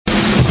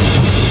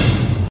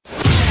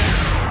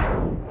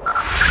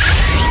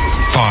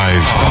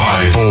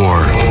5, 4,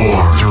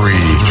 3,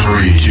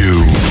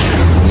 2,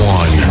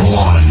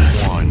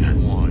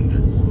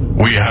 1.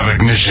 We have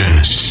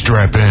ignition.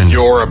 Strap in.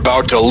 You're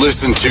about to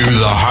listen to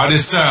the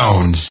hottest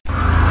sounds.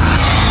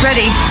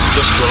 Ready.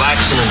 Just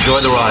relax and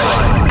enjoy the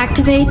ride.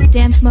 Activate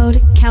dance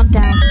mode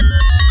countdown.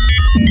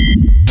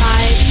 5,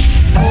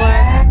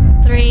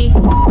 4, 3,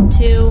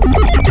 2,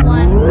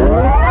 1.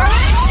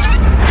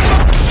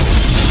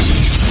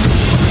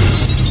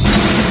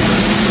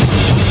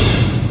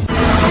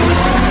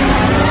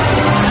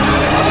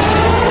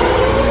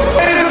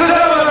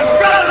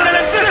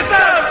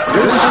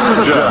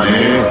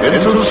 Journey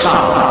into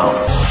sound.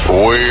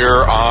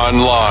 We're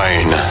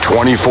online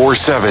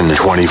 24/7.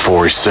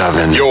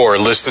 24/7. You're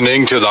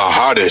listening to the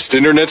hottest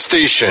internet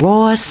station.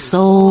 Raw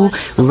Soul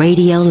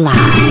Radio Live.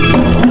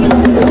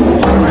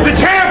 The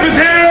champ is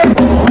here!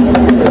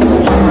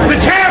 The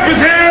champ is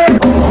here!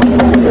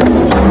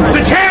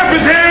 The champ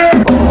is here!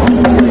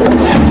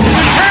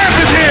 The champ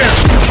is here!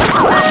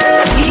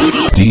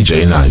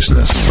 DJ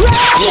Niceness.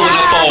 Blowing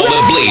up all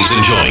the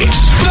blazing joints.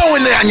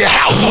 Blowing down your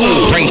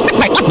household.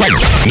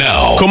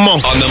 Now, Come on.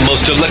 the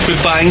most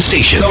electrifying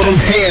station. Throw them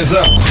hands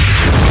up.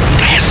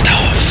 Blast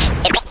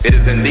off. It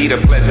is indeed a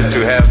pleasure to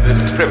have this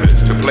privilege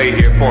to play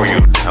here for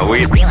you.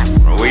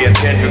 We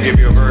intend to give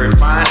you a very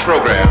fine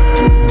program.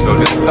 So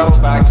just settle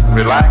back,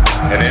 relax,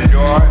 and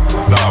enjoy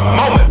the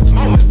moment.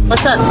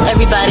 What's up,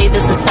 everybody?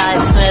 This is Cy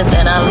Smith,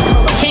 and I'm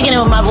kicking it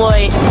with my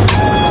boy.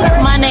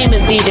 My name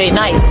is DJ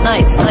Niceness.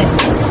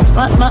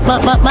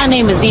 My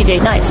name is DJ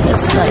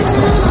Niceness.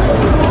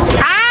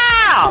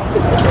 Ow!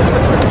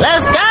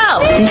 Let's go!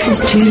 This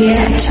is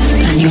Juliet,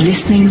 and you're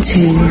listening to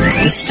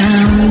the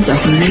sounds of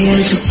Neo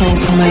to Soul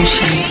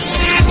Promotions.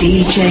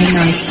 DJ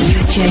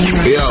Niceness.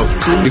 Yo,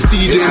 it's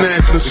DJ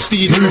Niceness. It's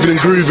DJ moving and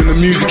grooving the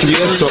music.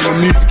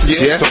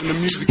 Yeah.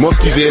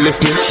 Mosky's here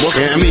listening.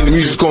 Yeah, I mean the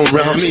music's going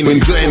round. We're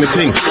enjoying the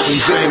thing.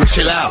 Enjoying.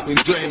 Chill out.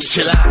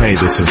 Hey,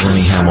 this is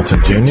Lenny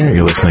Hamilton Jr.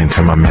 You're listening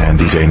to my man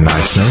DJ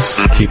Niceness.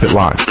 Keep it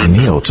locked.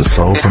 Neo to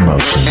Soul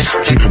Promotions.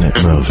 Keeping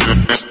it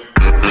moving.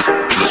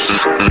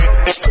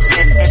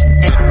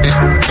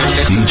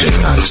 DJ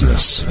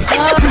Niceness.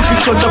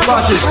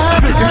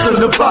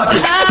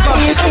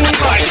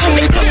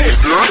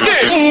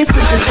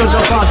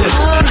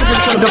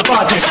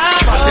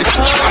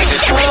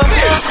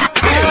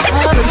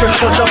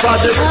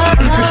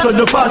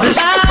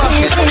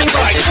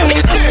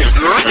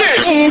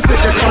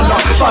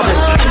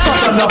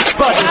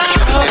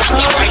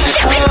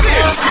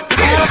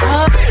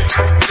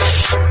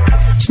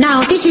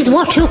 Now this is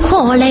what you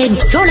call a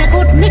jolly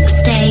good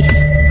mixtape.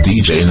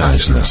 DJ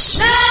Niceness.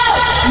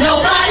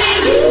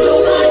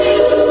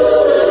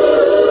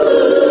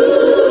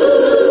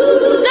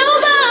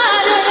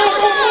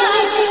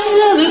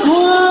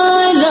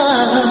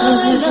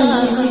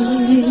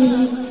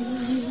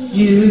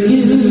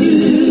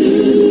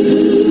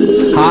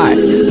 Hi,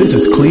 this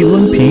is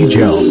Cleveland P.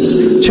 Jones.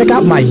 Check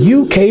out my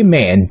UK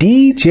man,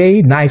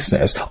 DJ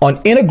Niceness, on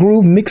Inner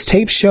Groove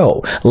Mixtape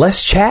Show.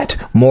 Less chat,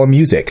 more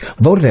music.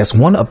 Voted as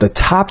one of the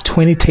top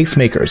 20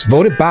 tastemakers.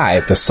 Voted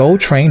by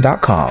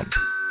thesoultrain.com.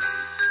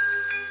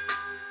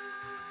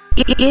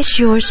 It's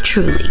yours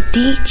truly,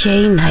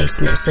 DJ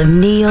Niceness of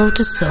Neo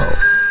to Soul.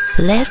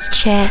 Less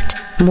chat,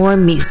 more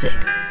music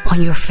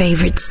on your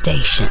favorite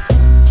station.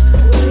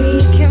 We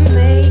can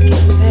make it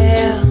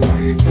fail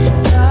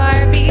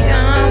far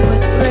beyond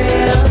what's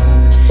real.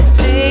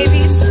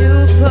 Baby,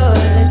 shoot for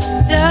the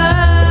stars.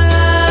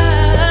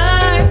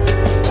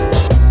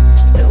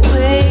 The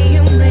way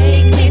you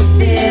make me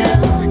feel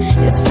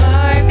is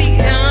far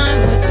beyond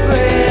what's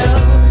real.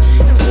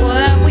 And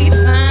what we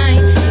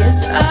find is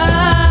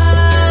ours.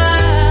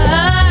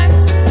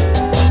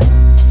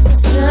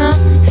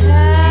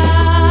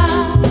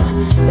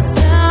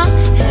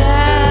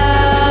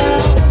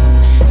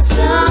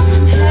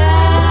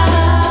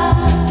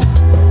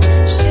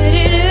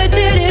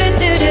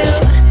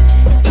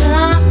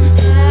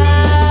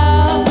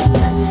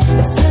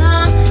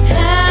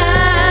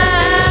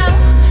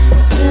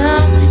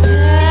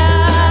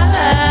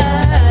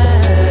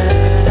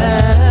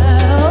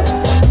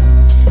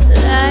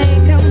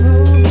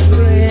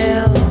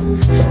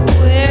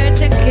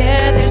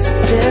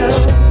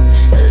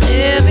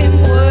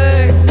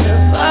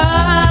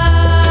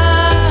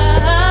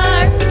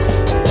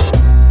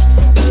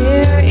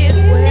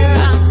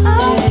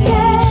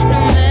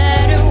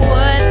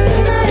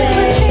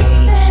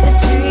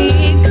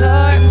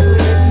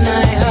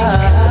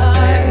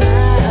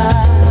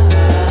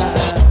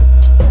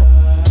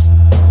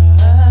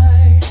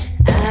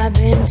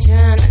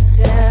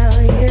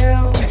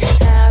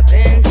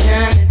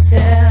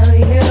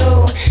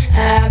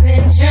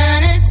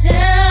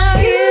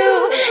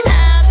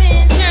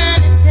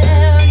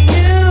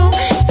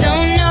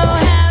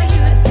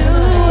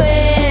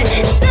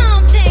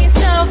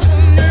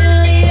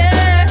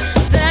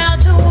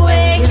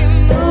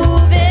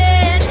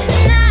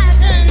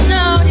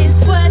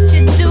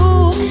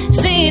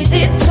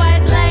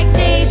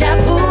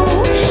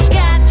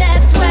 Got that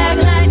swag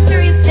like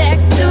 3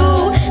 stacks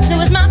too.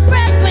 Lose my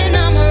breath when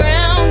I'm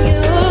around.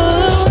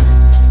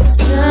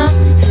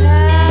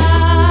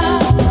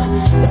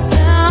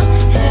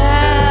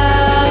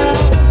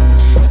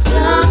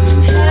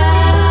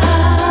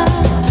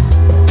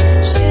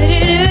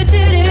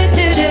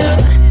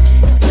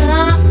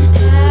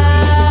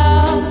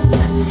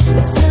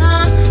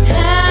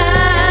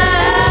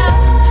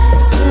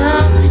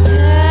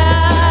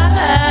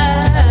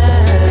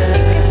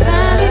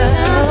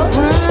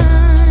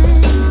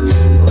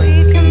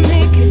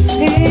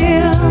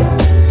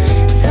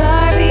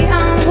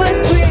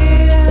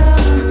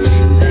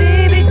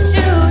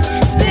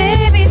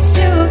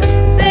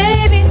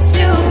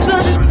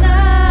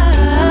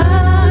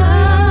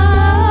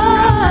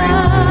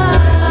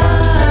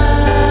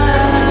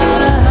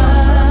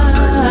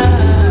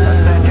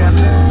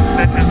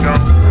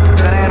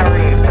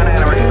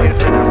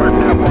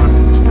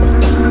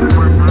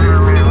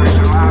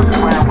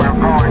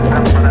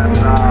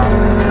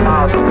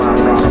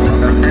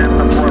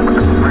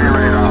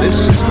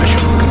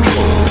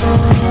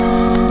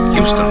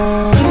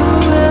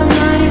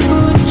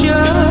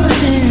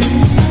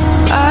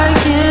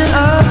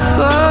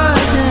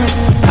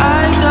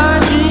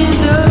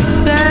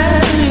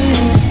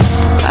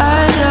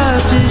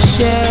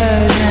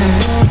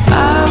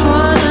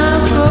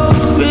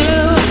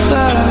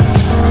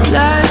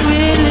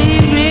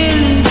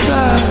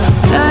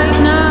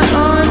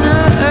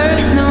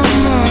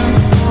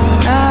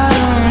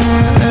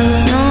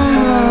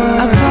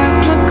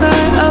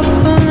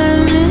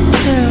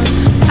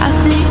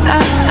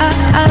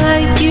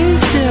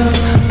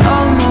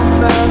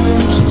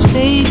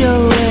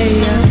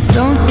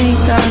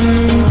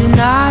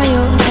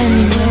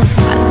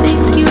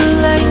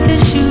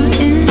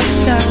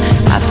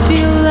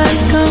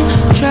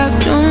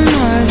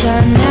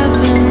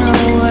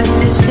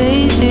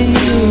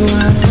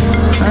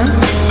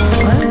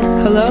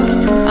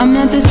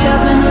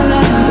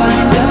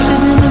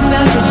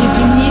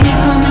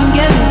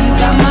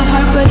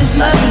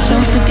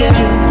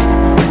 together.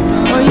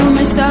 Or you'll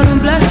miss out on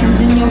blessings,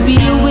 and you'll be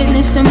a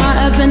witness to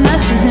my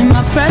evanescence, and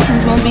my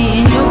presence won't be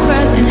in your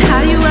presence.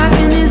 How you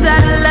acting is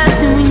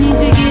adolescent, we need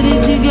to get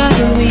it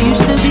together. We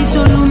used to be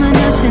so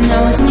luminescent,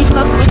 now I sneak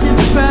up what's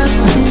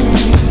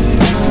impressive.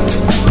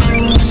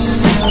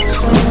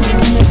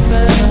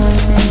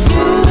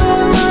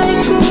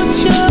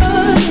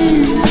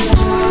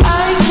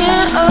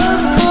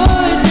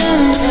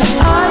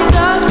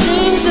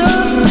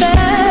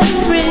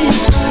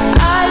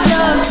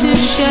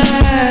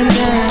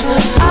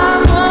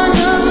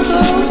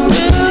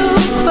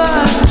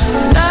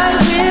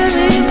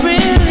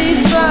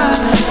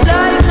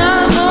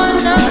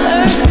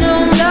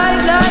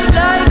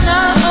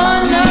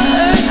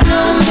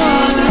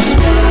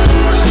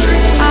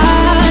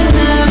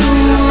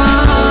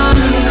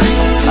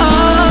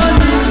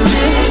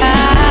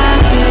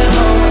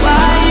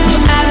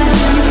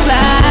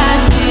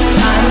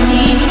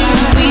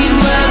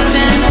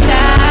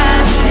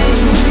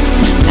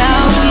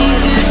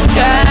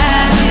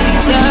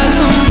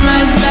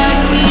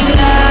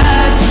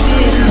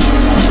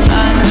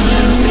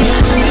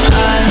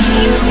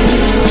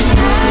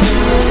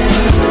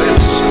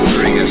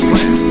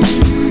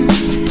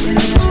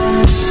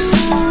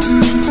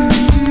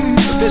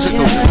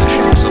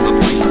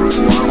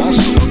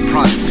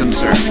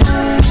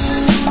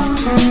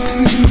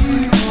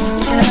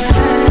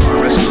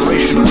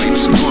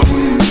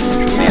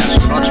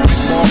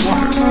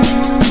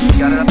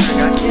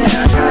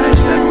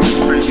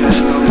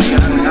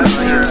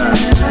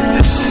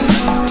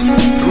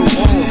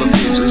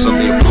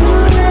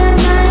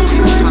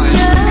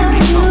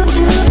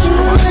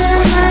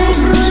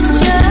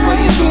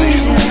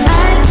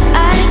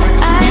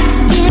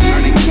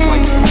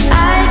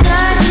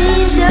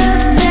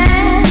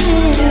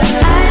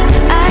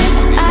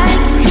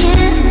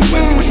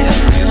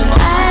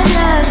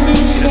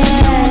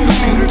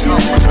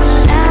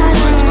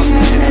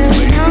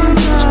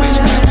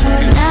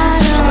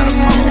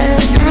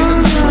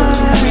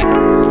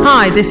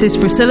 Hi, this is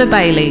Priscilla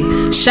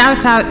Bailey.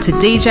 Shout out to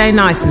DJ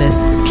Niceness,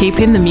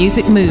 keeping the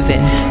music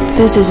moving.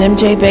 This is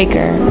MJ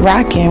Baker,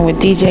 rocking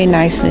with DJ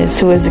Niceness,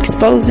 who is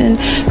exposing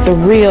the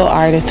real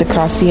artists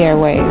across the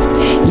airwaves.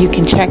 You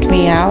can check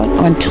me out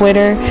on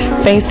Twitter,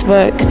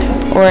 Facebook,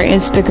 or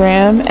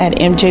Instagram at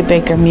MJ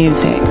Baker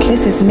Music.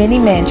 This is Minnie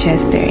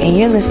Manchester, and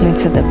you're listening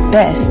to the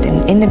best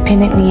in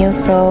independent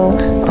neo-soul,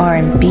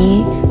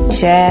 R&B,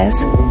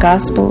 jazz,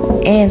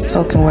 gospel, and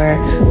spoken word,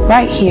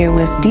 right here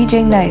with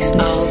DJ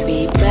Niceness. I'll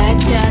be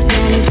better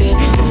than before.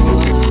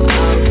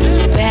 I'll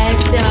be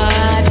better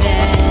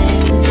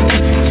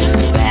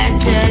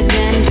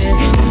than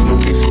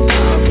before.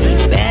 I'll be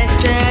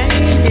better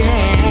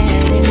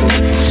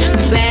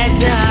than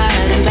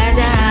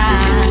better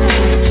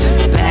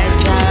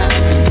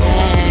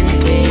than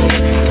before.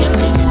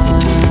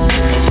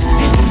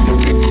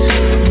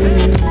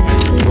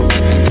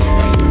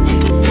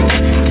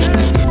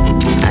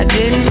 I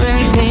didn't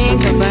really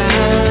think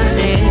about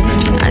it.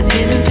 I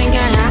didn't think I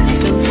had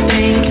to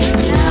think.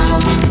 Now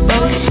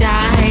both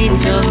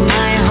sides of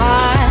my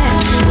heart,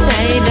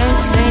 they don't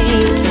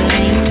seem to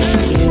link.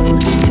 You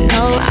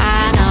know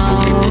I know.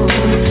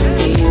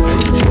 You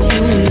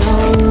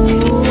know.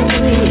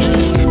 Yeah,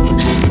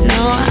 you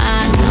know I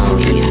know.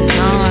 You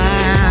know I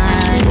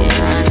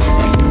know.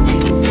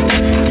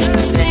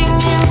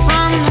 Singing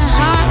from the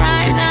heart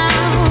right now.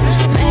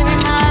 Maybe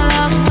my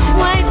love was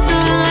way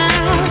too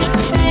loud.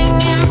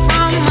 Singing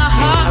from my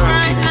heart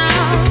right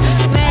now.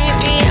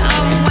 Maybe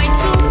I'm way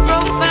too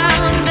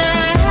profound.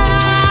 Better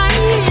than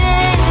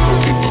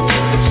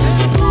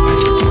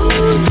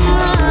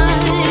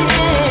before.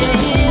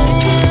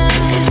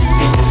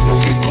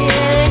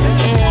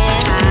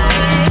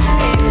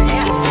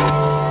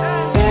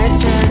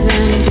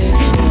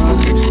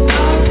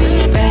 I'll be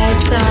better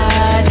than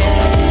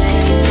before.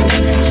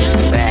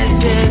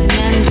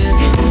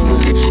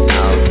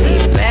 I'll be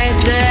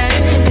better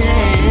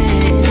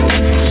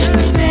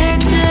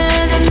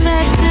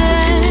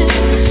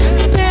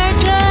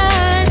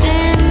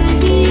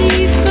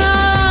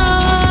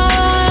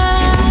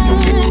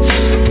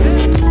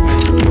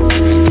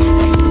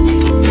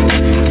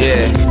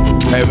Yeah,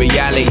 her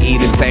reality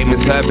the same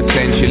as her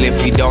potential.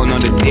 If you don't know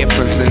the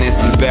difference, then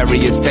this is very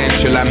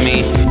essential. I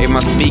mean, in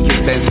my speaking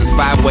sense, there's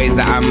 5 ways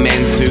that I'm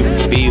meant to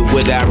be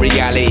without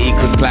reality,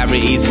 cause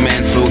clarity's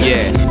mental.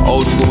 Yeah,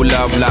 old school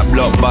love like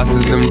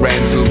blockbusters and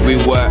rentals. We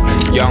were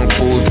young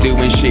fools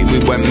doing shit we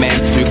weren't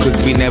meant to, cause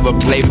we never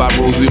played by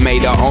rules, we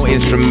made our own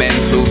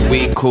instrumentals.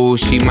 We cool,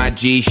 she my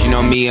G, she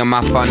know me and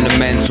my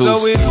fundamentals.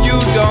 So if you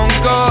don't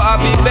go, I'll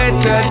be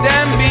better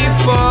than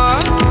before.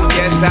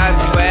 Yes, I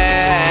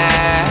swear.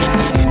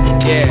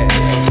 Yeah,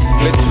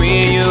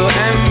 between you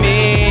and me,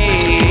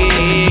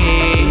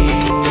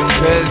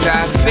 cause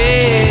I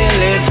feel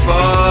it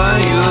for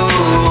you.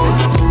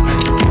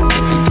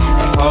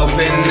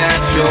 Hoping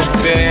that you'll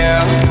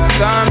feel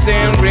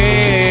something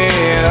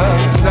real,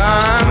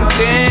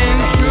 something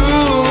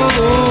true.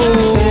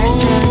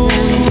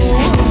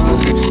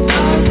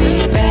 I'll be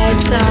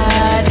better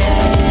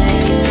than before.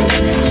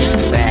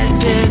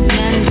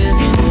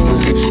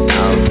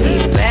 I'll be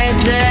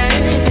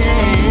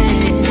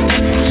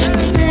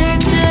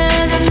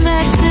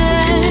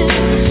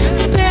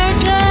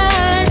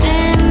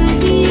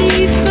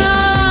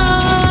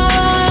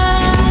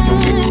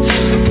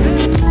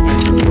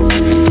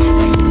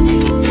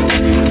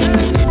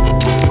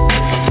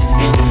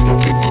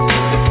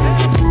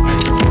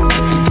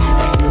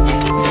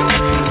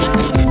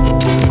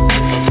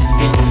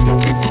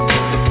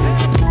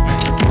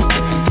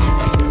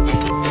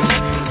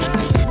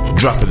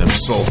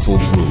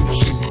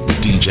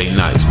DJ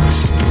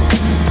Niceness.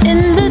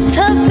 In the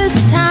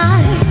toughest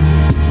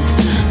times,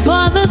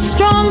 for the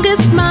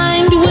strongest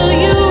mind, will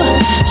you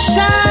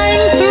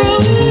shine through?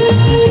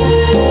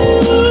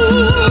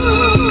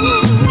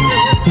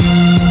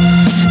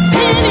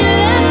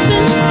 Penniless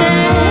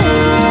instead,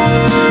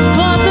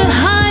 for the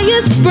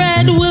highest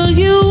bread, will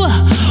you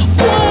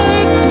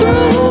work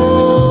through?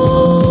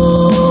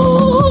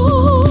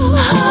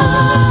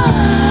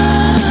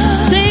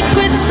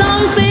 Sacred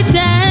songs they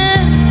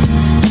dance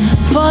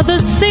for the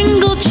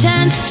single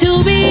chance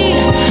to be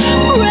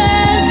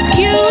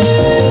rescued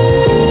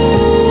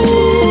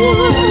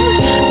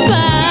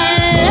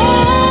by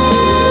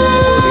love.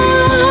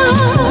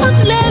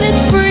 Let it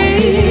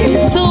free,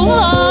 so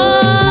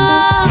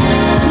hard.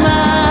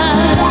 Smile.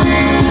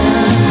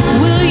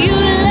 Will you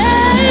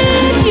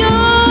let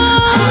your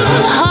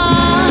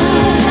heart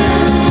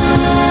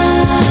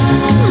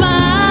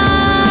smile?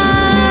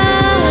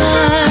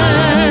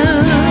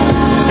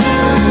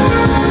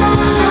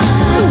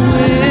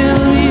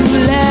 Will you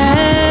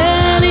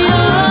let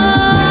your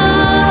heart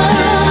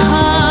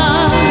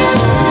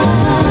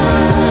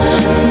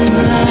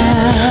smile?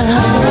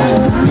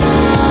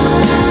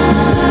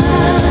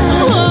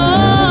 Oh,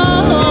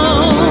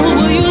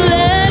 will you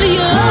let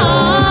your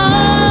heart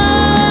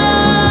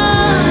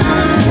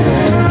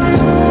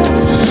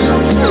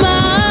smile?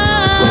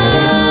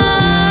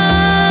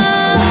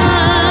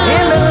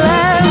 In the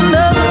land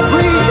of the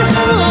free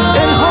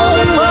and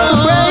home of the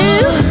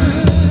brave,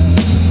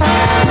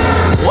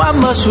 why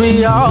must we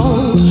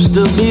all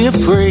still be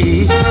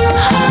afraid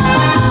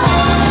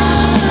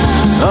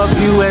of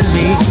you and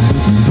me?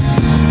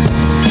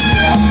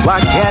 Why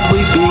can't we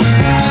be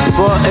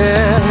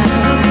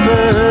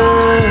forever?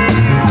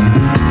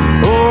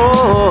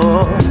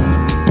 Oh,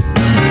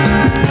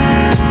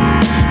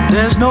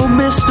 there's no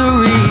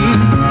mystery.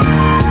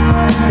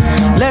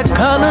 Let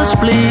colors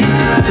bleed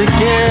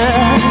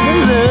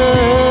together.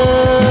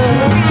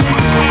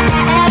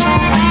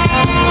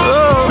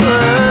 Oh,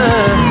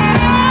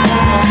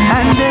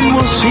 and then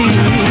we'll see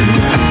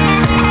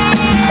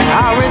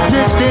our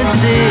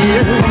resistance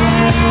is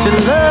to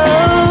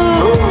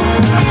love.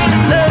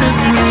 Let it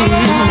free,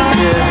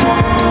 yeah.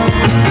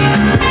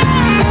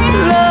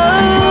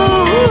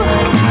 Love,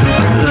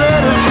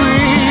 let it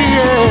free,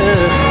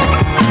 yeah.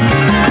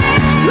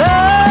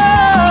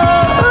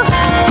 Love,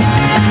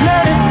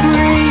 let it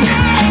free,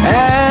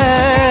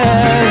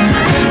 and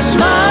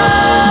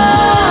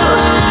smile.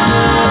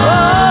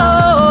 Oh,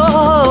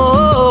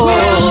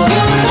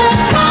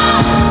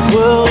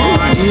 will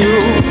you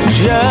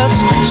just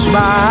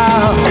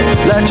smile?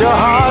 Let your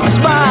heart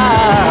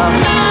smile.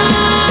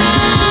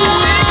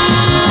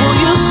 Will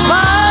you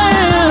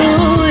smile?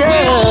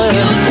 Yeah.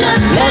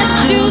 Let's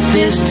do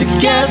this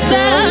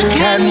together.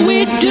 Can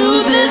we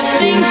do this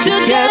thing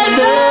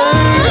together?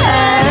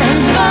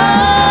 And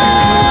smile.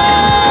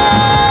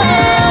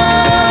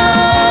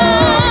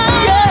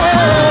 Yeah.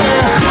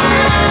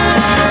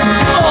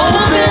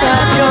 Open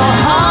up your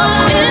heart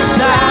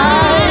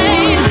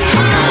inside.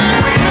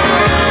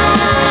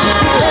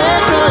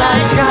 Let the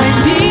light shine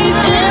deep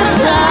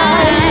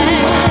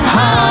inside.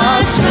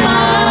 Heart smile.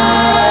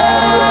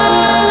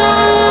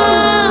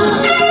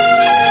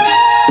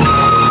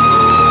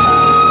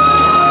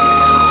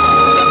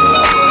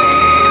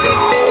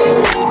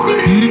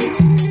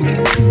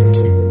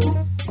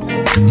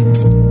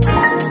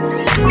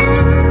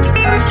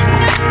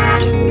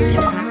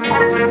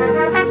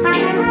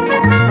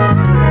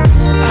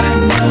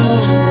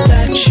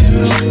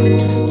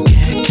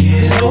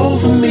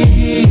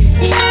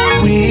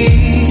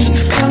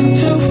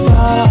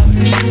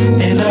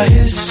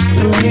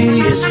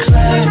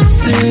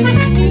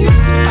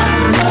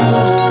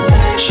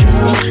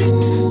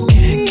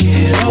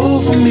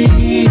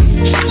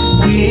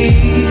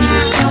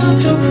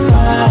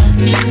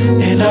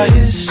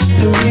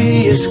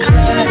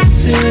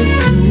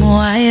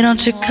 Why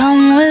don't you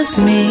come with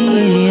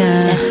me?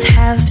 Let's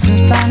have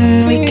some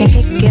fun. We can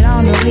kick it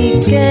on the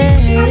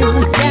weekend.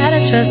 You gotta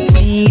trust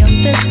me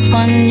on this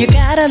one. You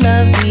gotta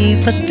love me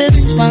for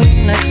this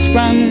one. Let's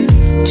run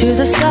to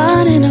the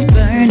sun in a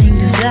burning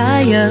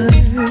desire.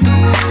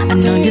 I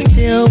know you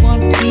still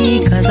want me,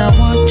 cause I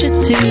want you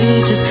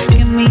to. Just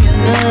give me your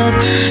love,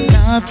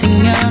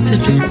 nothing else is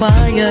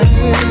required.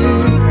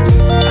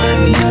 I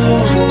know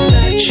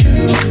that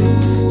you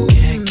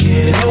can't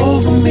get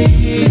over me.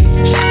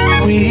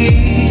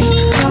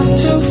 We've come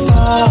too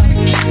far,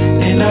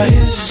 and our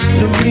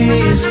history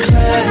is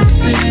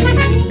classic.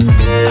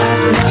 I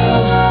know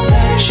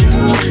that you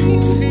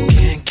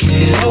can't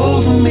get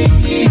over me.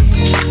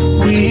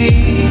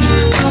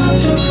 We've come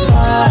too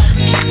far,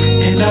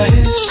 and our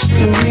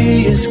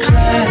history is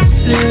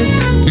classic.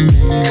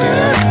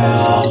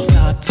 Girl,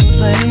 stop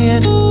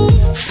playing,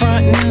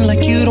 fronting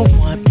like you don't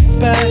want me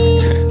back.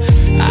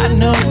 I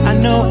know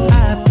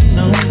I've been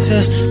known to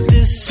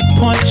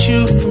disappoint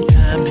you from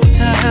time to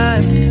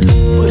time,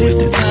 but if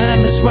the time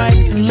is right,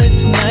 then let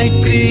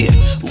tonight be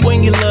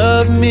when you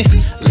love me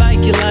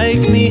like you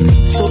like me.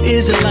 So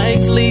is it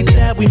likely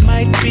that we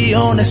might be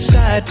on a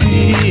side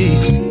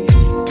beat,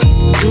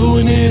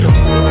 doing it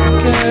all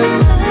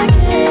again?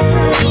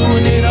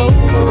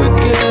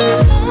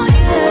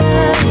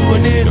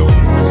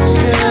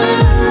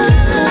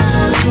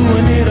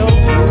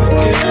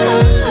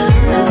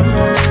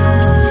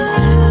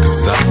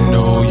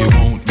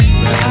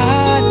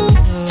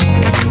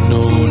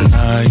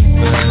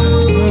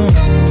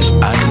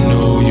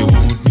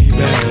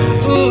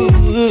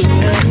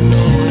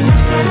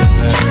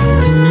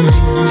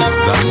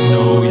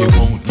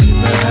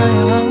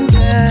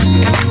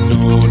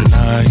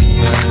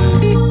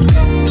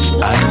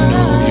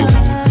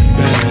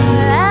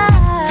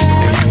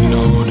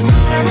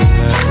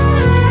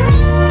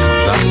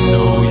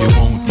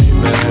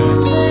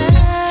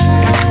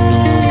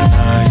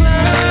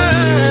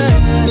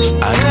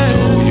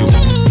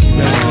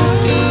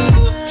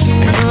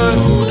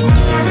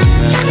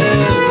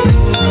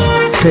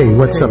 Hey,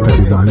 what's up,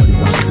 everybody?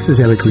 This is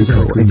Eric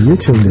Rico, and you're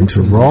tuned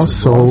into Raw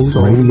Soul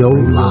Radio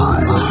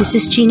Live. This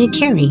is Gina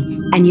Carey,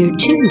 and you're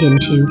tuned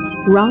into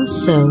Raw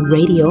Soul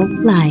Radio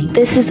Live.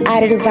 This is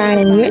Ida Divine,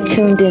 and you're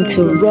tuned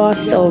into Raw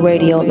Soul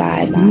Radio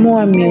Live.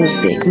 More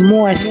music,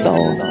 more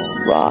soul,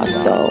 Raw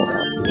Soul.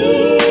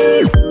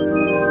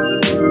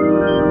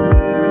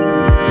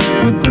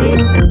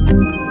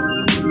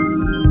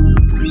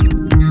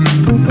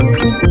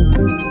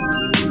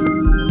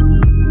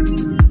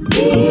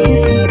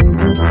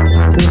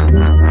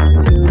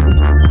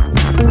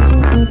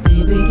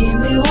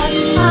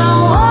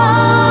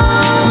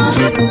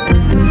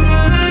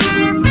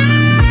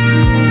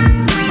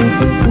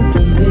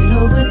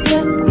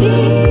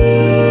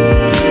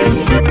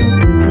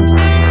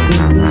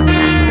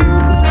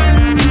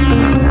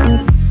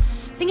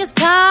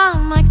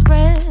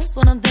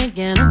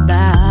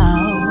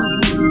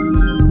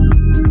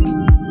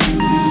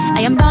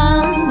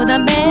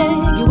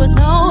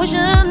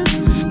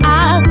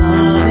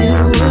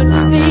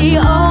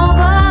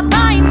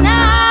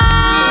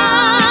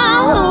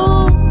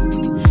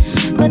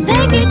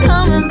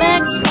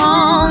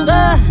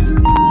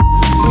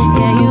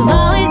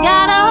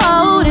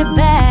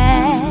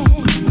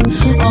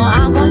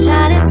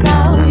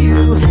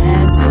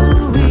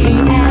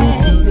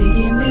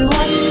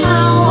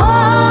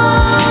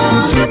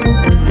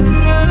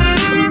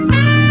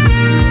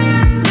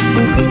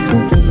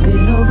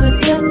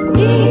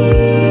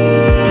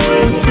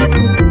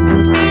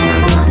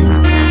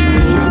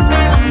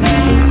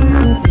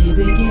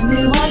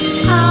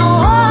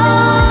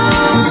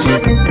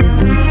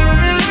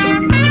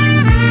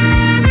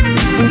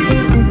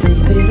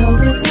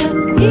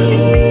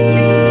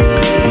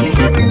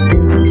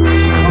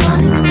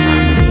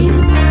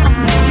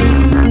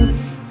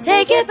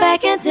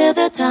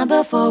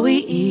 Before we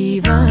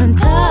even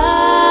touch,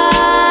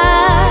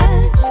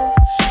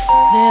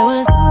 there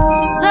was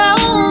so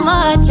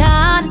much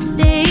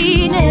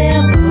honesty.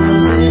 Never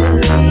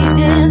believed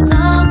in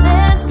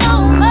something so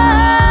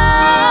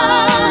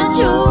much.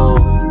 Ooh.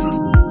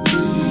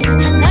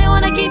 And now you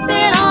wanna keep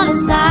it on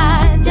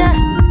inside, yeah.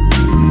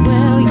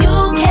 Well, you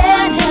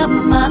can't have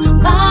my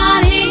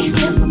body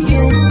if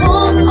you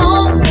won't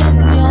open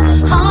your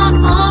heart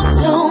up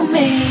to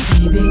me.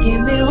 Baby,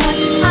 give me what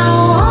I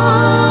want.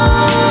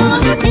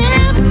 Give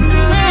it to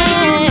me,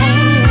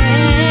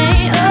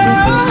 oh,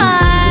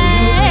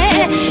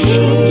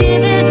 just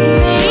give it to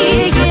me,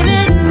 give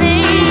it to me,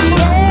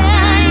 yeah,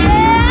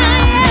 yeah,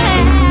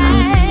 yeah.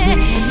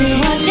 Just give me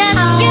what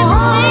I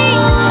want,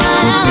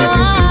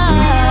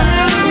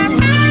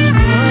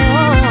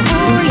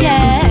 oh,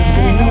 yeah.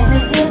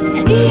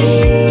 Give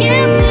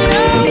it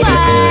over.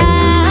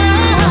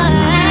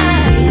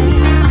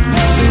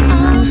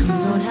 You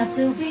don't have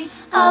to be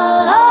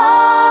alone.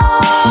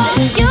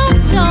 You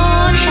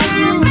don't have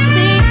to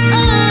be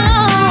alone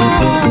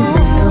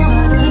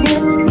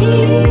with me.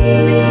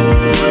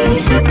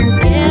 If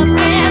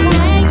it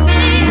make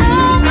me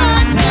over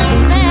to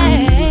me,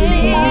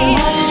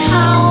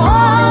 I want,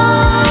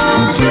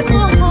 oh, yeah.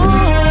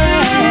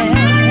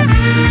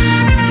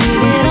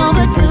 Give it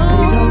over to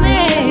me.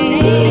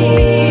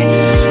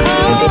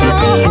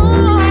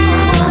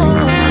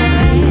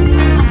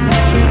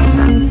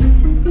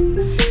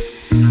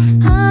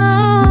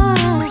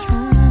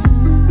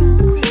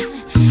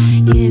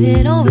 Give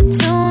it over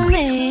to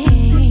me.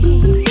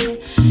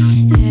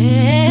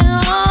 Yeah,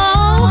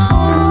 oh,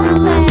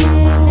 baby.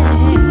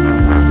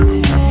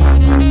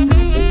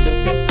 Why'd you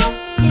keep it up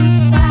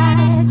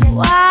inside you?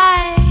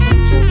 Why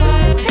don't you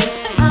wanna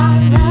taste my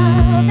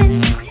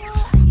loving?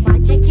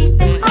 Why'd you keep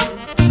it up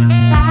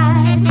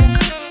inside you?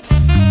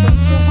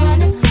 Don't you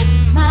wanna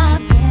taste my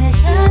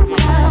precious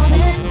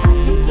loving?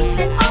 Why'd you keep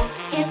it up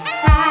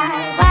inside?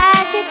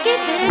 Why'd you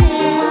keep it? Don't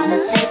you wanna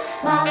taste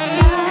my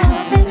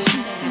loving?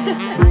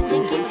 Why'd you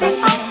keep it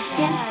up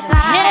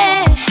inside?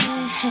 Yeah.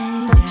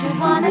 Don't you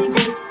wanna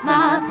taste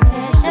my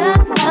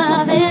precious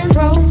loving?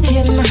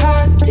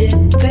 Broken-hearted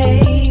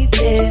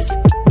babies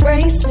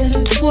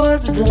racing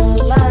towards the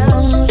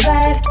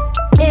limelight.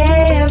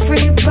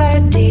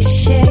 Everybody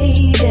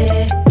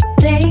shaded,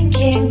 they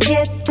can't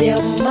get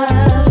their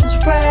minds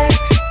right.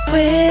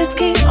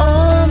 Whiskey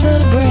on the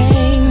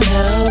brain,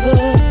 now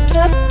we're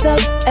tucked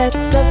up at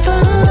the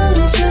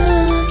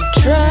function,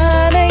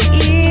 trying to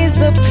ease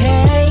the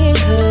pain,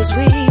 'cause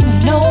we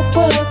know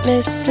we're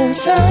missing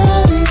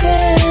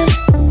something.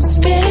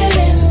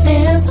 Spinning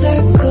in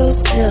circles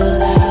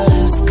till I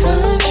lose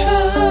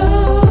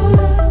control.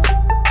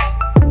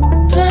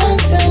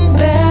 Plans and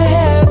bad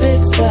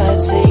habits are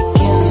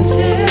taking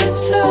their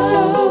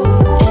toll,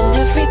 and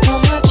every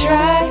time I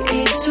try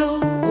to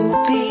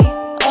be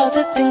all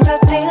the things I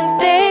think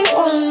they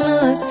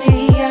wanna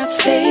see, I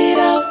fade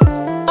out.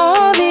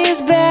 All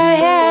these bad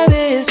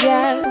habits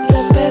got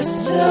the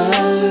best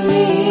of me.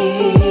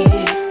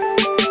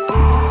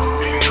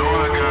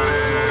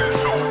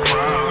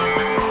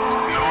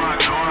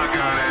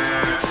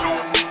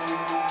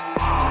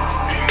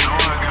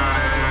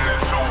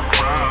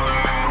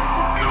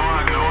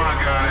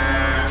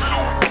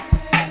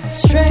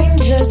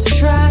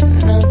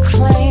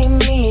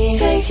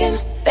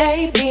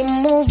 Baby,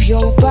 move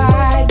your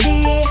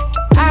body.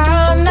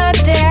 I'm not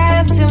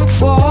dancing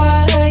for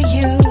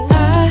you.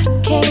 I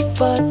came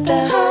for the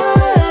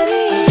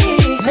honey.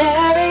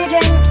 Mary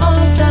Jane on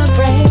the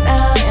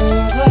breakdown, and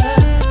we're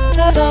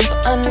locked up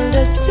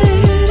under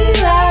city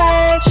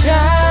lights,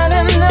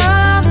 shining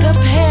up the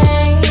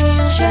pain,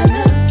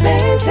 tryna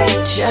maintain,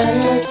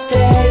 tryna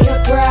stay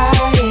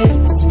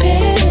upright,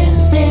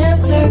 spinning in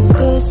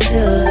circles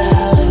till I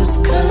lose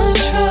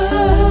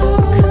control.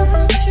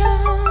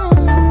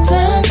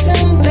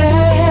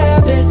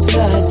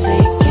 Are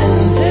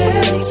taking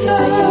their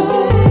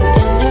toll,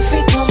 and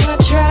every time I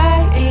try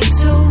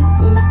to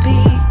be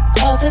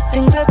all the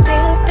things I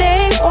think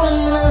they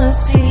wanna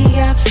see,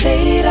 I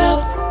fade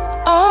out.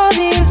 All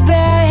these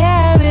bad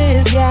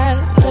habits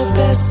got the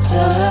best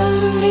of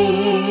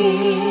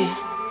me.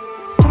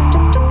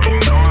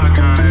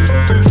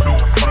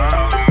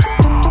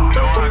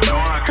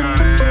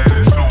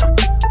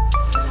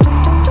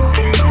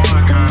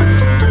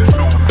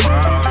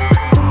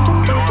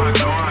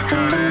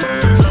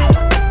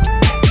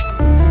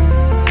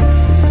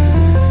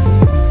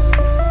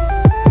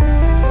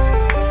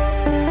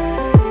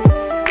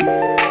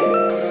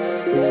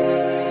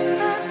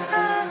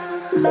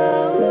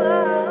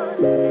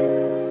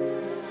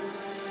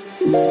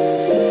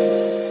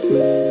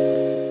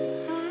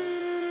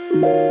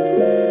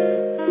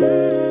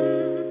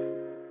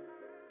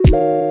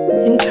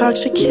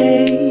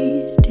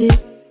 Intoxicated,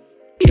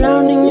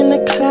 drowning in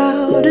a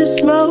cloud of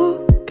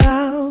smoke.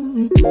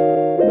 I'm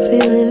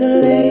feeling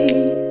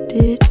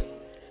elated,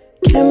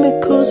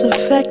 chemicals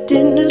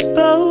affecting us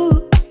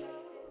both.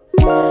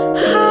 I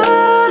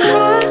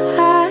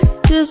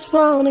just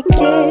wanna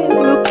get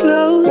real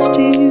close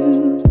to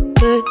you,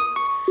 but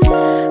I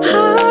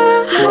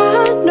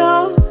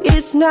know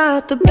it's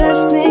not the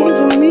best thing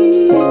for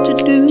me to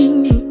do.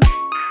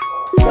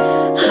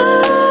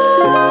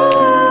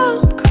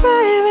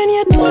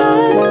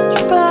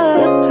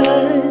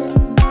 Touch,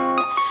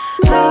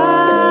 but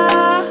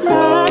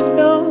I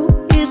know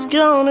it's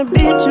gonna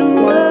be too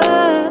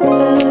much.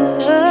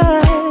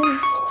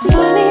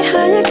 Funny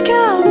how you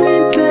got me,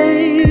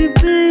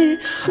 baby,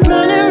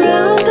 running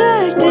around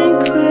acting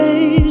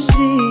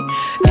crazy.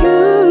 You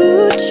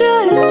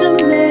just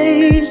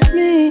amaze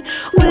me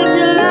with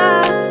your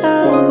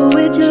love,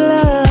 with your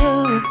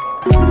love.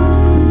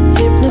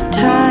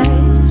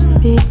 Hypnotize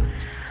me,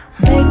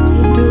 make me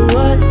do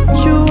what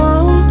you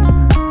want.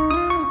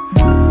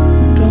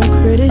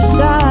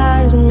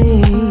 Criticize me,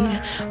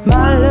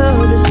 my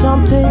love is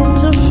something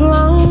to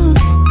flaunt.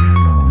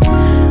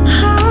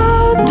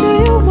 How do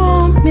you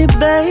want me,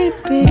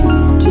 baby?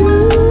 Do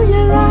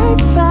you like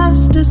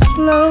fast or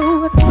slow?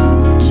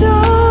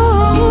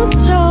 Don't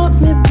talk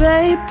me,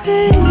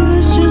 baby,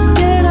 let's just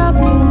get up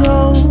and go.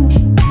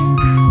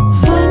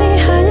 Funny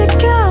how you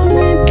got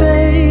me,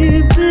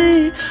 baby,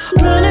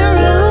 running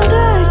around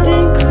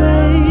acting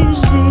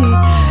crazy.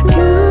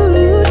 You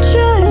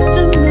just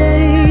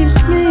amaze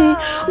me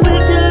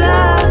with your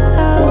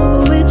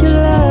love, with your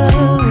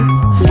love.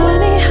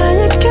 Funny how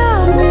you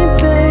got me,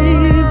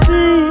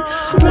 baby,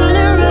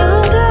 running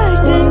around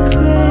acting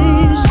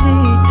crazy.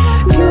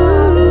 You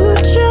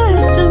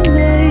just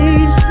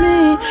amaze me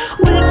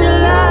with your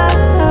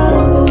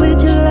love, with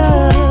your love.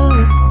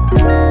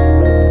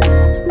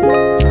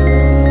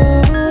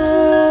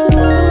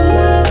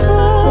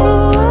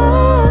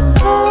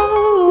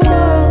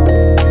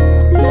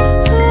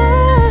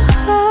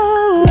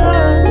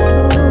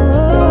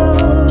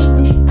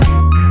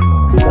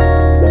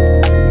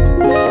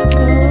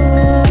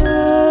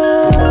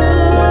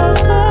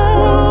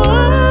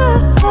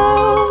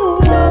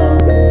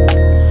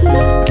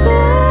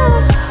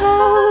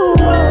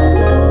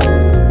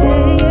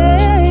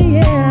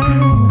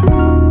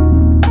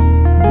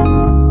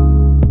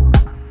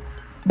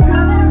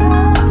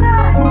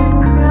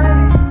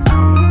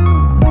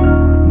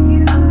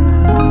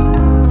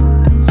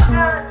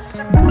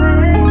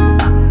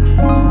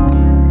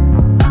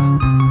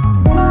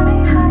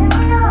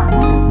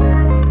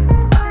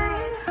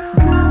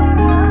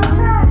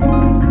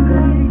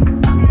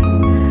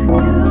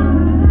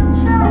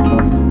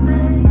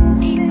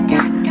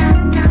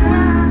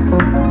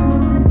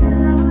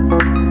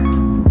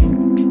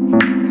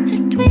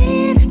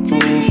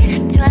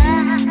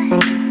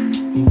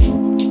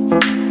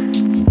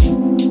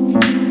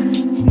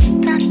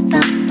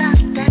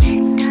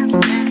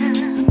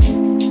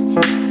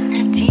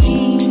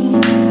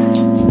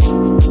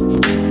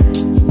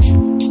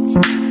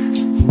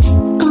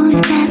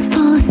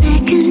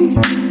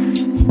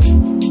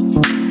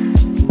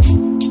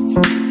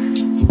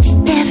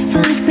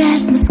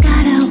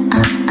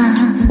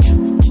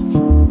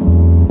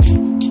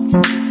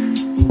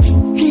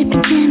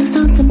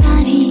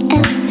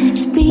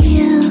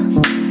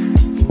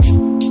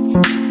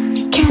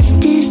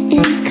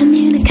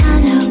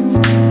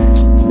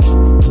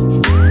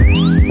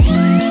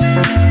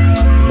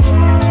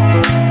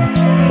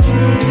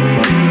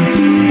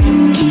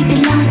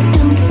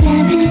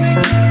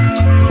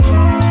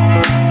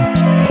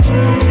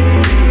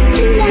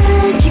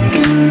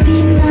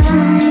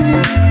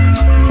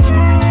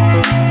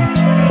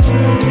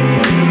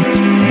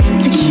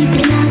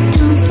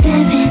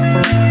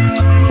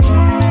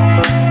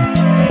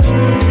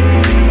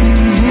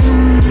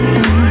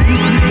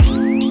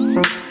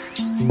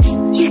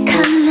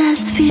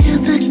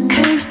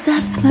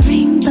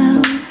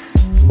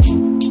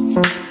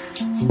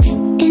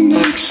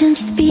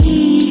 actions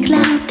speak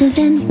louder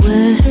than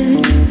words.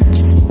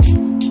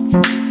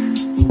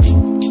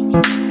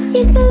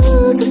 You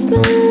move so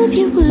smooth,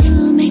 you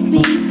will make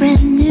me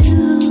brand new.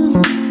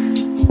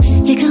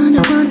 You're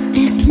gonna want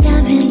this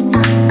loving,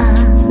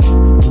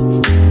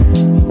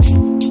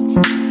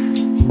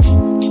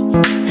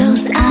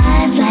 Those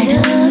eyes light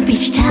up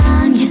each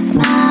time you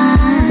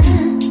smile.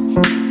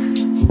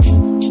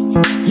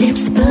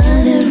 Lips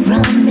butter,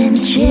 rum and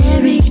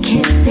cherry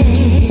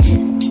kisses.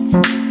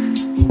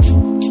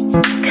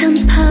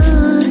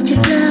 Composed your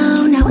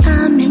flow, now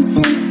I'm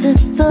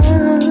insensible.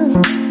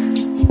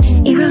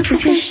 Eros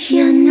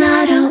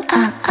aficionado,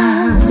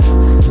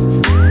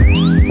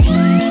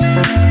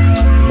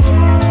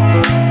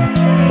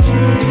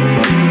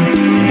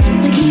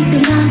 So keep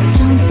it locked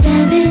on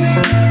 7.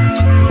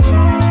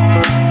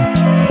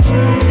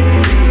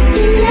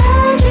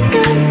 Tonight you're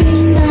gonna be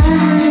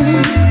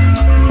mine.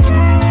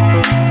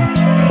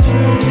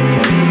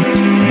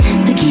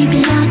 So keep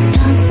it locked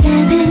on 7.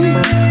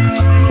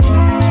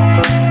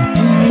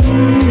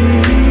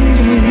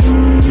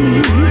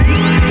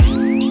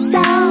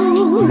 So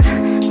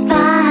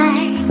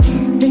fine,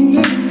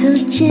 Vanessa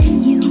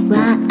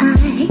genuine.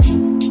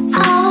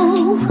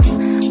 Oh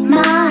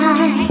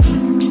my,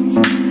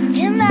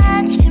 too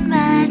much, too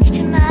much,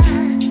 too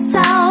much.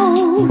 So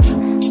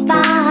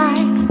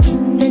fine,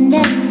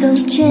 Vanessa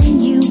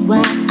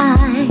genuine.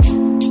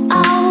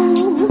 Oh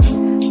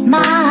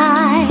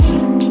my.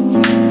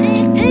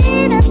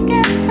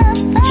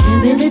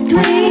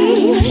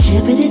 Shibby-the-dwee,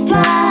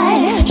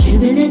 shibby-the-dwee,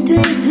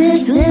 shibby-the-dwee,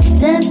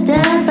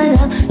 zip-zip-zip-zip-zip-a-lo.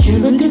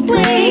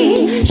 Shibby-the-dwee,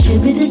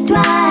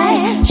 shibby-the-dwee,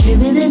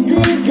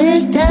 shibby-the-dwee,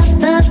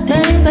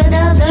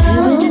 zip-zip-zip-zip-a-lo.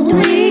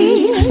 Shibby-the-dwee,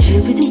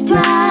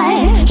 shibby-the-dwee,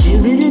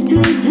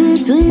 shibby-the-dwee,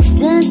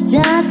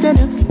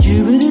 zip-zip-zip-zip-a-lo.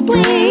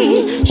 Shibby-the-dwee,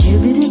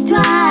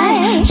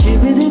 shibby-the-dwee,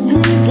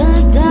 shibby-the-dwee,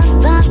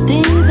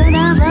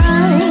 zip-zip-zip-zip-a-lo.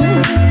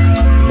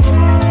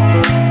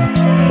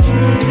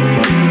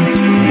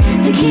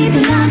 So keep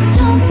it locked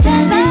on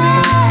 7.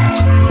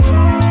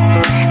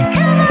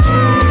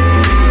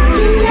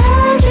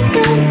 Tonight you're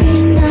gonna be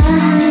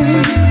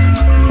mine.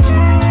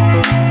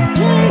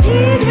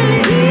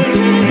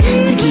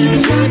 So keep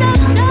it locked on 7.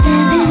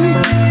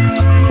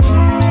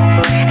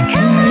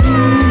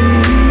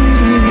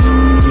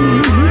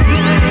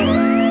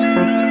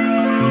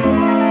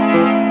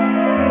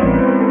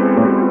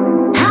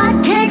 Hot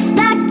cake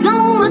stacked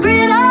on my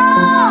griddle.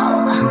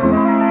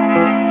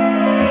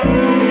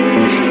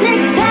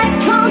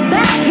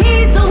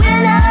 He's a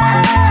winner.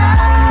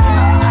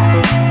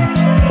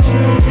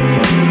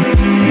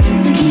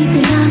 So keep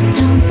it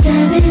locked on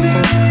 7.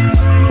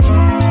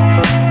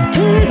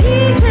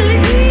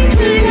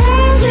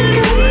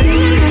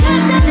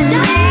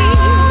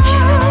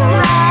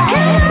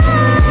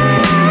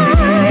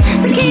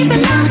 So keep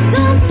it locked on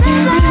 7.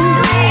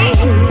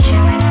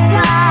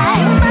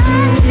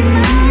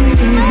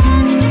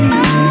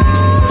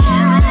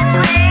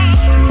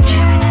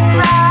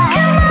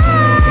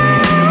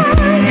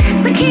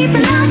 So keep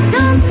it locked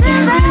on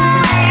 7.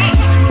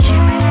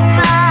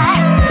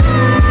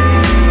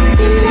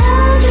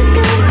 Tonight you're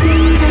gonna be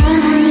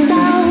mine.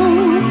 So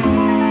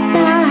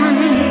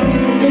fine,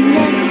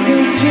 Vanessa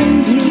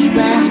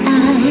genuine.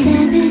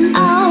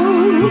 Oh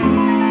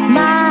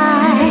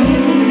my,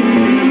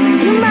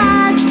 too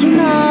much, too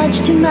much,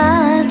 too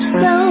much.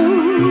 So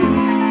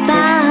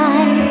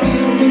fine,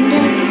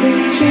 Vanessa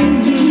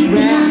genuine. Keep it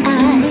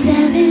locked on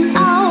 7.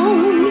 Oh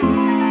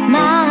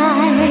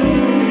my.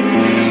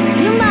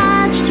 Too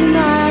much, too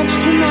much,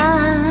 too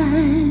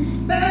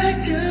much. Back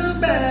to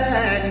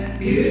back,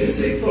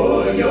 music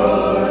for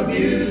your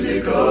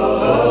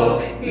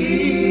musical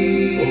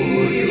ears.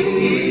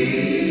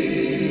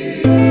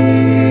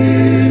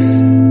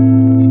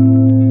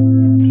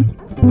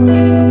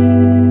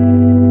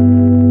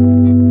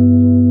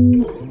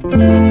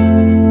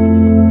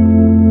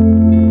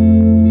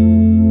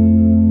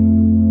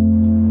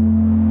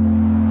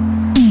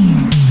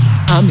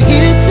 I'm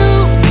here to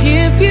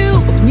give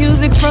you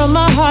music from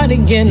my heart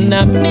again.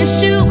 I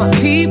miss you, my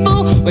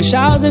people. Wish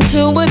I was in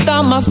tune with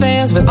all my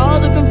fans, with all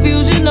the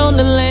confusion on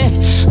the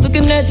land.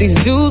 Looking at these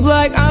dudes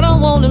like I don't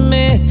want them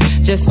in.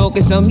 Just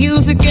focus on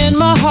music in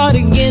my heart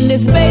again.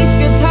 This bass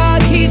guitar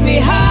keeps me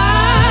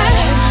high.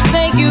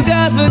 Thank you,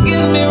 God, for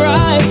getting me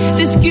right.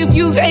 This gift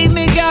you gave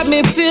me got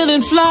me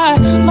feeling fly.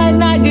 Might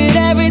not get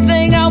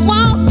everything I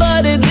want,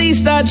 but at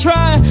least I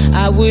try.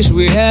 I wish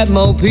we had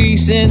more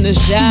peace in the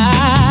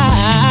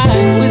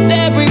shine. With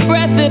every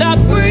breath that I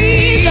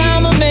breathe,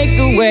 I'ma make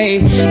a way.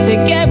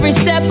 Take every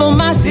step on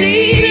my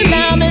seat and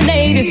I'm an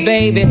 80s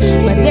baby.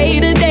 My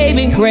day-to-day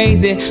been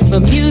crazy,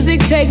 but music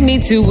take me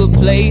to a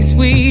place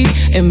we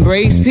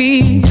embrace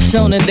peace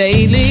on a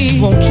daily.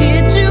 Won't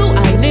kid you,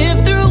 I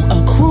live through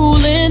a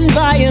cruel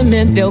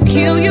environment. They'll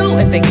kill you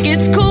and think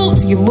it's cool,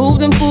 so you move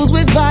them fools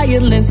with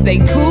violence. They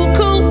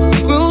cuckoo,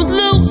 screws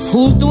loose.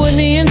 Who's doing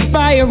the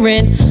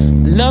inspiring?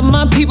 Love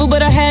my people,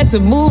 but I had to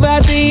move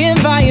out the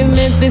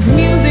environment. This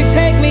music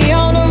take me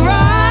on a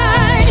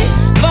ride,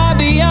 far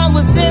beyond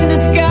what's in the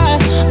sky,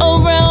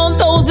 around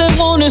those that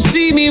wanna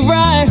see me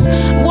rise.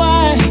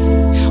 Why?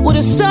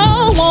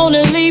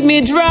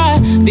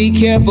 Be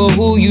careful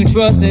who you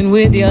trusting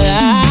with your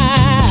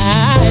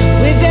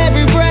life. With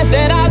every breath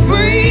that I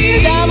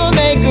breathe, I'ma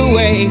make a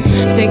way.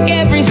 Take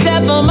every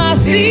step on my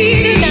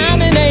seat and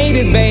nominate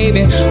this,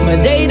 baby. My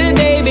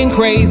day-to-day been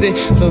crazy,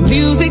 but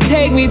music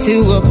take me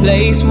to a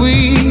place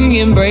we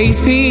embrace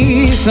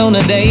peace on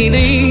a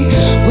daily.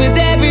 With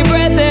every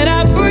breath that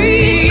I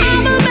breathe,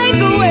 I'ma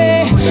make a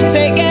way.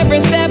 Take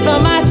every step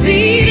on my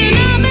seat and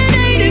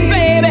nominate this,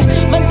 baby.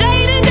 My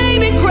day-to-day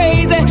been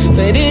crazy,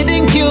 but it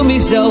didn't kill me,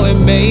 so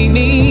it made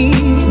me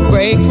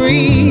break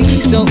free.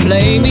 So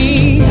play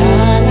me.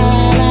 La,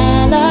 la, la,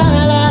 la, la,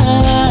 la,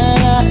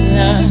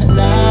 la, la,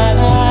 la,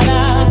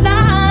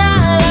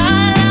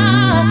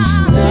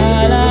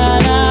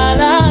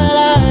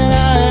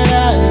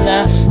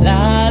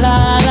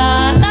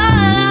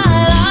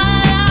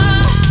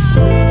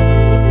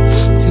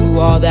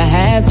 all the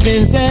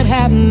has-beens that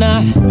have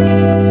not,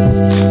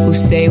 who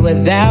say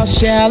what thou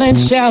shalt and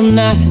shall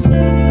not.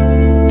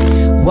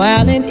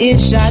 While in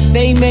earshot,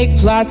 they make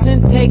plots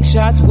and take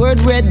shots, word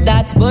red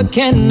dots, but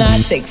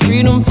cannot take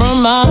freedom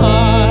from my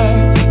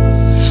heart.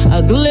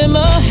 A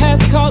glimmer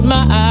has caught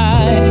my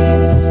eye.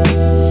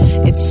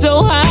 It's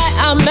so high,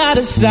 I'm out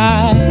of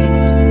sight.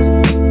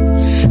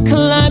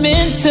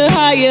 Climbing to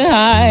higher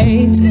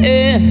heights.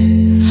 Yeah.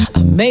 I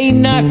may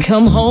not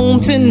come home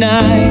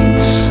tonight.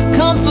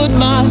 Comfort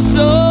my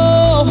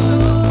soul,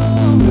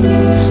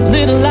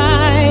 little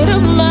light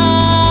of mine.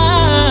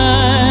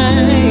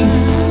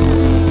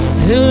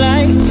 Little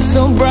light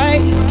so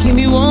bright, keep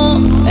me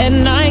warm at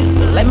night.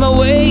 Light my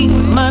way,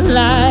 my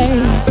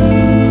life.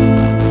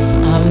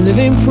 I'm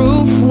living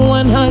proof,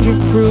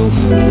 100 proof.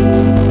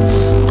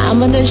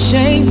 I'm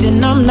unashamed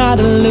and I'm not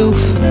aloof.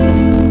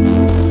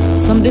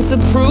 Some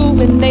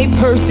disapprove and they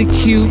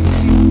persecute,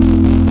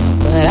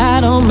 but I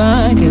don't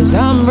mind, 'cause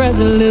I'm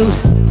resolute.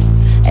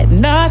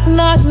 And knock,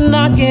 knock,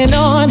 knocking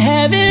on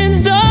heaven's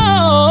door.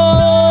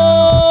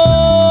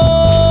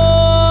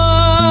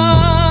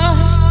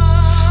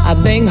 I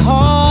bang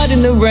hard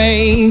in the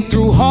rain,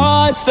 through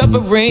hard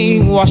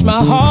suffering, wash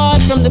my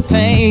heart from the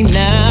pain.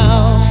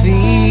 Now,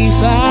 fee,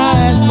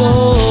 fi,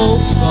 fo,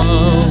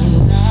 fum,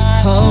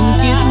 come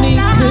get me,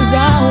 'cause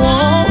I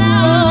won't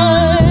run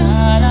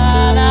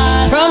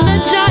from the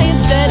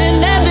giants that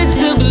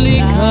inevitably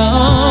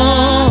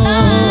come.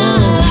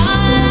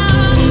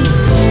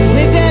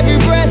 With every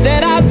breath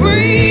that I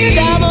breathe,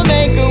 I'ma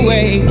make a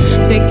way.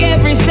 Take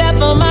every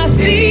step on my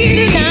seat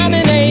and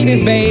nominate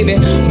this, baby.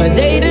 My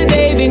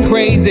day-to-day been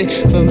crazy,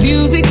 but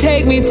music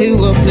take me to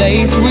a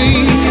place we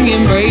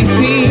embrace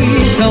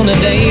peace on a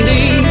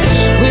daily.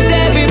 With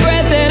every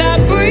breath that I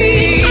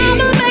breathe,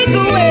 I'ma make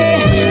a way.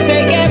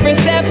 Take every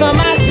step on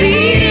my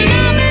seat and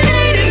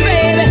nominate this,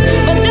 baby.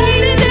 My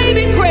day-to-day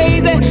been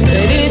crazy,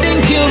 but it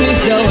didn't kill me,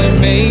 so it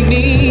made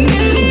me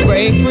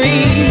break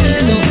free.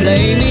 So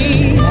play me.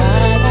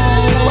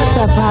 What's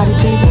up, party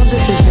people?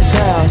 This is your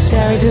girl,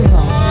 Sherry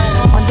Duvall,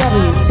 on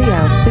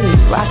WTLC,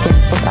 rocking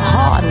for the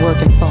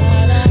hard-working folks.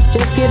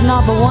 Just getting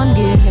off of one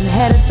gig and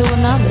headed to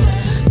another.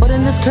 But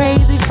in this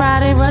crazy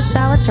Friday rush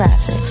hour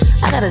traffic,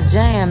 I got a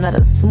jam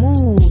that'll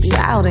smooth you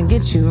out and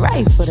get you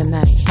right for the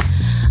night.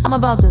 I'm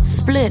about to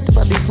split,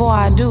 but before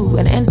I do,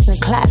 an instant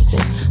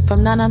classic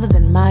from none other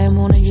than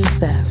Maimouna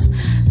Youssef.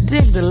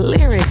 Dig the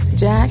lyrics,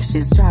 Jack.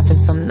 She's dropping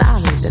some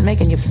knowledge and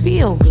making you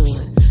feel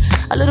good.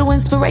 A little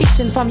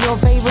inspiration from your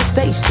favorite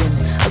station.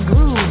 A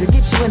groove to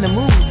get you in the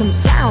mood. Some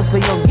sounds for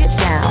your get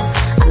down.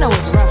 I know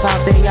it's rough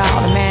out there,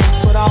 y'all. The man's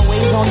foot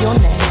always on your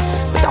neck.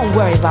 But don't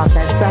worry about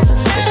that, sucker.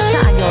 Just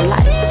shine your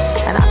light,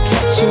 and I'll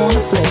catch you on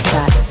the flip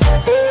side.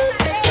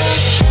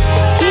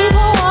 Keep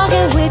on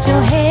walking with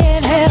your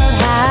head held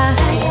high.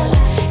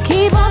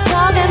 Keep on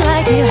talking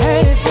like you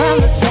heard it from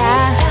the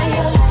sky.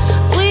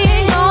 We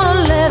ain't gonna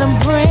let them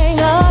bring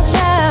us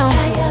down.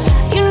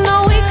 You know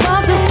we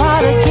come too far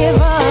to give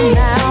up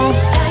now.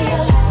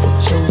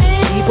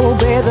 People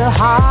bear the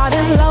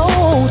hardest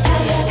load.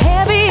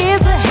 Heavy is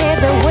the head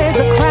that wears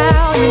the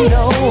crown, you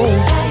know.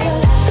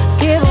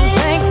 Give them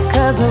thanks,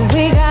 'cause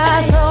we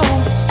got soul.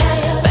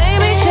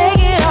 Baby,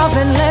 shake it off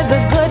and let the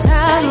good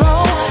time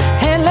roll.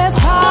 And let's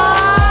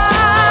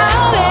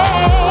party.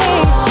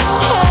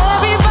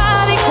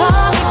 Everybody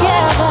come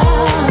together.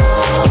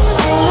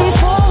 Only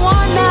for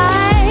one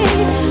night.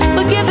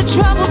 Forget the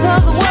troubles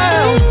of the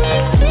world.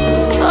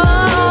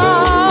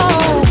 Oh,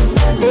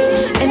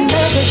 and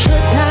let the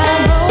good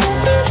time roll.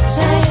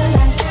 Shine your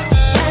light,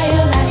 shine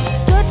your light.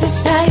 Good to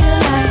shine your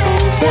light,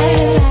 shine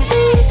your light.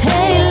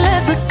 Hey,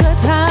 let the good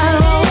time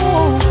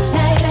roll.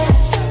 Shine your light,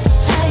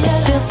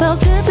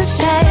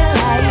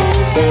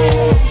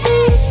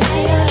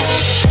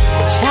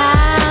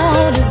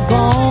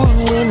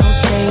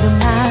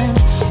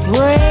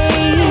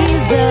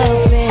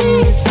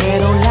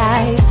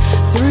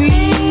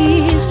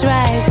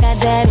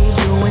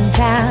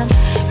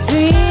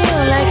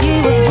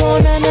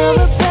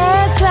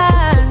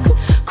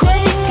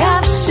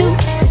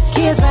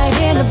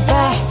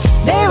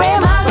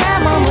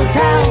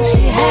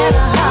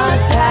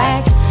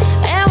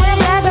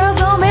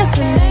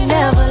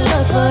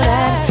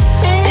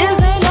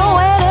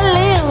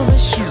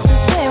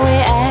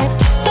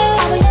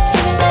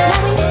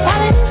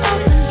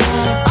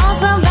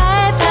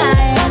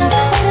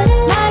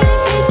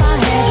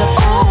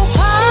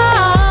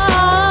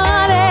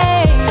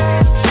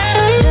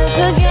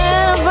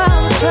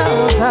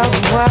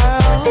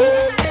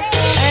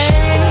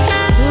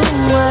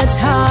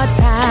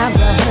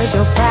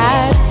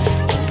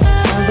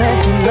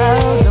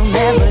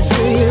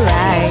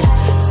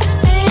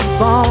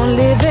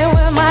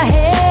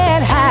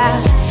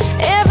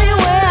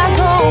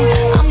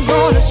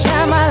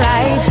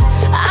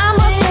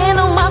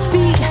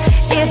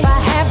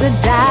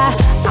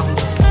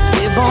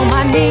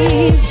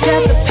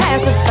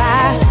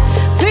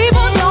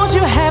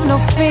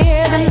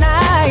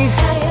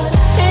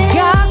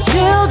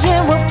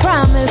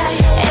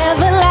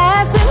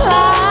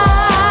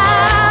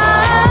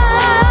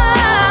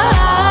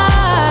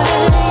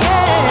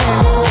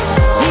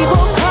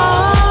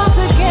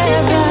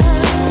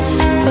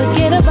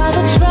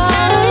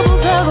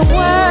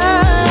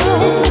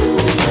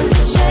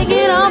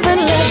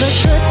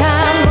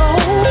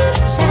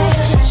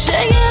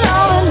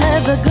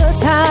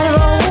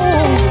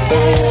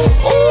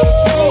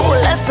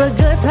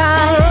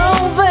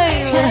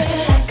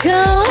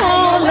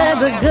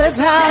 the good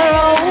time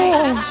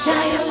roll.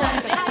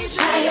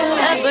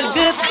 Let the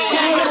good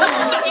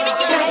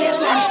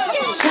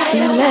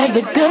let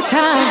the good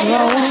times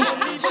roll.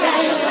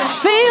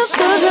 Feels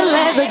good to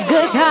let the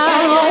good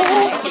times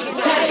roll.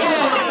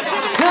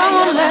 Come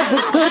on, let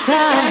the good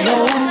times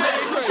roll.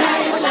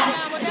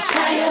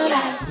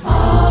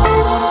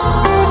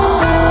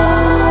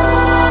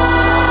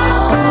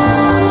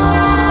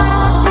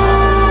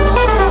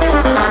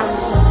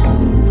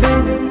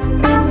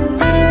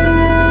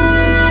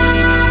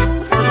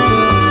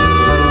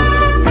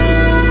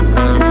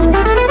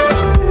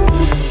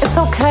 It's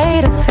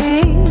okay to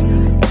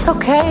feel, it's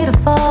okay to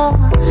fall.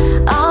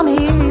 I'm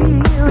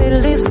here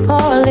at least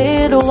for a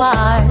little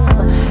while.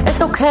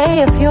 It's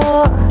okay if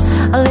you're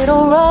a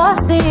little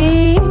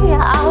rusty.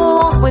 I'll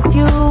walk with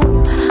you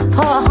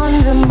for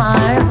 100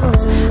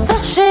 miles.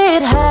 This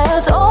shit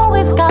has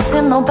always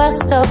gotten the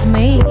best of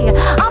me.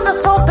 I'm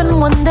just hoping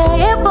one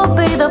day it will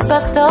be the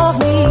best of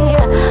me.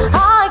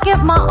 I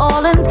give my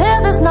all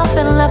until there's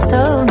nothing left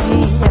of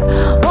me.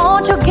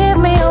 Won't you give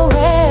me a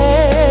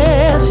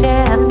rest,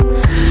 yeah. I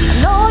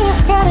know you're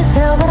scared as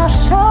hell, but I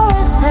sure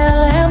as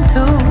hell am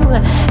too.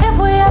 If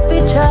we have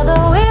each other,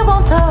 we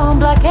won't turn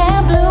black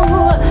and blue.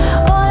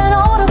 But in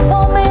order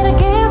for me to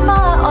give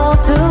my all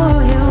to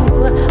you,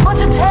 won't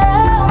you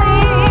tell me,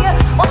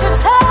 won't you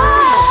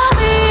tell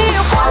me,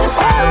 won't you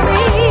tell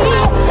me,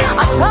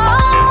 I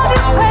drive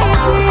you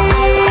crazy.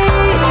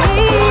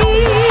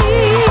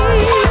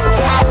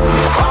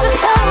 Won't you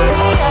tell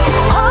me,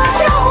 I'm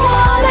your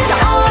one and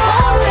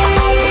only.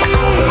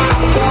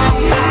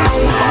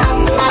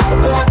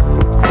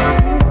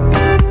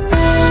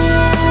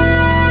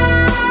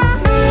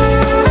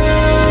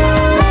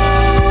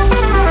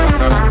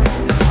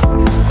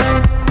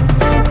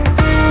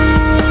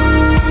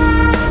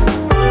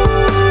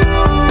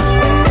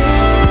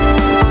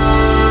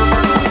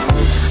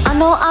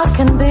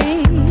 Can be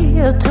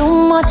too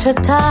much at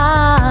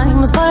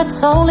times, but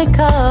it's only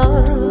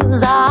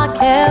 'cause I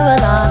care a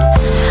lot.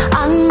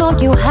 I know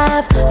you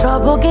have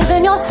trouble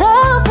giving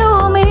yourself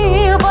to me,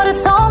 but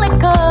it's only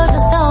 'cause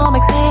your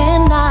stomach's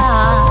in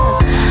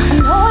knots. I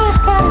know you're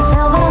scared as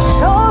hell, but I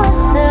sure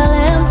as hell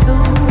am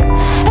too.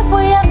 If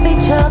we have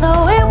each other,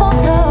 we won't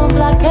turn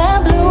black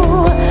and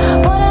blue.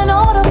 But in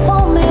order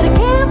for me to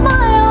give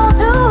my all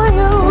to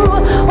you,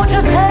 won't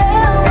you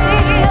tell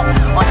me,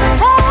 won't you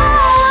tell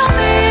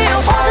me,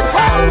 won't you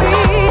tell me,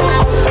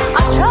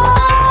 I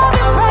drive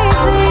you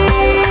crazy.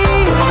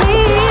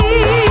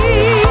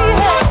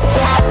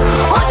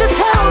 Won't you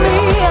tell me,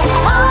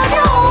 I'm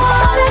your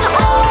one and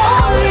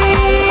only.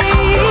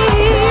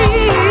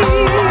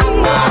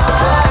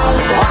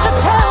 Won't you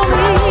tell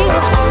me,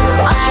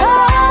 I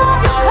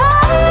drive you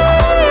crazy.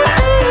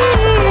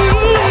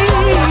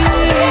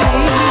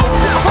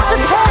 Won't you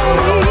tell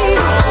me,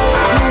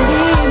 you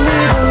need me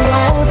to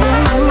love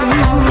you.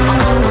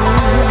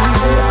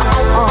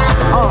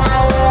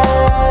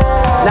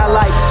 Now,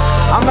 like,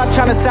 I'm not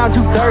trying to sound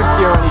too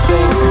thirsty or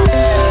anything,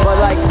 but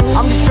like,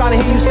 I'm just trying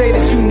to hear you say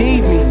that you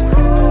need me.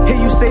 Hear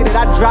you say that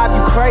I drive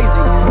you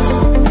crazy,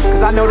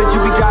 'cause I know that you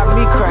be driving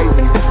me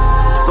crazy.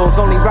 So it's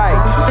only right.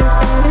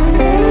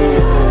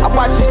 I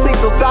watch you sleep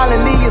so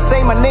silently. You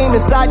say my name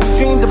inside your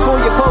dreams and pull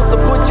you closer.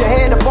 Put your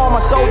head up on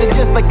my shoulder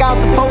just like I'm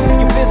supposed to.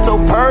 You feel so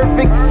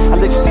perfect. I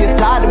let you see a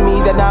side of me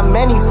that not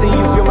many see.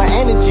 You feel my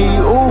energy,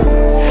 ooh.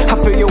 I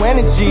feel your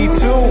energy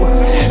too.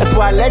 That's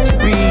why I let you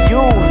be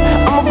you.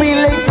 I'ma be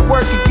late for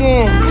work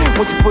again.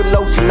 Won't you put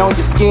lotion on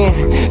your skin?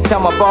 Tell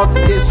my boss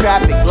that there's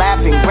traffic,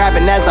 laughing,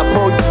 grabbing as I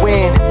pull you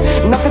in.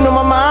 Nothing on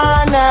my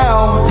mind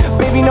now,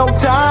 baby, no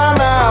time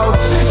out.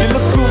 You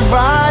look too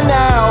fine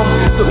now,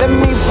 so let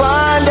me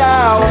find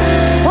out.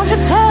 Won't you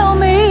tell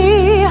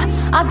me,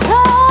 I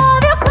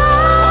drive you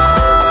crazy.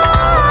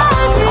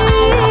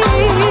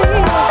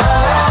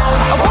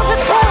 Won't you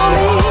tell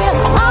me,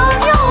 I'm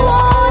your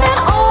one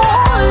and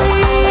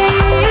only.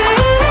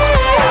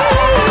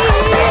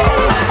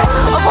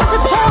 Won't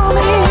you tell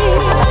me,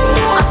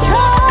 I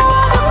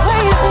drive you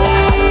crazy.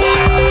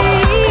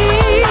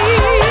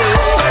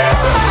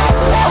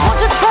 Won't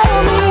you tell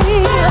me,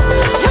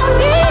 you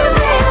need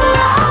me,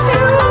 love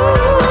you.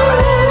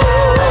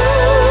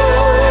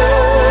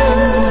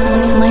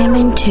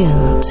 Slamming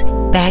tunes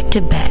back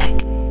to back.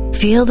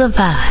 Feel the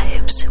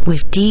vibes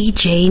with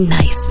DJ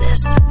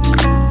Niceness.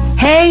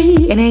 Hey,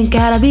 it ain't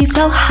gotta be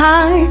so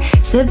hard.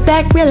 Sit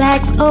back,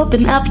 relax,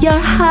 open up your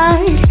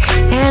heart,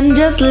 and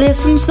just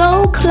listen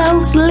so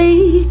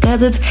closely,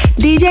 'cause it's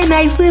DJ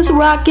Niceness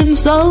rocking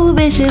so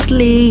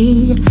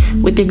viciously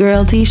with your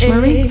girl Tish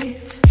Marie.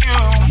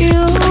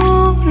 You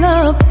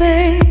love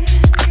me.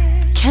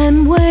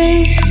 Can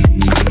we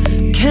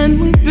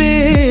be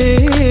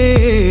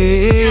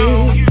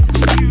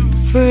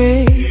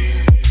free?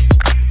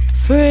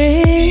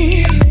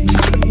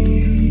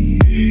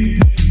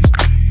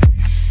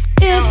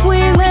 If we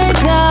lay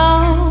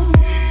down,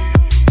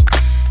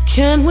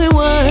 can we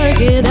work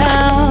it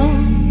out?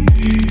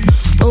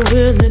 Or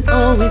will it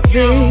always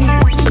be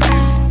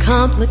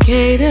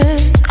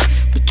complicated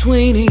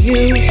between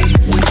you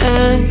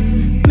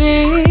and me?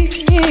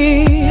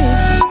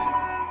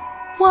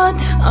 What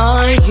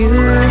are you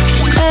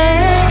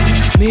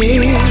and me?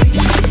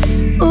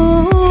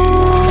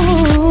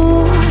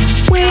 Ooh,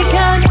 we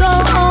can't go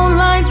on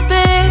like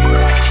this.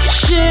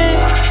 Shit,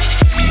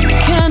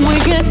 can we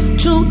get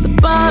to the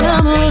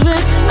bottom of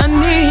it? I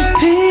need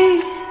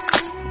peace.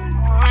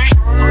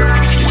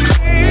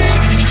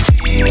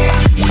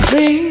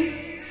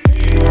 Please,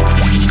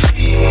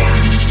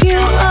 you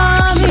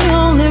are the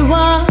only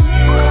one,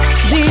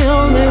 the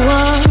only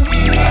one,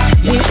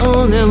 the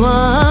only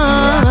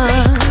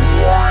one.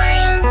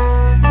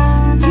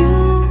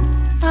 You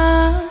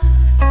are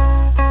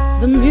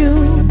the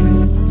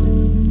muse.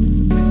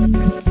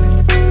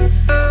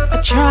 I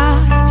try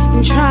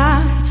and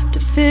try to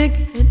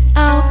figure it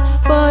out,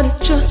 but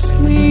it just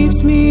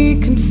leaves me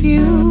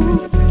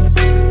confused.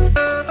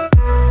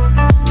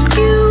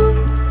 You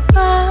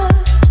are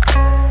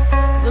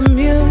the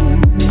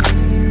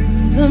muse,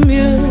 the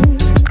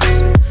muse,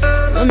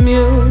 the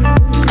muse.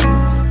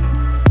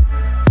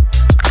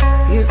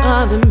 You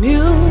are the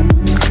muse.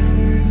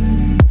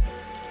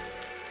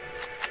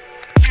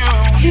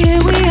 Here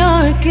we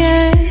are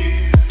again,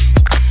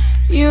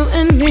 you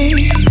and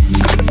me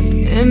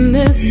in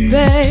this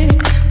bed.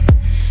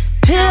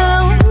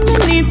 Pillow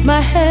underneath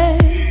my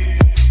head.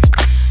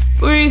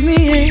 Breathe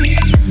me in,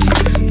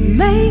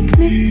 make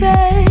me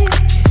beg.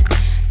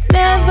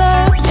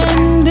 Never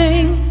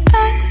ending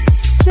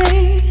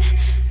ecstasy.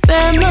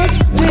 There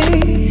must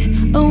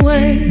be a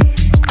way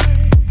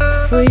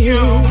for you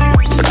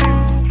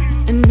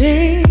and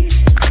me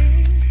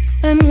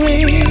and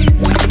we.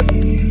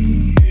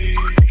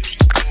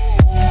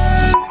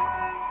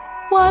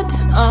 What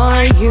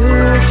are you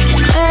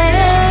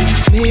and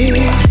me?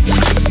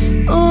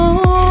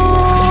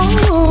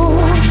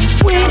 Ooh,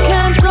 we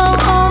can't go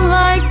on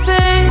like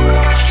this.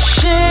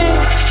 Shit,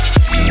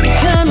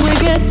 can we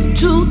get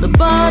to the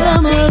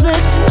bottom of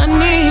it? I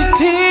need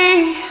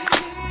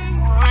peace.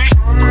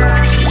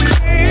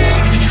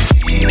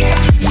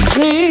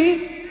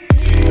 Please,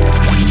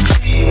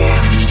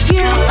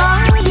 you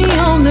are the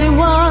only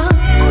one,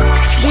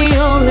 the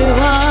only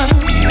one,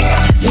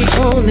 the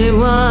only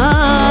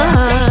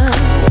one.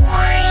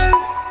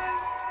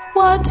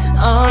 What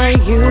are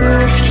you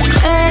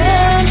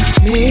and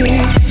me?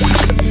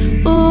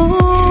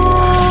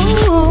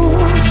 Ooh,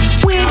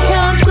 we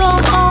can't go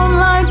on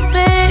like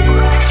this.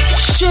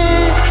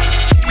 Shit,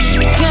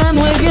 can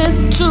we get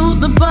to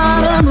the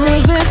bottom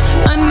of it?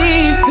 I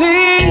need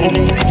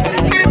peace.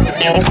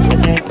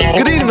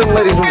 Good evening,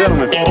 ladies and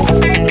gentlemen.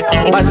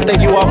 I'd like to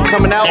thank you all for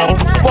coming out.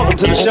 Welcome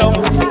to the show.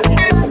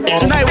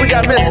 Tonight we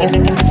got Miss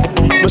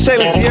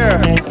Michelle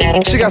Sierra.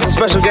 She got some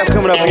special guests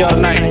coming up for y'all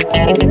tonight.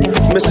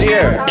 Miss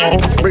Sierra,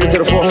 bring it to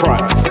the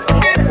forefront.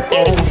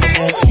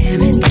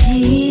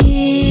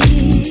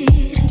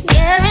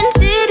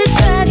 Guaranteed to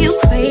drive you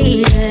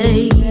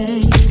crazy.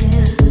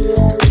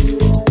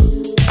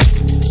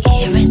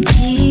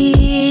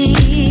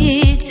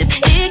 Guaranteed to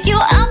pick you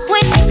up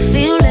when you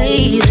feel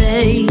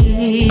lazy.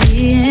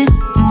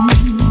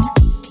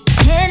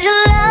 And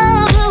you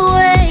love the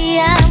way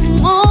I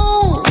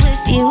move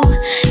with you.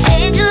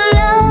 And you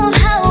love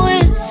how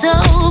it's so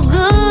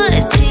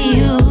good to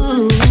you.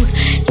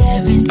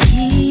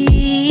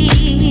 Guaranteed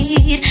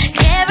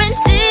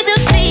to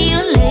be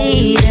your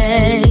lady.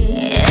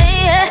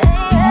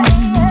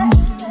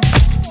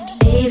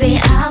 Baby,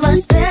 I'm a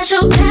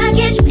special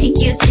package. Make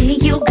you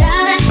think you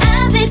gotta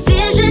have it.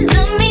 Visions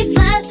of me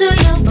flash through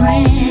your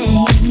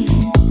brain.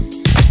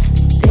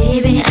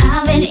 Baby,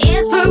 I'm an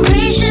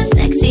inspiration.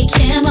 Sexy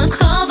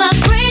chemical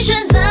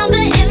vibrations. I'm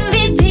the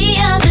MVP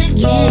of the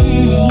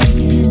game.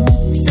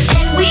 So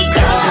can we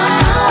go?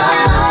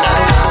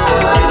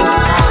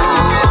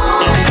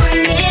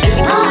 Bring it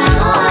on.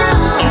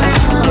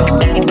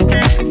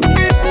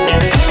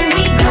 Can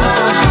we go?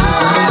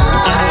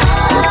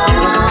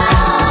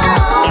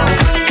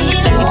 Bring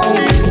it on.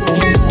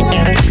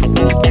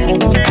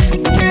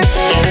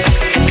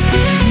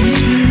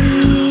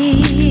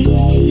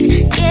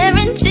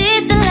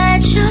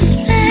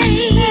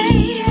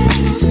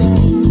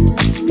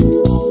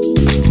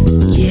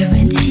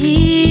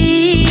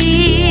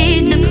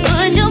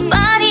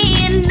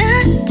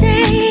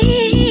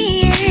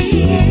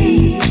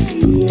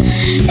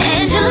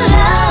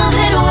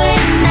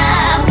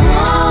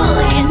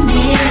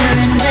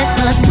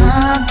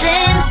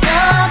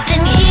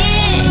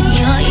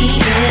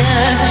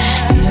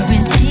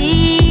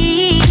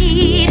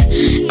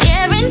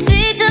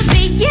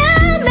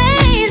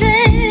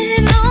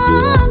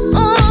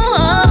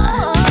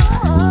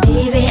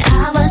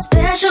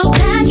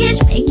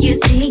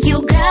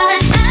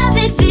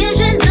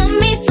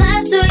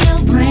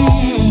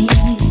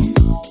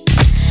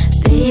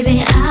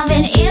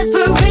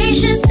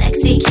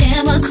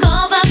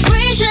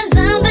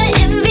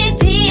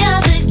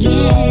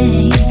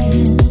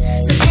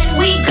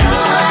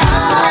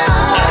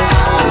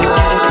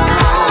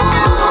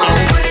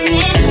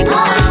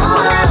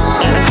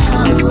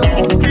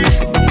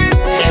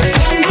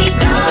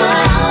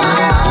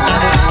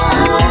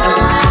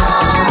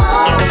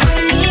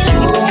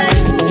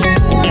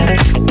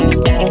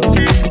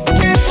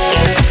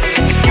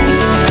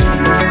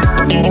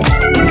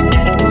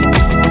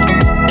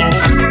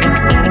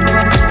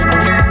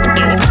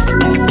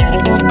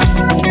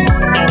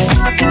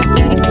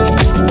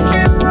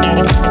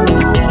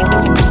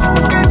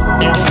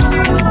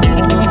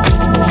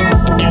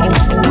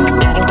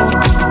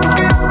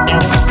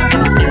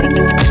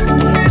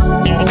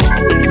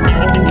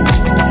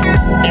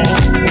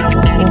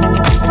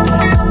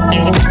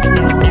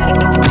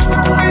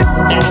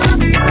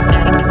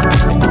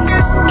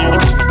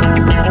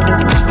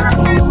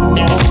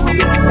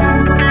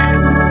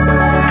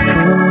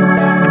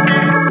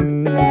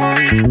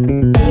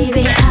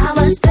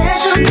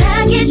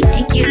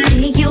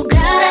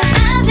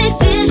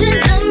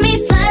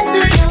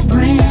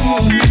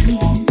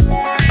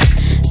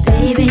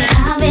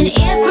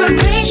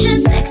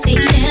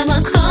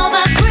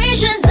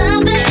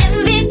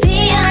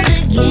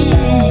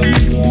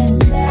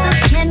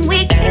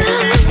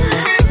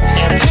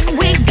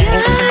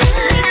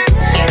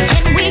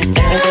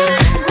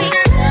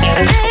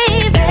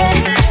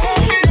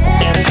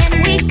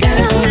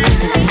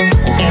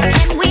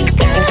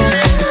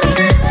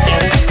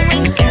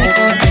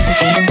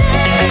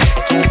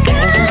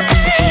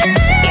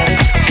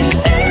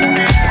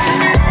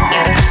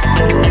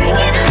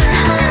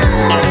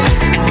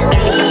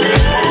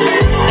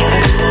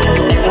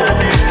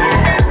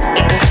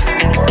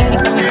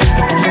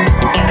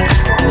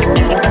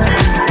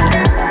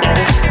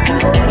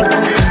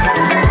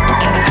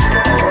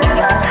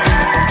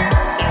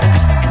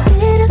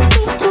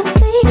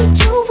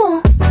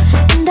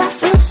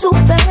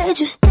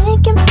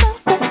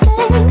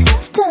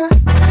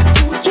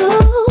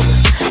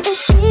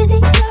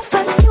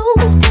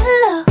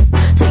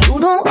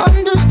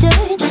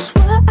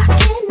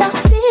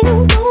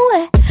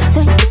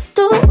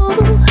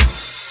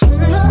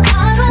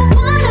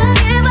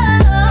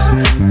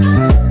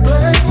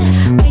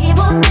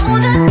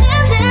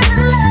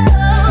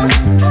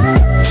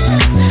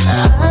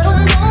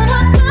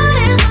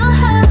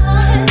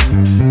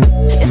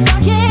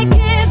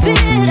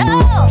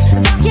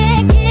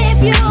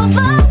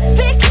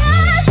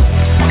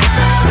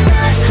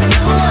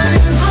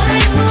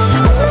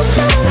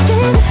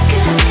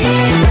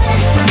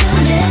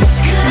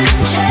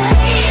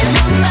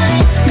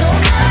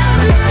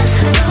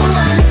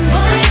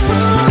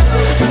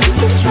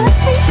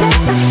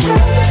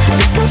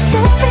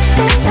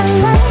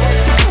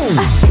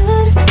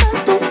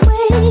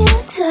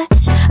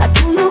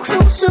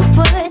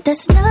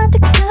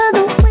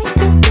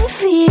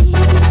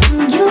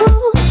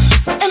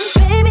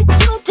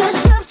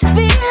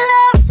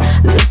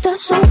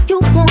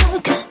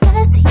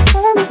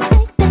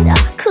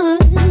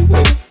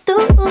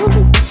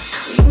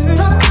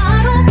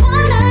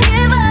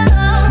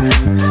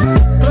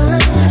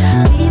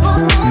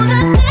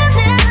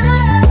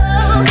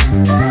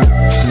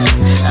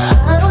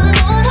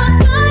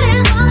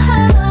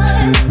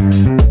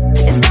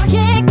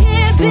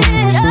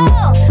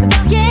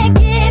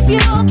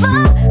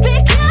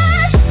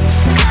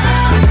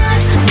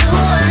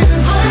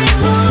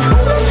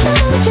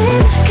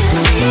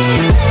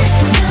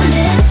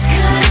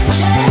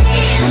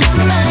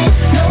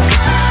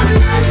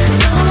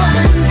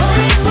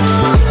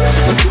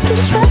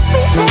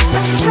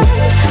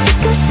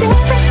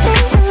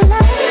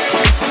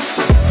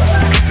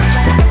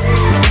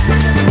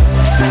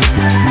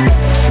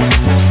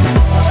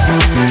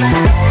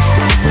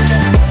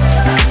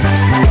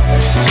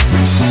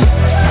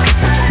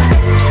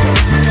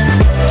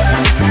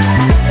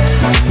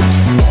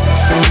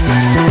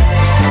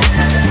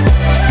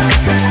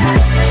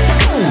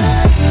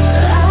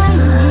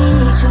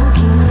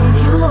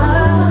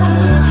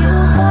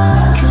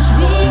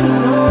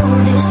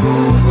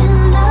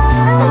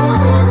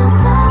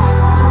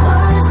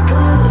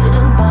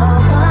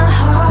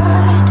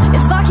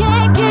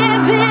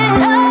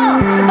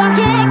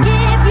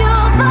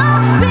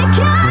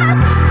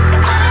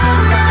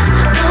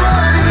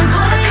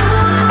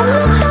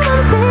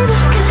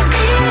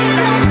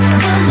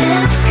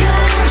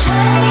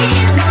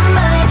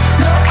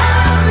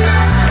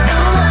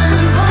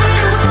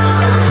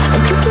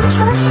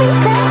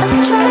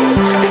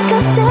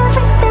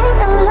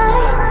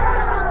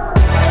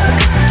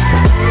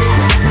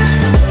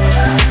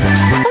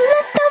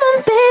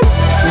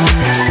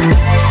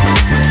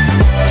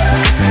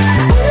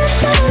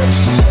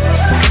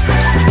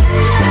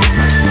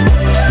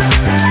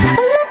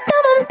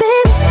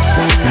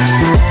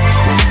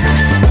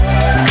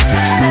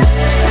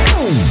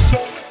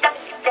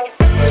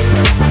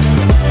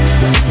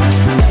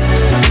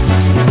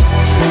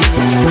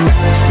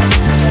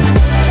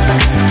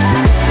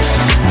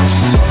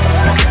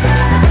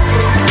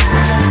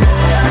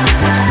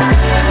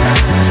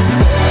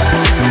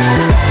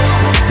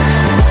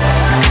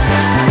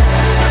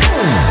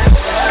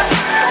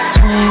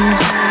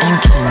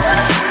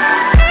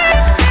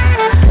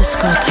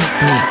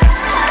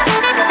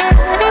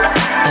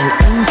 an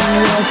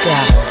India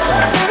dabble.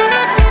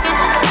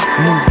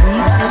 New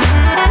beats,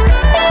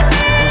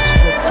 let's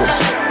flip this,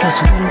 cause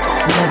we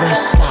never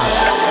stop.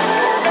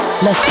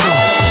 Let's go.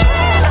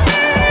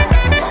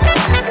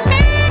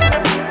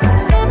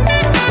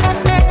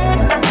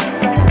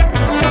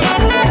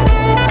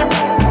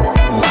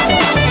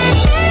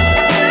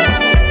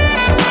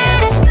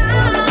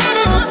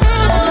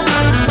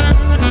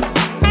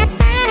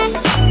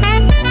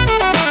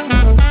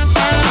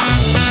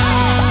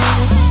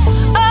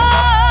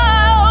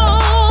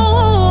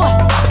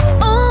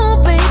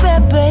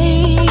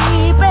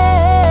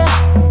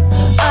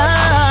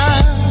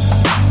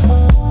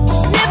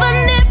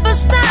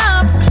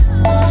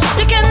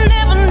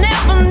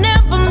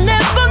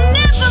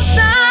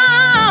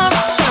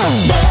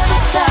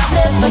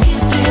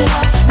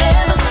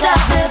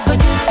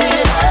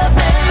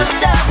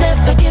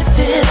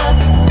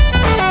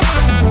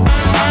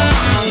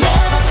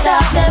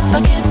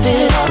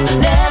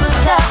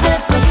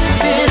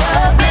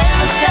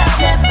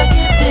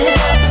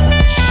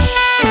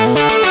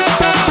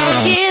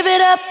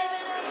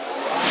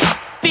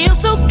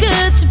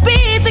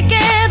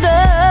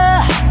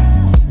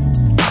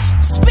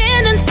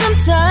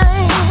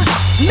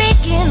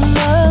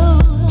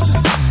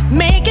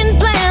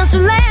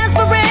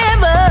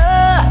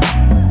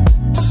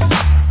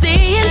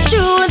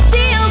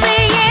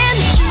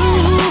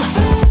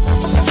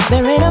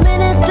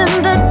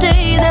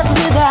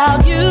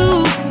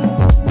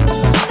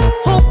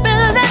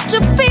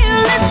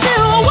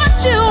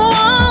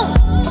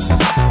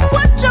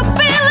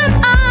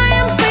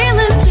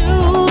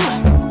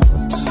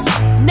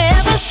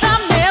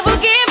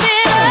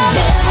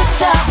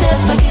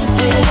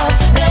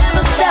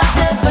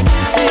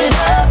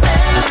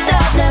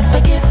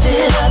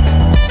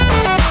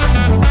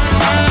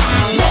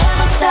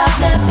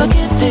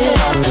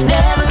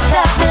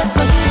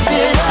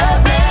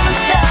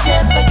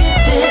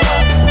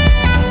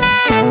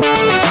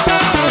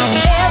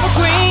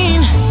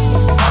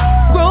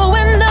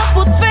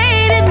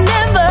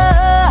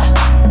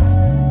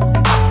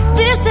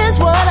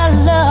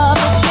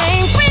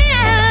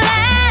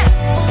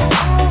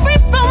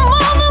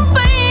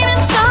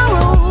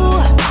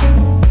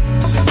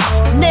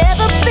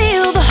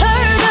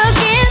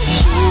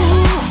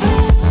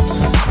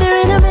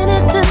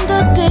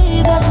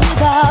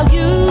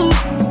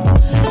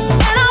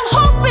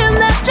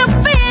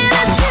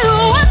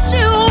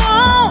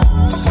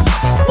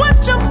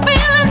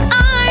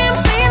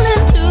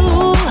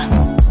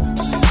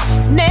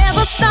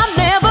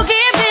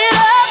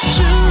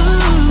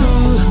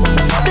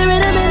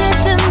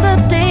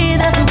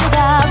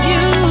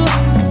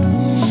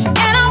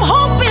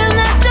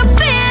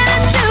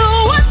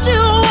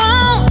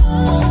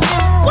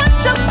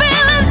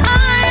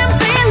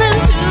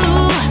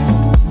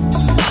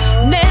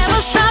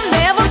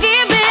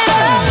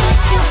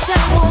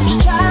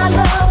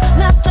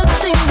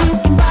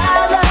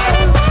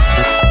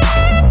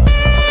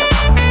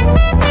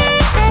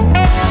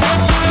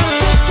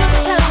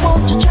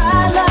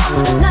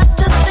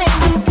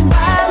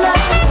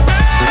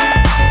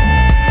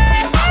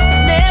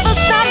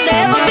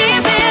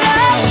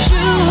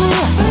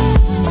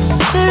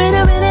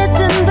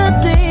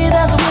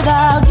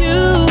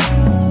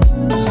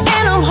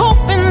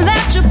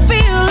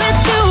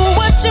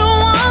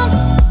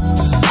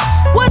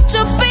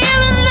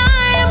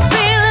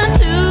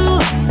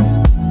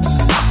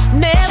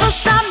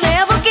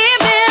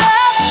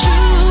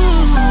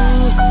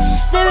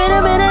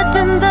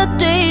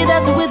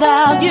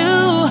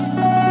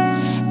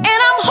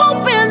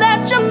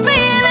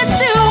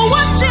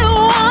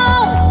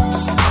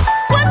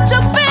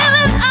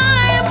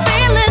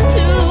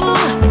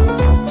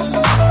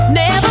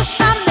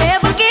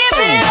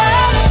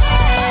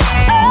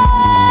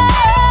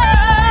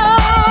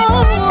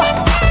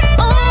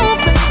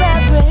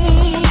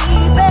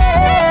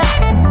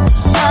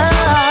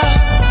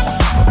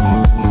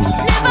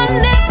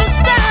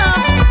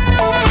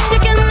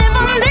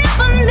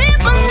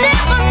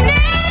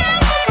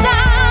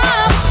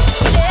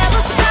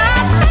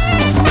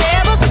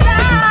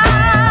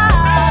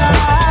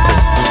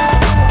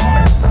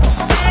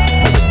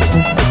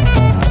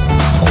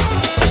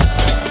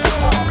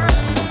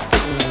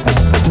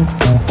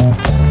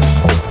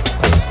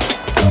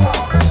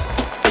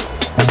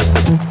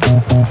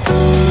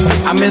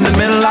 I'm in the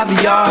middle of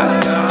the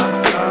yard.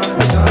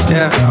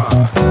 Yeah.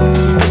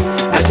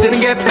 I didn't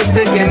get picked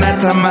again. I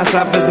tell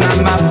myself it's not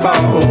my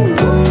fault.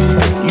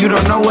 You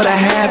don't know what I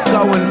have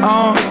going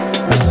on.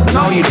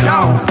 No, you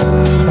don't.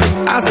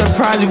 I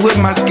surprise you with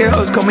my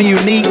skills. Call me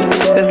unique.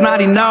 That's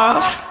not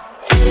enough.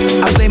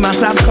 I blame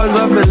myself cause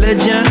of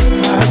religion.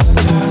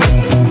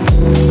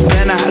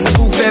 Then I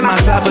spoon-fed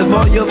myself with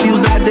all your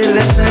views. I did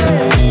listen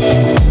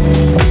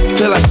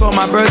till I saw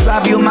my bird's eye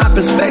view, my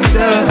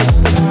perspective.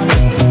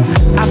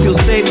 I feel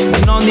safe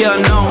and on the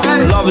unknown.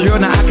 Love is real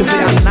now, I can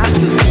say I'm not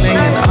just clinging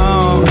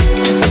on.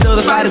 Still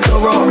the fight is so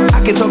raw,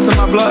 I can talk to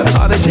my blood.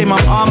 All the shame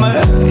I'm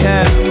armored,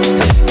 yeah.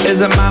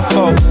 Is it my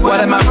fault? What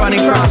am I running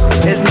from?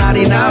 It's not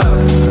enough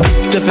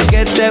to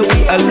forget that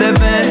we are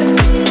living.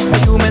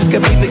 Humans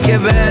can be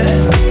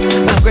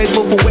forgiven. I'm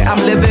grateful for where I'm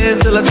living,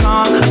 still a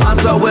calm, I'm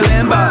so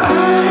willing, but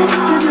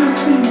I didn't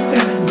think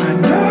that my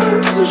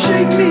nerves would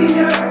shake me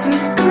up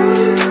this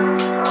good.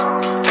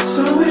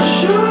 So it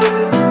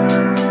should.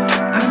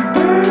 I'm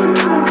burned,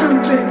 I'm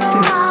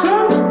convicted, so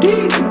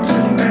deep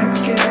until back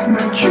gets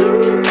my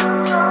truth.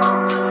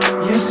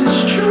 Yes,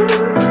 it's true.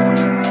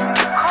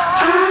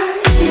 I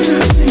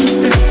didn't think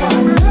that my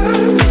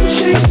nerves would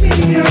shake me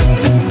up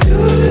this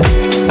good.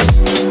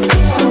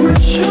 So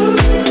it should.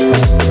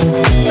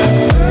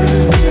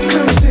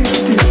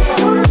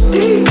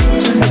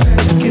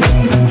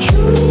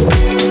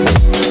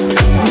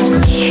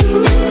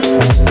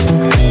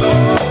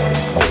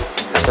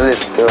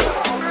 Listen to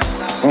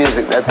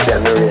music that be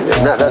on the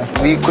radio. Not that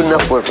we couldn't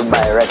afford to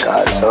buy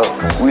records, so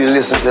we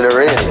listen to the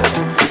radio.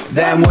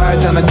 Them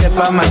words on the tip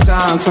of my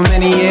tongue for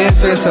many years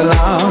feel so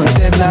long.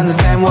 Didn't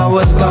understand what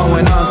was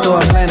going on, so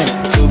I'm planning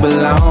to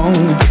belong.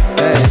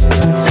 Hey.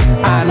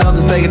 I know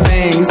there's bigger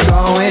things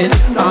going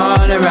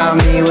on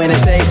around me. When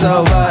it takes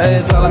over,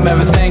 it's all I'm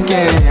ever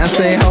thinking. I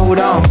say, hold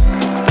on,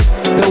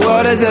 the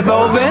world is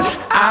evolving.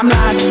 I'm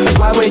lost.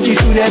 Why would you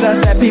shoot at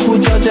us? At people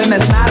judging,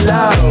 that's not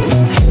love.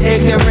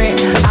 Ignorant,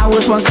 I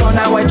was once so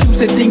now I choose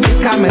to think it's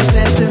common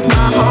sense. It's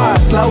my heart,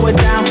 slow it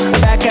down,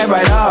 back it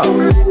right up.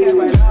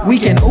 We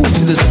can ooh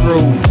to this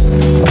groove.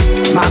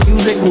 My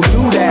music will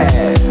do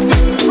that.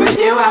 With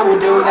you I will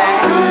do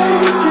that.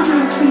 I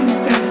didn't think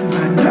that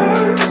my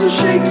nerves would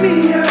shake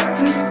me up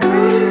this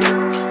good.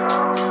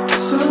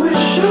 So it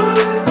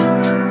should.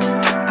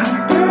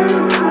 I'm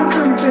burned, I'm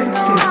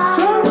convicted,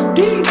 so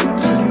deep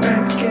until the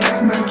back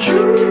gets my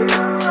truth.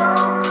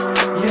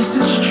 Yes,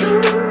 it's true.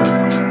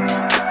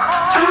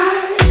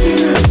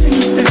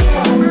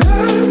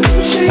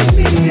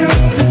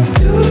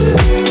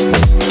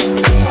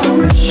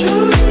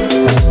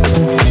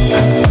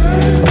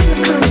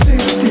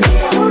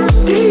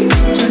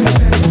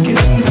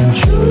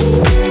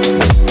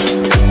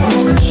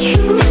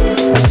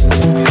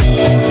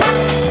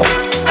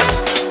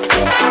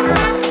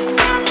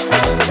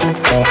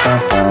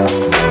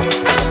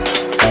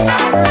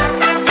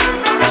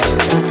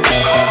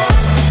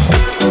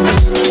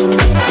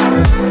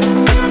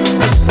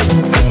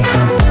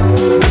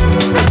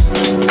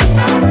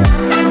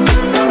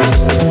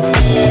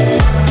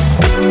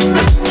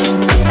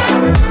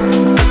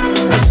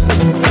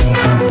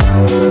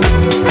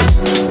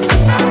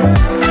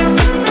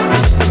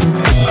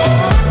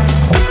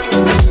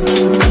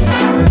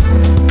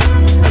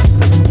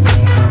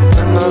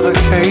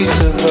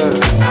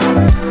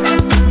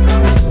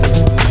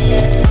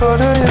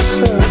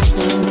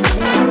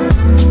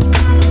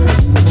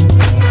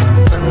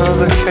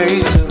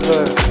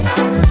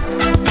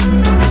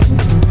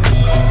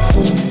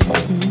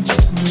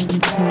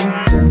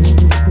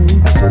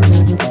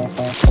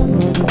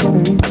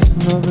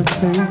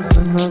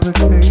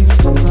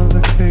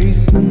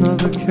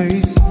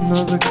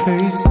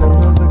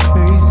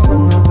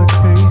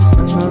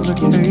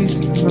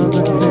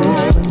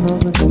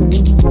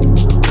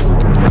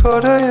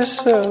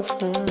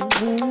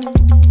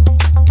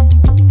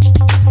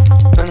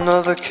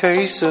 Another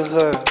case of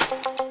love.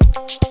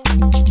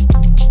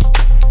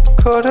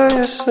 Caught her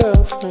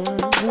yourself.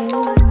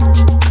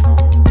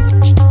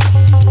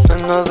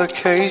 Another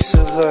case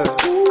of love.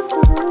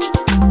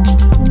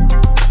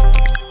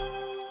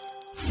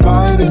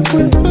 Fighting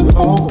with an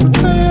open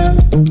hand.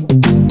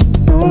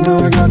 No,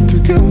 I got to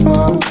give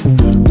up.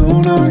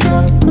 No,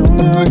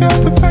 I got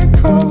to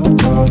take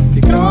off.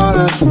 You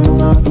gotta still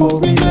not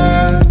hold me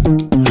yet.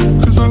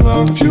 'Cause I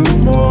love you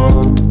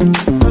more.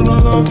 And I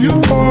love you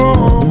more.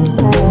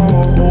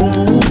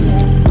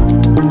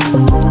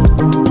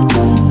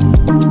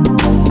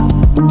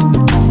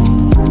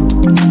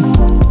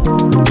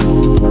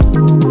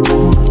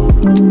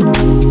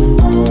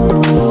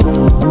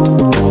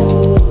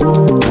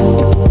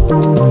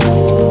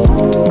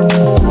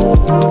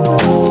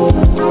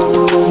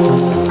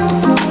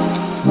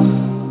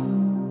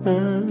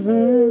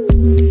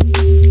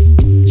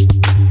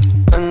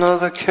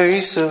 Another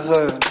case of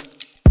love.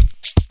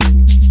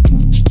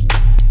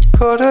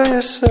 Caught her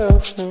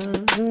yourself.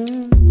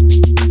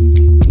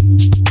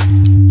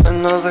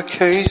 Another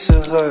case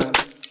of love.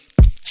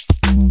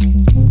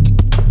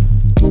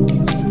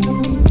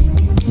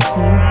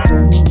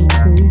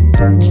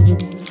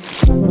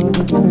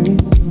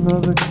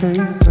 Another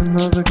case,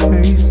 another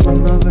case,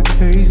 another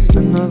case,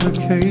 another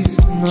case,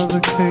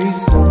 another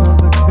case, another case,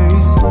 another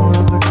case,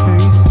 another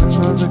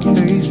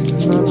case,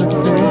 another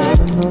case,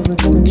 another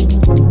case.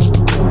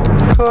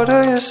 Caught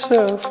her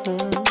yourself.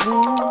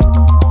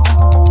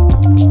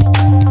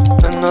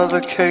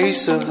 Another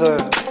case of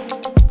love.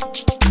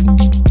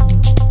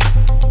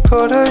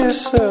 Caught her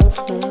yourself.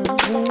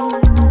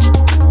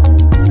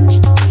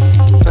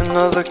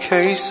 Another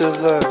case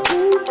of love.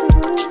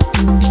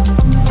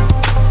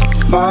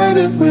 Fight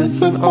it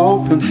with an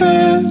open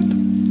hand.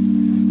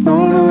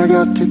 No, I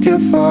got to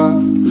give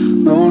up.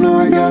 No,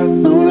 I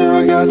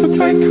got to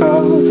take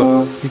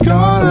cover. You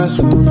gotta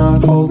still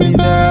not hold me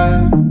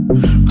there.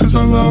 'Cause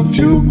I love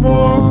you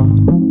more.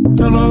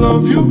 And I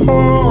love you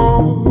more.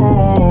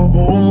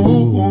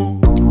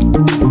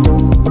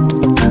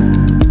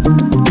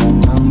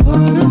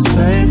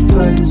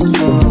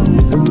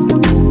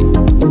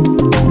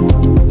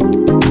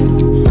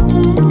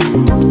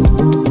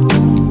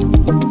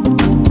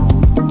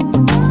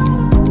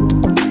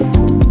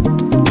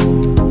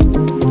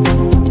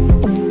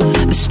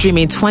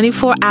 streaming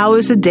 24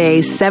 hours a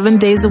day, 7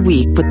 days a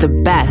week with the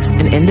best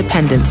in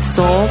independent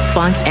soul,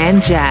 funk,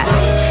 and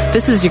jazz.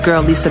 This is your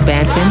girl, Lisa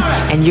Banton,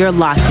 and you're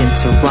locked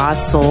into Raw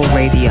Soul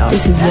Radio.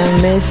 This is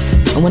Young Miss,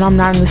 and when I'm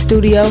not in the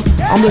studio,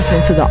 I'm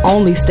listening to the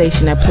only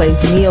station that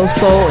plays neo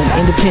soul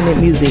and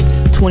independent music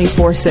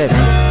 24/7.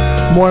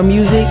 More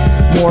music,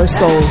 more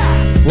soul,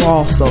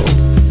 Raw Soul.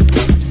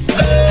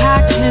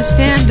 I can't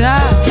stand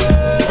up,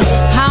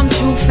 I'm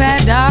too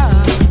fed up.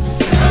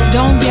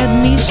 Don't get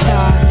me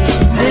started,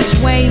 this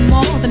way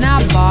more than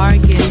I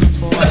bargained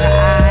for. I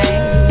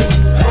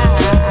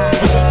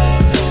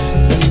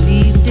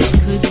believed it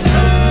could be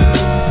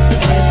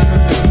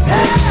different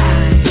this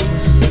time.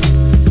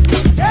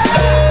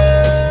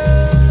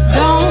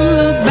 Don't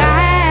look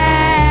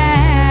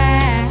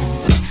back,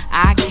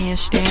 I can't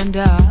stand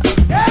up,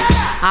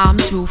 I'm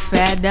too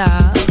fed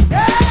up.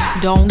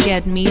 Don't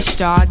get me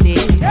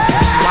started,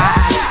 why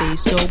I stay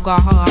so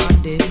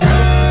guarded.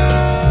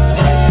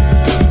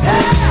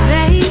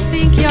 They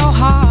think you're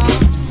heartless.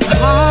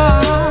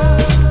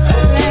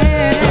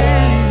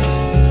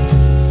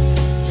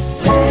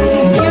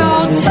 Take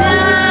your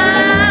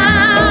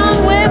time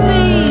with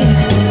me,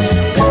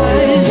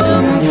 'cause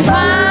I'm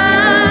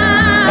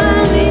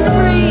finally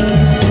free.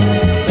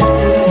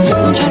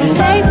 Don't try to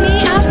save me,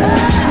 I'm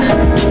still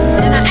sinning,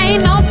 and I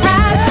ain't no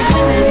prize for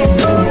winning.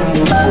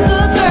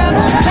 Good girl,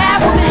 gone bad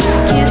woman,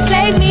 can't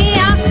save me,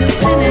 I'm still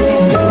sinning.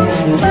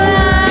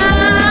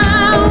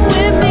 Time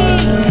with me.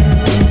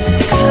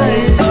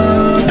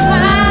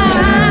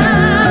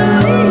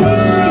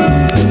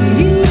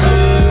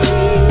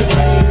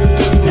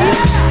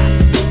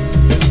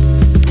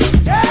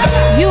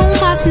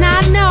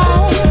 Not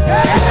know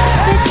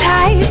the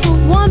type of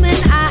woman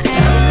I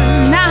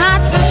am,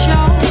 not for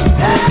sure.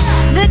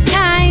 The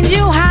kind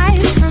you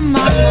hide from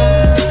my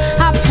love.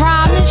 I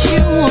promise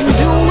you I'm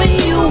doing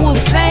you a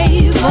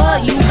favor.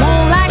 You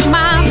won't like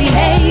my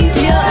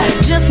behavior,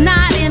 just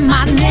not in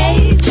my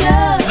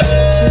nature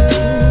to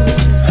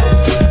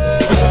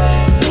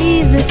be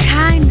the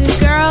kind of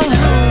girl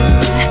who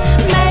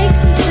makes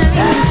the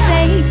same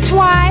mistake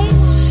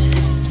twice.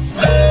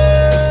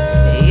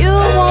 You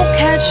won't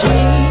catch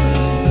me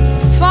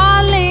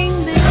falling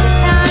this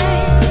time.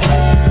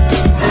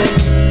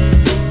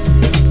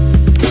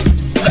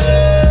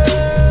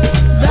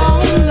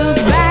 Don't look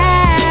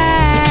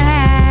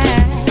back.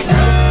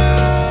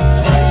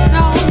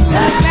 Don't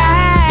look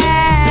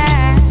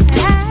back.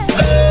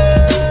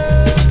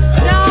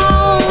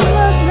 Don't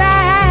look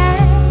back.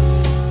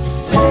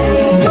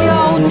 Take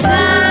your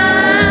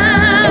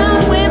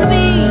time with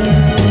me,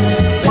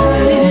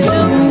 'cause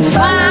I'm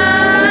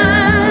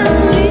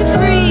finally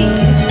free.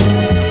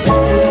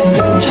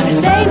 Try to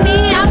save me,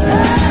 I'm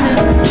still sinning,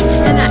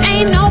 and I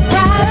ain't no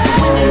prize for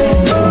winning.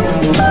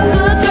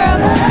 Good girl,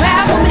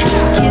 bad woman,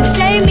 can't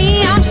save me,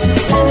 I'm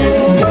still sinning.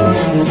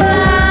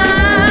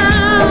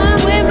 Time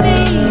with me,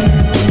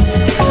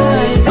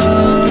 'cause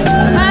I'm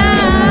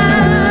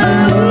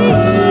finally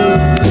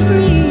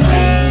free.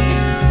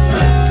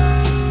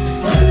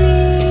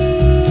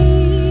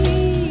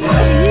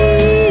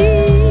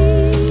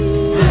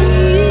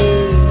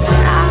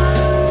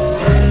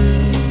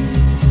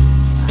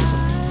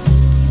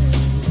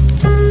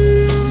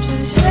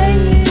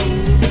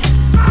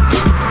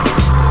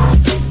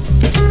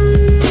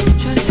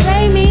 Try to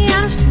save me,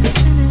 I'm still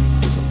sinning.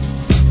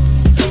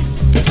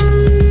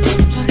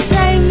 Try to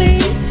save me.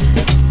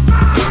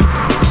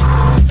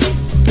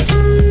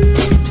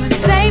 Try to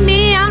save me,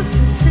 I'm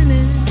still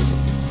sinning.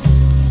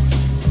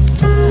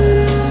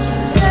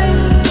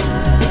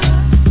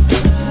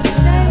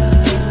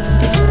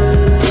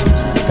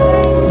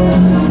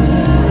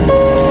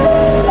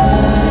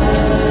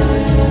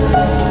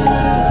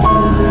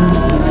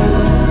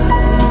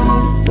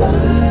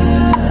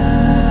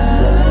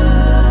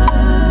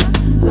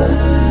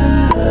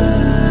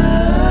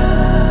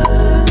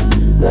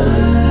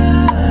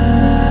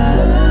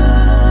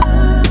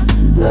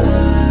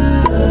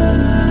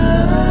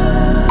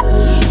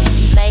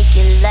 Make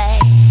it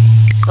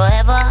last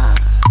forever.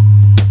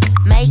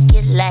 Make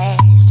it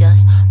last,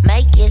 just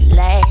make it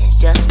last,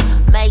 just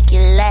make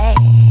it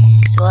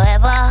last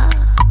forever.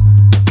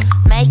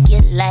 Make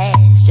it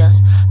last,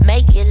 just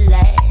make it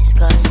last.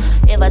 'Cause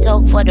if I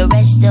talk for the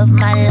rest of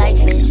my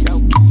life, it's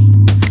okay.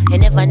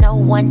 And if I know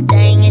one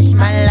thing, it's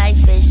my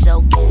life, it's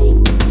okay.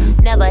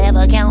 Never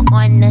ever count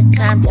on the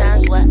times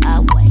where I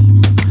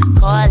waste.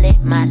 Call it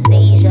my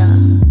leisure.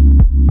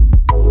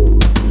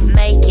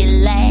 Make it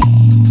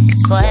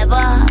last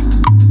forever.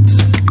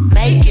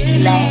 Make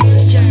it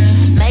last,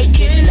 just make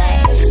it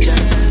last,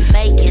 just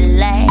make it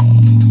last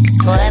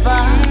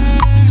forever.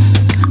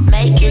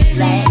 Make it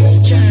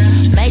last,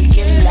 just make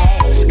it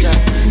last.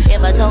 'Cause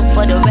if I talk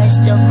for the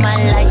rest of my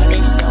life,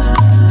 it's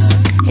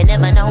okay. And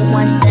if I know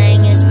one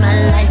thing, it's my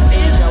life,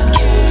 it's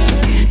okay.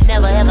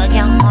 Never ever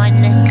count on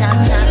the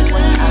times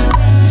when I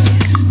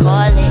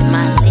call it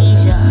my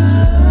leisure.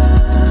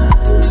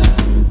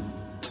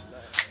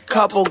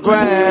 Couple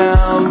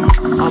grams,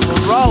 I'ma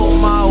roll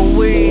my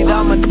weed,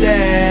 I'ma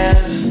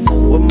dance.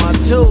 With my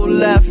two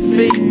left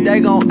feet, they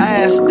gon'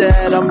 ask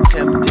that I'm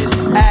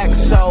tempted. act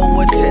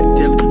so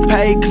attentive.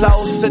 Pay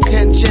close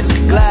attention.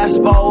 Glass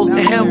bowls and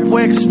hemp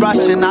wicks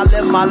rushing. I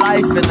live my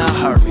life in a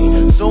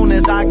hurry. Soon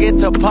as I get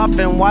to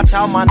puffin', watch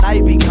how my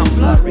night become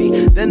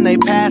blurry. Then they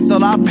pass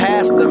till I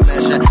pass the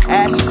measure.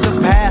 Ashes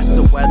to pass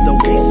the weather.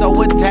 We so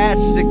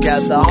attached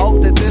together.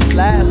 Hope that this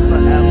lasts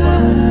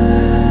forever.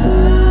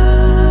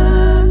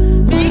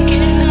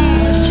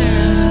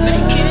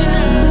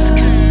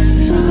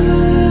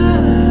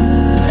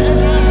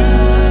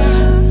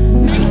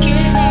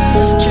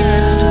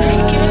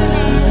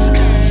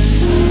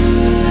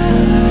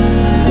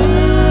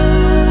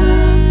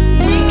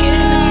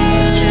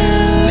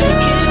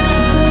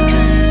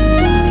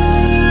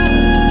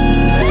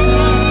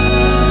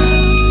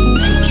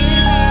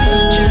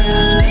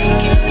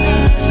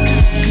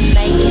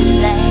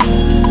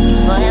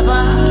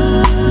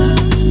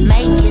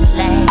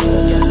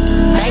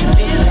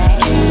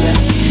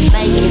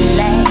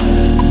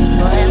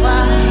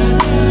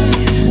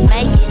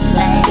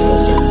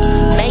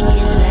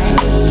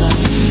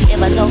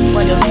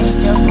 For the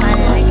rest of my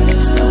life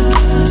is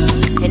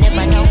okay. And if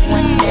I know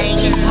one thing,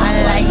 it's my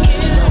life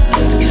is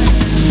okay.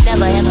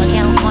 Never ever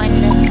count on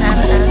the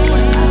times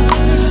when I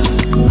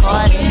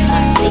call it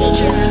my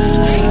features.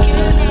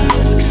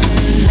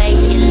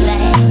 Make it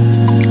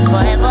last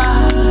forever.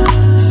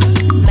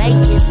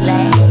 Make it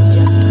last,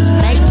 just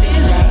make it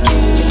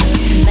last.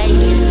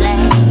 Make it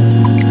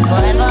last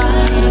forever.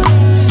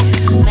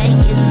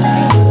 Make it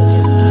last,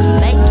 just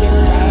make it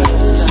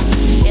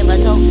last. If I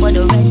talk for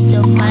the rest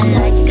of my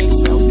life.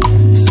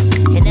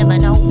 Never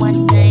know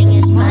one thing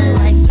is my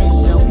life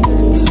is so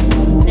good.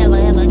 Never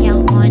ever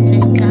count on the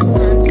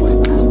times when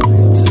I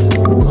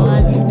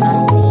call it my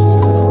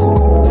leisure.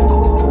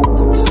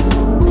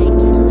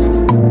 Make it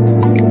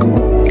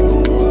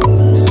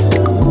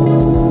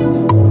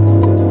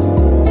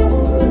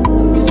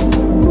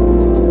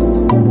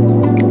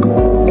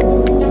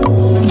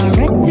my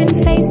resting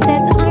face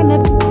says I'm a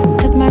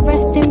cause my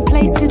resting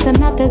place is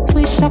another's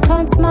wish. I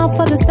can't smile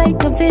for the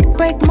sake of it.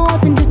 Break more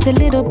than just a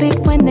little bit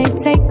when they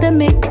take the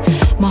mic.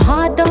 My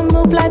heart don't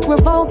move like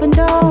revolving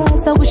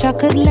doors. I wish I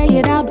could lay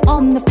it out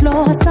on the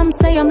floor. Some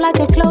say I'm like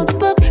a closed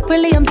book.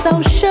 Really, I'm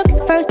so shook.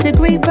 First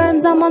degree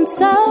burns, I'm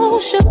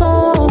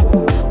unsociable.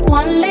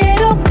 One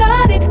little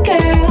guarded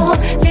girl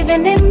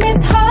living in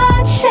this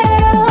hard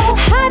shell,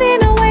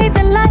 hiding away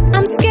the light.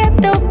 I'm scared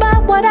though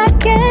about what I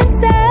can't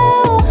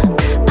tell.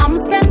 I'm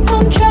spent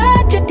on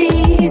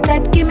tragedies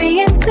that give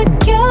me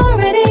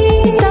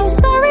insecurity. So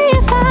sorry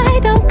if I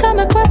don't come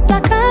across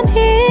like I'm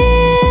here.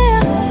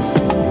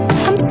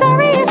 I'm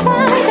sorry if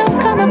I don't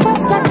come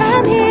across like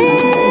I'm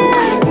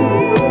here.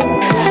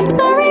 I'm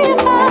sorry if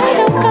I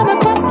don't come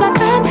across like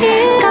I'm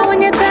here. Now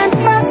when you turn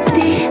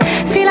frosty,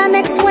 feel our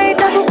next way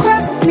double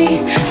cross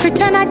me.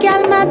 Pretend I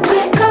got my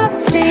too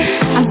costly.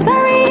 I'm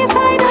sorry if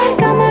I don't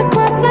come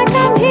across like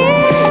I'm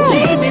here.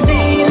 Leave me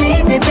be,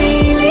 leave me be,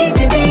 leave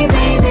me be,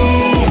 baby.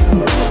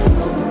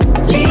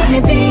 Leave me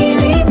be,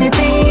 leave me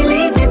be,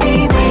 leave me be,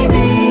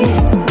 baby.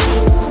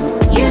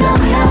 You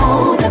don't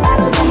know the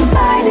battles I'm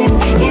fighting.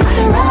 Hit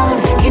the road,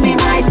 give me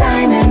my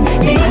time and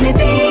leave me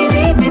be,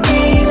 leave me be,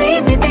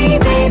 leave me be,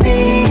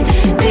 baby,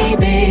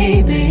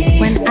 baby.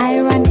 When I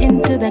run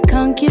into the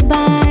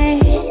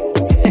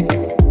concubines,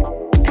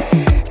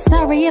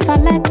 sorry if I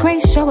lack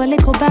grace, show a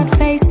little bad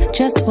face,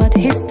 just what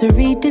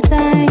history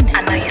designed.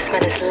 I know you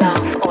smell this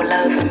love all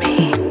over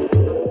me.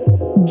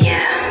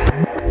 Yeah.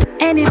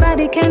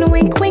 Anybody can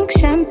wink, wink,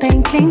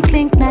 champagne, clink,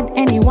 clink. Not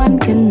anyone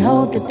can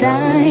hold the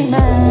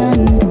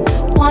diamond.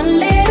 One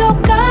little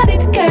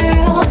guarded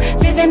girl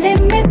living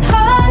in this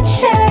hard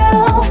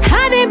shell,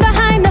 hiding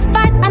behind the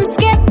fight. I'm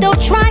scared though,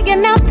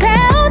 trying out tell.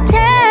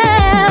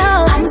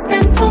 I'm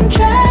spent on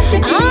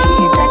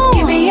tragedies that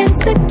give me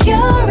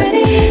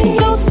insecurity.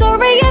 So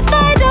sorry if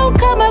I don't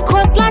come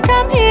across like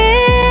I'm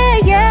here.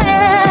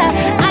 Yeah,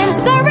 I'm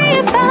sorry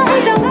if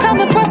I don't come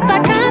across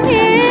like I'm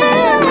here.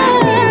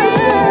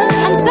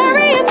 I'm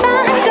sorry if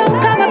I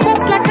don't come across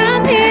like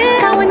I'm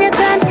here. Now when you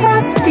turn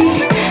frosty,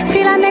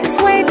 feel our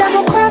next way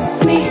double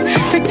cross me.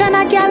 Pretend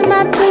I got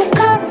my too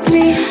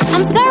costly.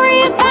 I'm sorry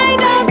if I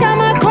don't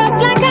come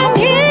across like I'm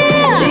here.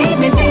 Leave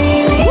me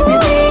be, leave me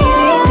be,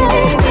 leave me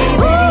be,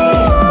 baby.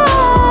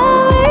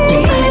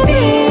 Leave me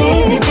be,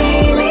 leave me be,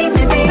 leave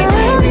me be,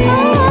 baby.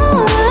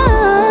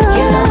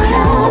 You don't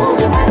know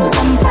the battles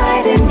I'm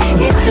fighting.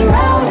 Hit the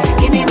road,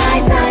 give me my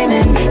time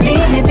and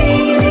leave me be,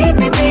 leave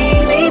me be,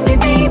 leave me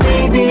be,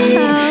 baby,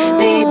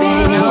 baby.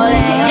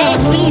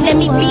 Let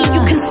me be.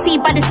 You can see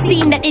by the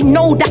scene that they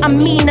know that I'm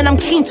mean and I'm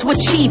keen to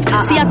achieve.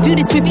 See, I do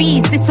this with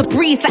ease. It's a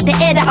breeze like the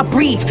air that I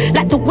breathe,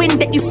 like the wind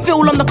that you feel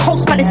on the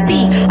coast by the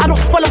sea. I don't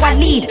follow, I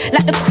lead,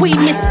 like the Queen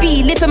Miss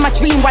V, living my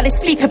dream while they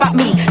speak about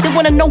me. They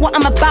wanna know what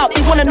I'm about,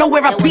 they wanna know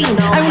where I've been.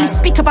 I only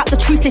speak about the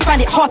truth, they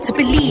find it hard to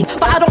believe.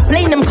 But I don't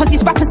blame them, cause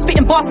these rappers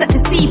spitting bars that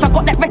deceive. I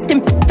got that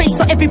resting face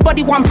so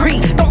everybody want pre.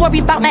 Don't worry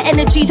about my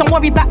energy, don't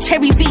worry about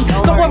Cherry V.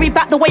 Don't worry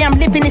about the way I'm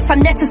living, it's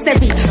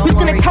unnecessary. Who's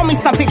gonna tell me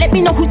something? Let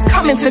me know who's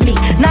coming for me.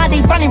 Now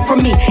they running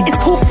from me,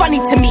 it's all funny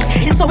to me.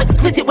 It's so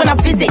exquisite when I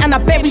visit and I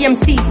bury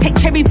MCs. Take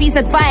Cherry V's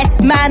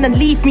advice, man, and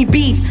leave me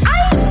be.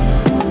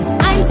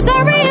 I'm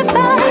sorry if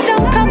I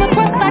don't come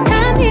across like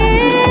I'm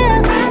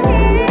here.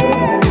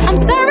 I'm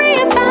sorry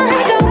if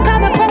I don't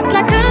come across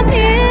like I'm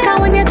here. Now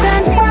when you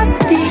turn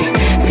frosty,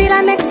 feel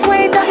our next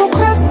way double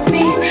cross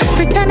me.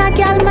 Return a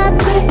gal mad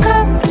too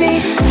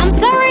costly. I'm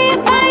sorry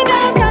if I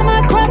don't come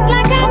across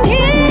like I'm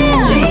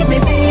here. Leave me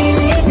be,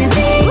 leave me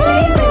be,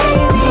 leave me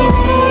be, leave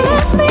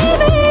me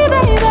be, baby.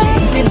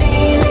 Leave me be,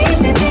 leave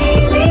me be,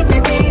 leave me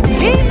be,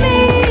 leave me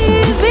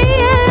be.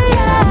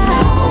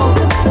 All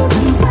the battles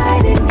I'm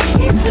fighting,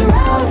 hit the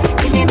road,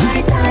 give me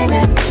my time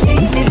and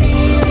leave me be,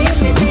 leave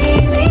me be,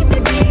 leave me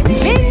be,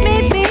 leave me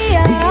be.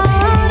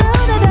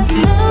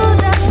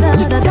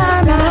 Took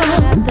time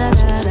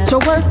out to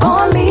work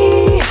on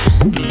me.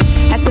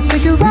 Had to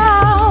figure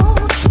out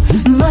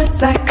my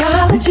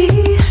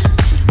psychology.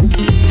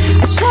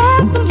 I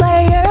shed some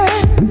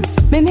layers,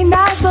 many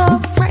nights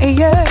of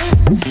prayer,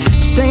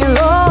 saying,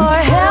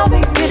 Lord, help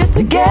me get it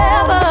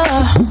together.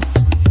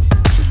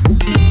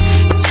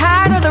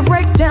 Tired of the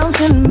breakdowns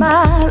in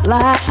my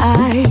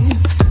life.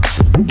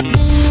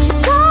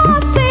 Saw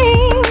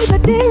things I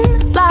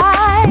didn't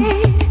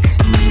like,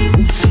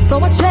 so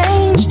I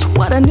changed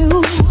what I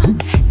knew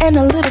and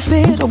a little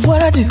bit of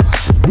what I do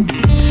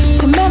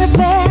to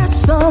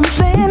manifest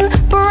something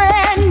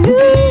brand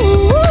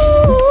new.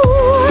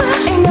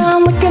 And now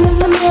I'm looking in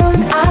the mirror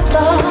and I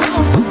love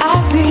what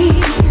I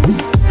see.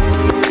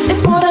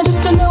 It's more than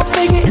just a new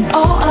figure, it's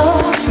all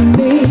of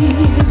me.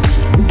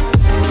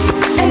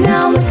 And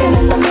now I'm looking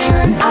in the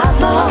mirror and I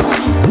love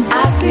what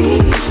I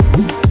see.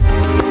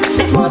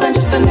 It's more than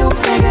just a new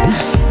figure,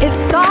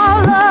 it's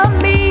all of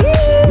me.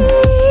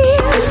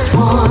 This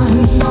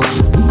one's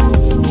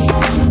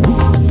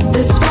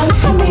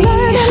for me.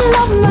 Learn to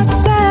love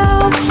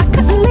myself, I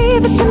couldn't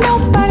leave it to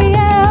nobody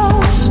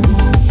else.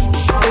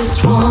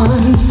 This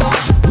one's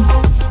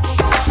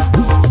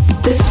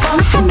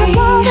for me.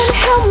 Love and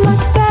help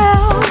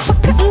myself, I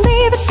couldn't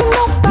leave it to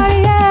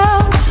nobody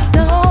else.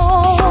 No,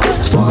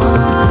 this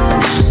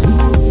one's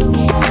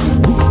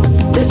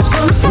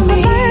for me.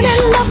 Learn to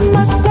love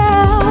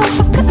myself,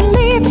 I couldn't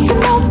leave it to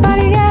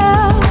nobody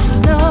else.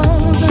 No,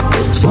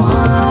 this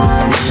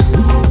one's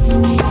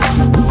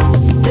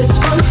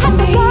for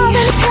me. Love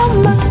and help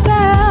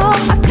myself,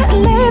 I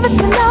couldn't leave it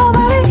to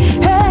nobody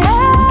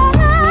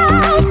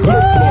else.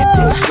 Self-love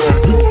so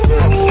fast.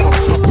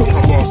 Self-love so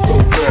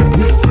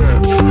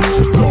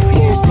fast.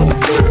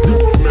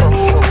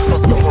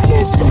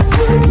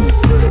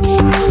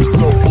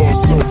 Self-love so fast.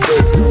 Self-love so fast.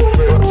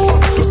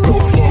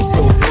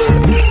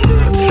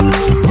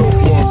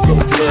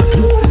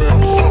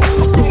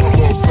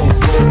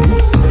 Self-love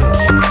so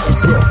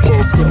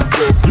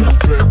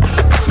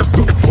fast.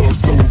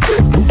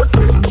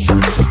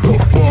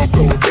 Self-love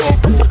so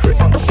fast.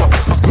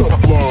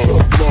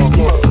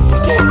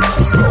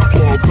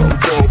 Self-love so fast. Self-love so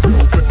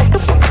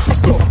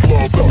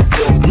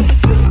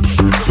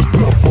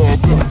fast. Self-love so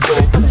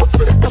fast.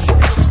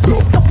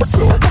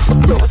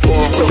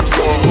 Self-love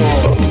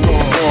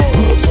so fast.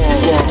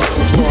 Self-love so fast.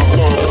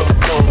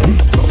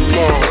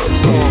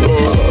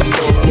 Self-love so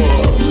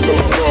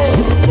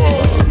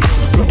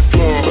fast. Self-love so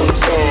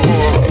fast. Self-love so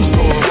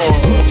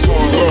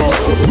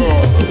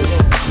fast.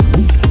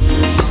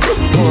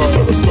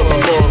 Self-love so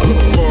fast.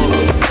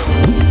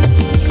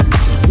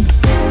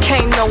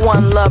 Can't no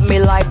one love me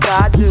like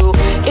I do.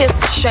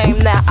 It's a shame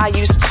that I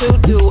used to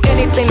do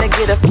anything to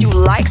get a few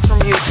likes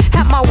from you.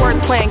 Had my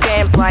worth playing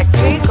games like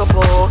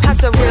peekaboo. Had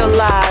to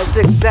realize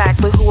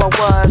exactly who I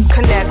was,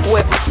 connect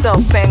with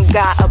myself and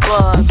got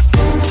above.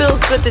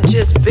 Feels good to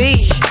just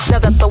be, now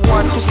that the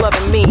one who's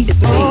loving me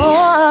is me.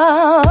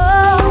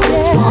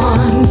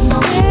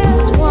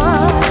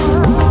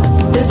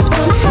 This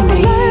one's for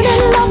me. Learn to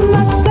love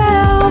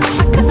myself,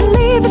 I couldn't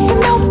leave it to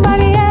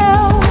nobody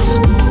else.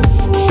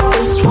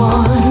 This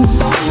one's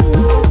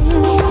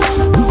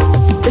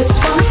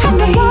for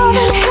me. Love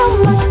and help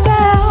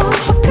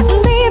myself, I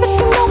couldn't leave it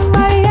to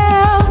nobody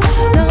else.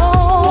 No,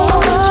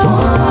 this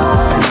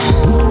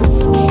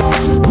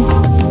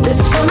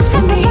one's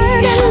for me.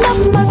 Learn to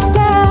love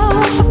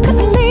myself, I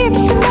couldn't leave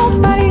it to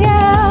nobody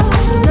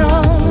else. No,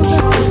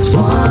 this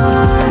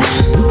one.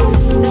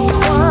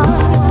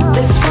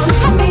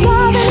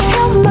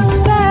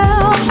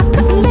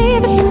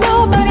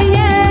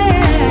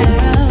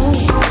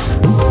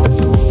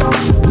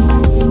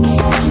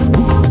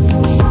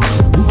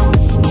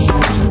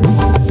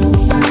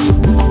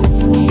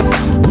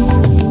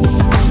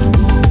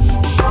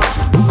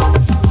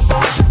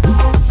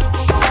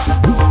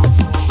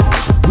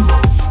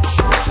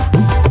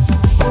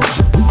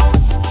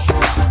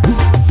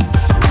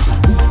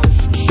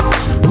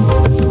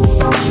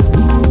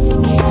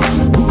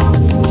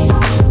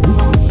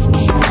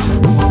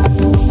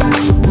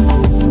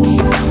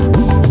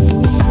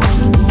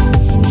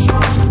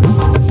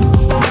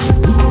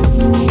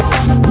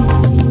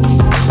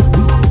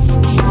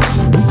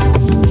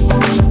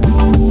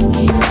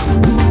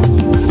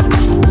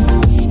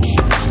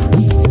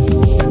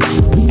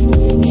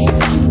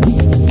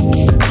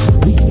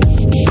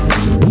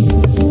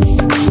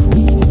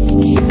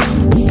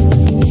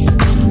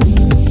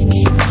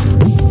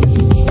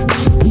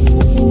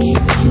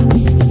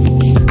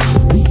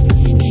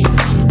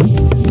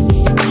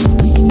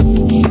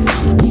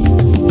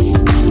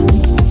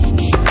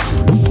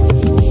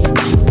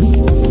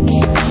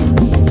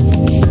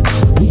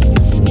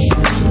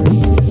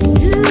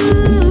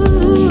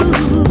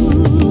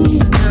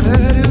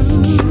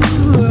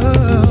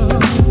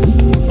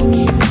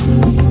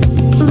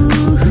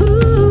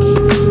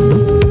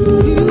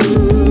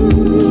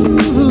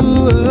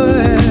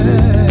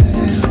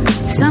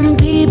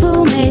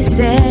 people may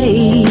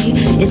say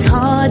it's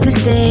hard to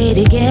stay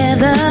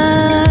together.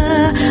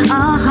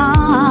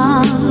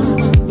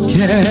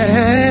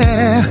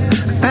 Yeah,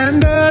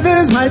 and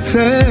others might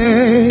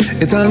say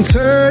it's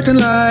uncertain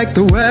like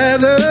the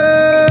weather.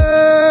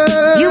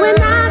 You and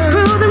I've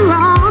proven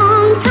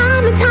wrong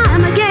time and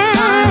time again.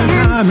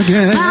 Time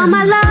again. Found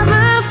my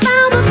lover,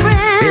 found my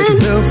friend.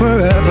 It will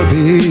forever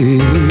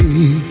be.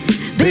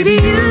 Baby,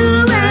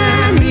 you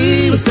and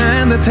me will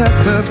stand the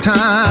test of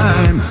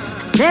time.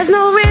 There's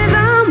no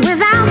rhythm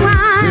without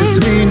rhyme. This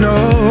we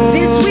know.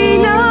 This we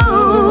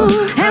know.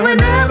 And we're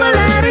never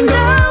letting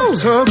go.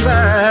 So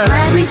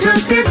glad we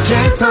took this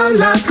chance on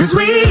love, 'cause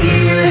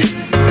we're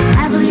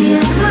happily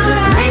ever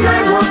after. Late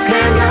night walks,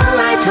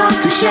 candlelight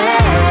talks we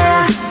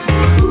share.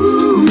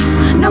 Ooh,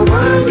 no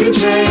one can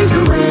change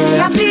the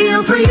way I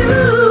feel for you.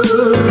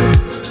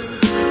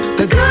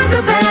 The good,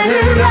 the bad,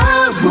 and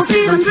love will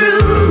see them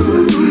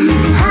through.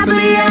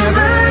 Happily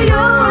ever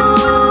yours.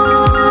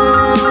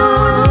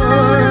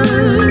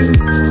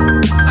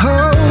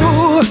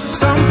 Oh,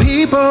 some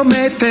people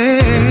may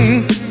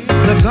think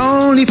love's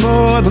only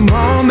for the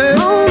moment.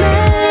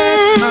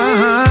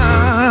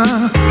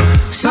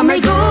 Some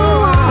may go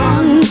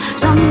on,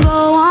 some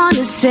go on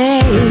to say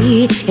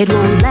it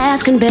won't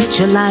last, can bet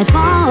your life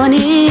on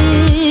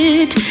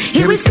it.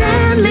 Here we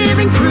stand,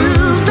 living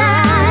proof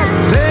that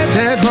they're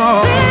dead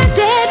wrong. They're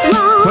dead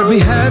wrong. What we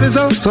have is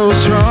oh so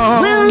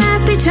strong. Will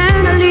last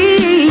eternally.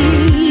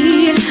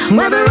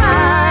 Whether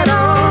right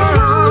or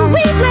wrong,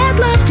 we've let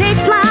love take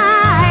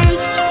flight.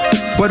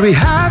 What we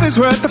have is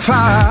worth the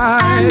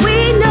fight. And we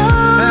know.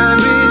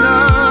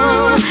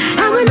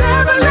 And we're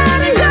never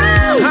letting go.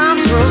 I'm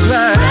so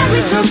glad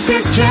we took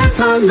this chance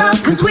on love,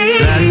 'cause we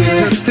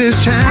took this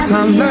chance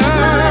on love.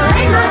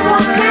 Late night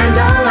walks,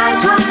 candlelight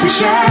talks we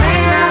share.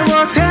 Late night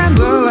walks,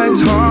 candlelight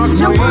talks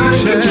no we share. No one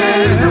can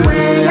change the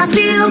way I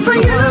feel for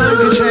you. No one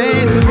can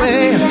change the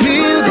way I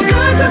feel. The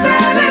good, the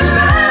bad, and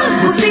love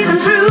will see them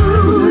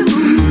through.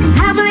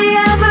 Happily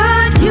ever,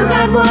 you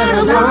got what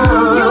I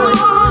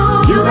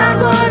want. You got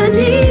what I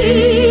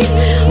need.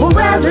 We'll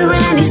weather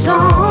any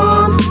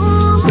storm.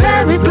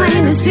 Very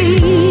plain to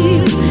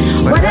see.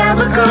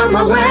 Whatever come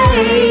my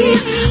way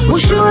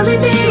will surely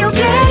be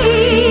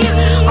okay.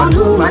 On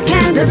whom I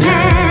can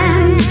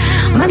depend,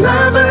 my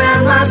lover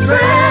and my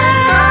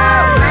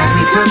friend.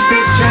 We took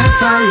this chance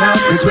on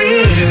love, 'cause we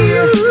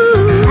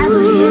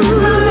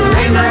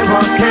late night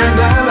walks,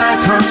 candlelight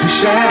talks we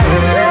share.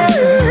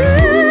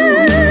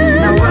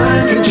 No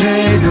one can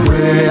change the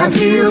way I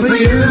feel for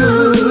you.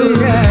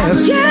 Yes.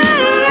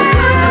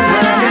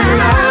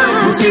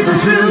 We'll see them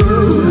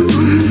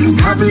through.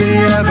 Happily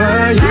ever,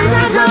 you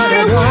got what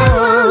I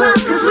want.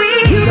 'Cause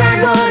you got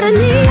what I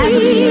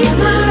need.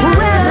 We'll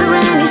weather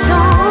any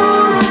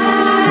storm.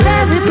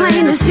 Very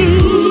plain to see.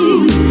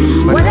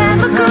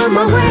 Whatever come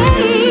my way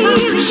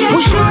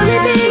will surely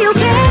be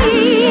okay.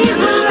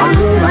 On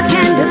whom I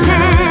can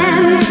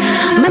depend,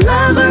 my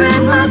lover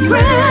and my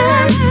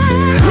friend.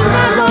 You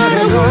got what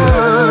I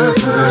want.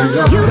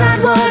 You got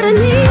what I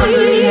need.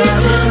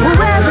 We'll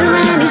weather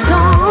any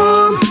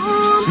storm.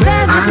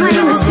 Very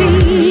plain to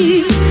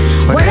see.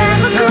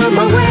 Whatever come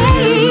my way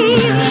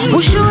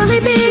will surely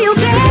be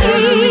okay.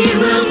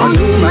 On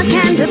whom I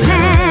can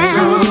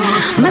depend,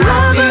 my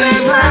lover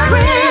and my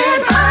friend.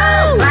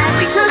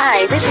 Hi,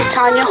 this is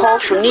Tanya Hall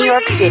from New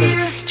York City,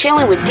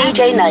 chilling with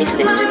DJ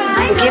Niceness,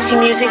 who gives you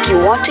music you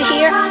want to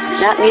hear,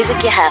 not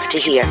music you have to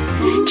hear.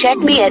 Check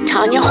me at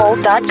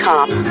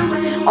TanyaHolt.com,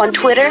 on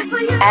Twitter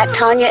at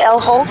Tanya L.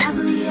 Holt,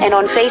 and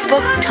on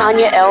Facebook,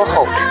 Tanya L.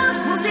 Holt.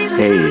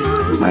 Hey,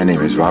 my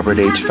name is Robert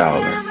H.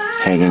 Fowler,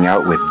 hanging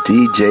out with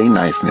DJ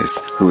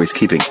Niceness, who is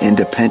keeping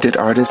independent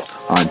artists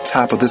on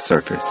top of the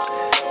surface.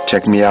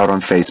 Check me out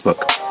on Facebook,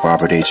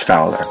 Robert H.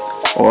 Fowler,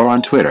 or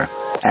on Twitter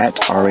at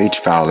RH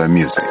Fowler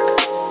Music.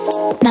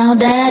 Now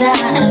that I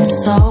am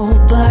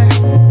sober,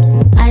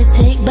 I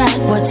take back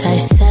what I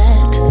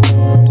said.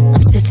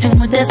 I'm sitting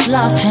with this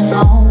love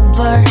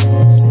hangover,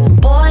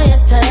 and boy,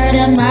 it's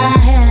hurting my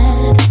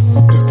head.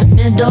 It's the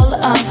middle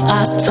of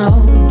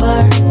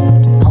October,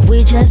 and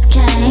we just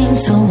came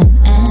to an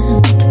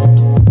end.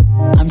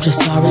 I'm just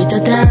sorry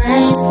that there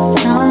ain't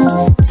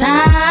no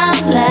time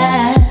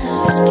left.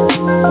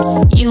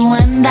 You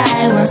and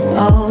I were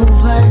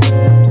over,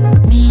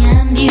 me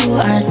and you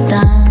are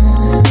done.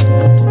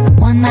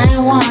 When I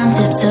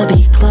wanted to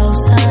be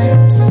closer,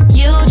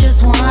 you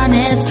just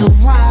wanted to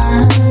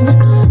run.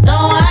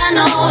 Though I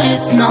know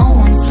it's no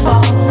one's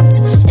fault,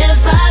 if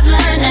I've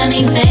learned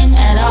anything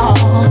at all,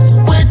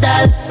 with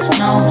us,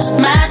 no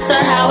matter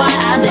how I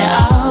add it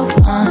up,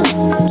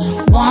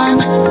 1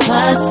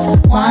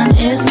 + 1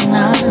 is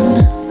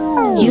none.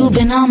 You've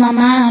been on my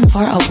mind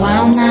for a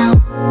while now,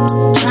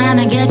 trying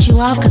to get you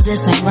off 'cause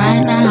this ain't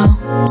right now.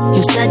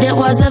 You said it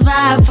was a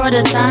vibe for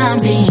the time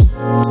being.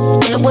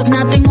 It was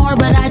nothing more,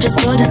 but I just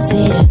couldn't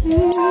see it.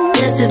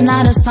 This is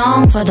not a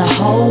song for the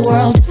whole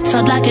world.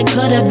 Felt like it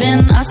could have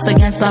been us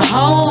against the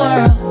whole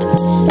world.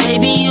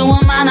 Baby, you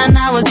were mine and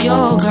I was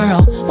your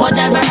girl.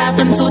 Whatever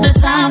happened to the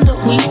time that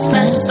we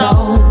spent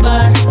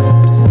sober?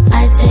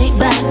 I take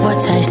back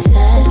what I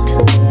said.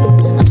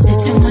 I'm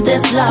sitting with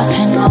this love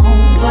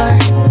hangover.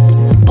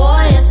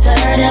 Boy, it's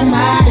hurting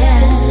my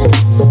head.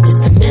 It's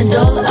the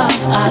middle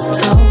of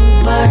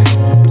October,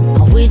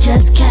 and we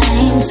just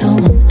came to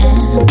an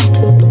end.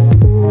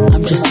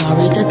 I'm just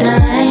sorry that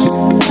there ain't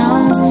no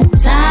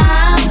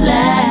time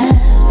left.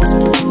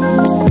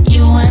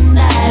 You and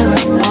I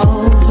were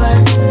over.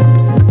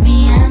 Me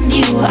and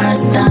you are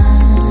done.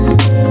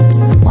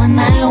 When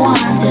I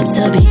wanted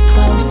to be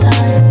closer,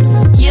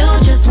 you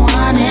just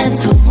wanted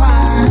to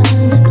run.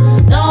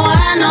 Though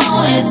I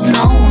know it's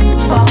no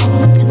one's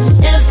fault.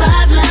 If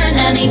I've learned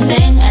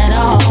anything at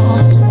all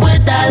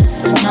with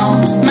us, no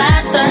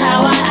matter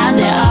how I add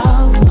it up,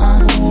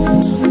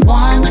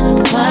 1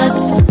 +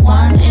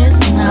 1 is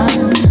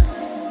none.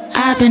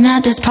 I've been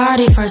at this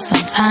party for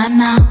some time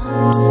now,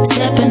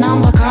 sipping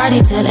on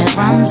Bacardi till it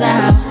runs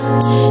out.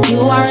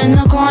 You are in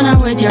the corner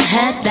with your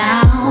head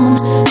down.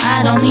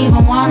 I don't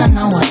even wanna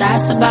know what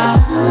that's about,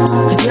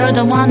 'cause you're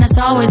the one that's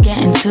always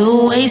getting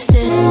too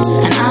wasted,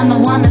 and I'm the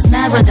one that's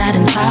never that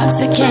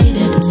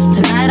intoxicated.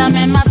 Tonight I'm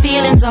in my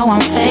feelings, oh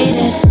I'm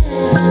faded,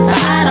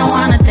 but I don't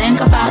wanna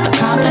think about the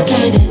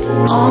complicated.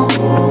 Oh,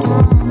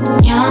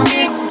 young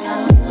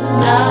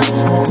love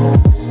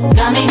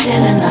got me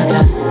feeling like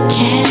I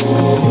can't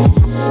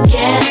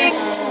get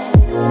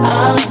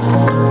up,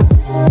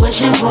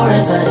 wishing for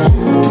it but it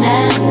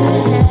never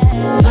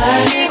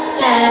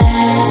left.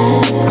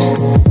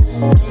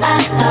 I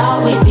thought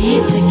we'd be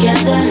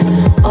together,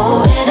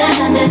 oh it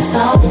ended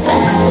so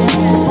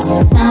fast.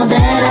 Now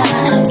that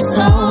I am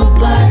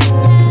sober,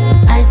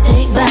 I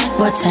take back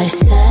what I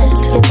said.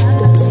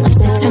 I'm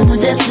sitting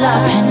with this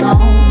love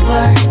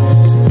hangover.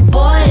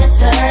 Boy, it's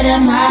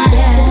hurting my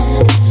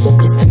head.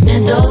 It's the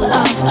middle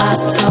of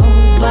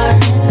October,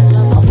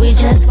 and we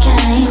just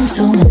came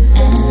to an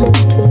end.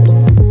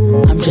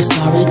 I'm just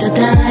sorry that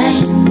there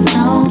ain't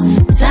no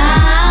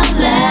time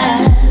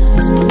left.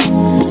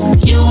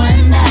 You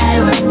and I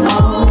were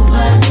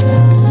over.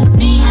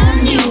 Me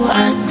and you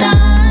are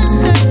done.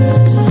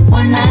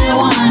 When I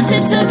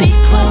wanted to be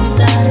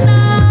closer,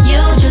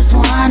 you just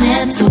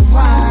wanted to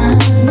run.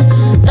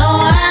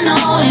 Though I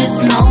know it's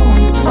no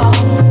one's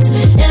fault.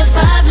 If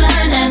I've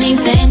learned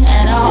anything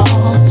at all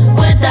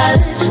with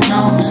us,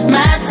 no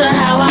matter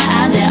how I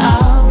add it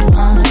up,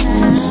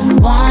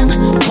 1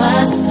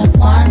 +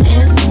 1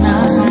 is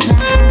none.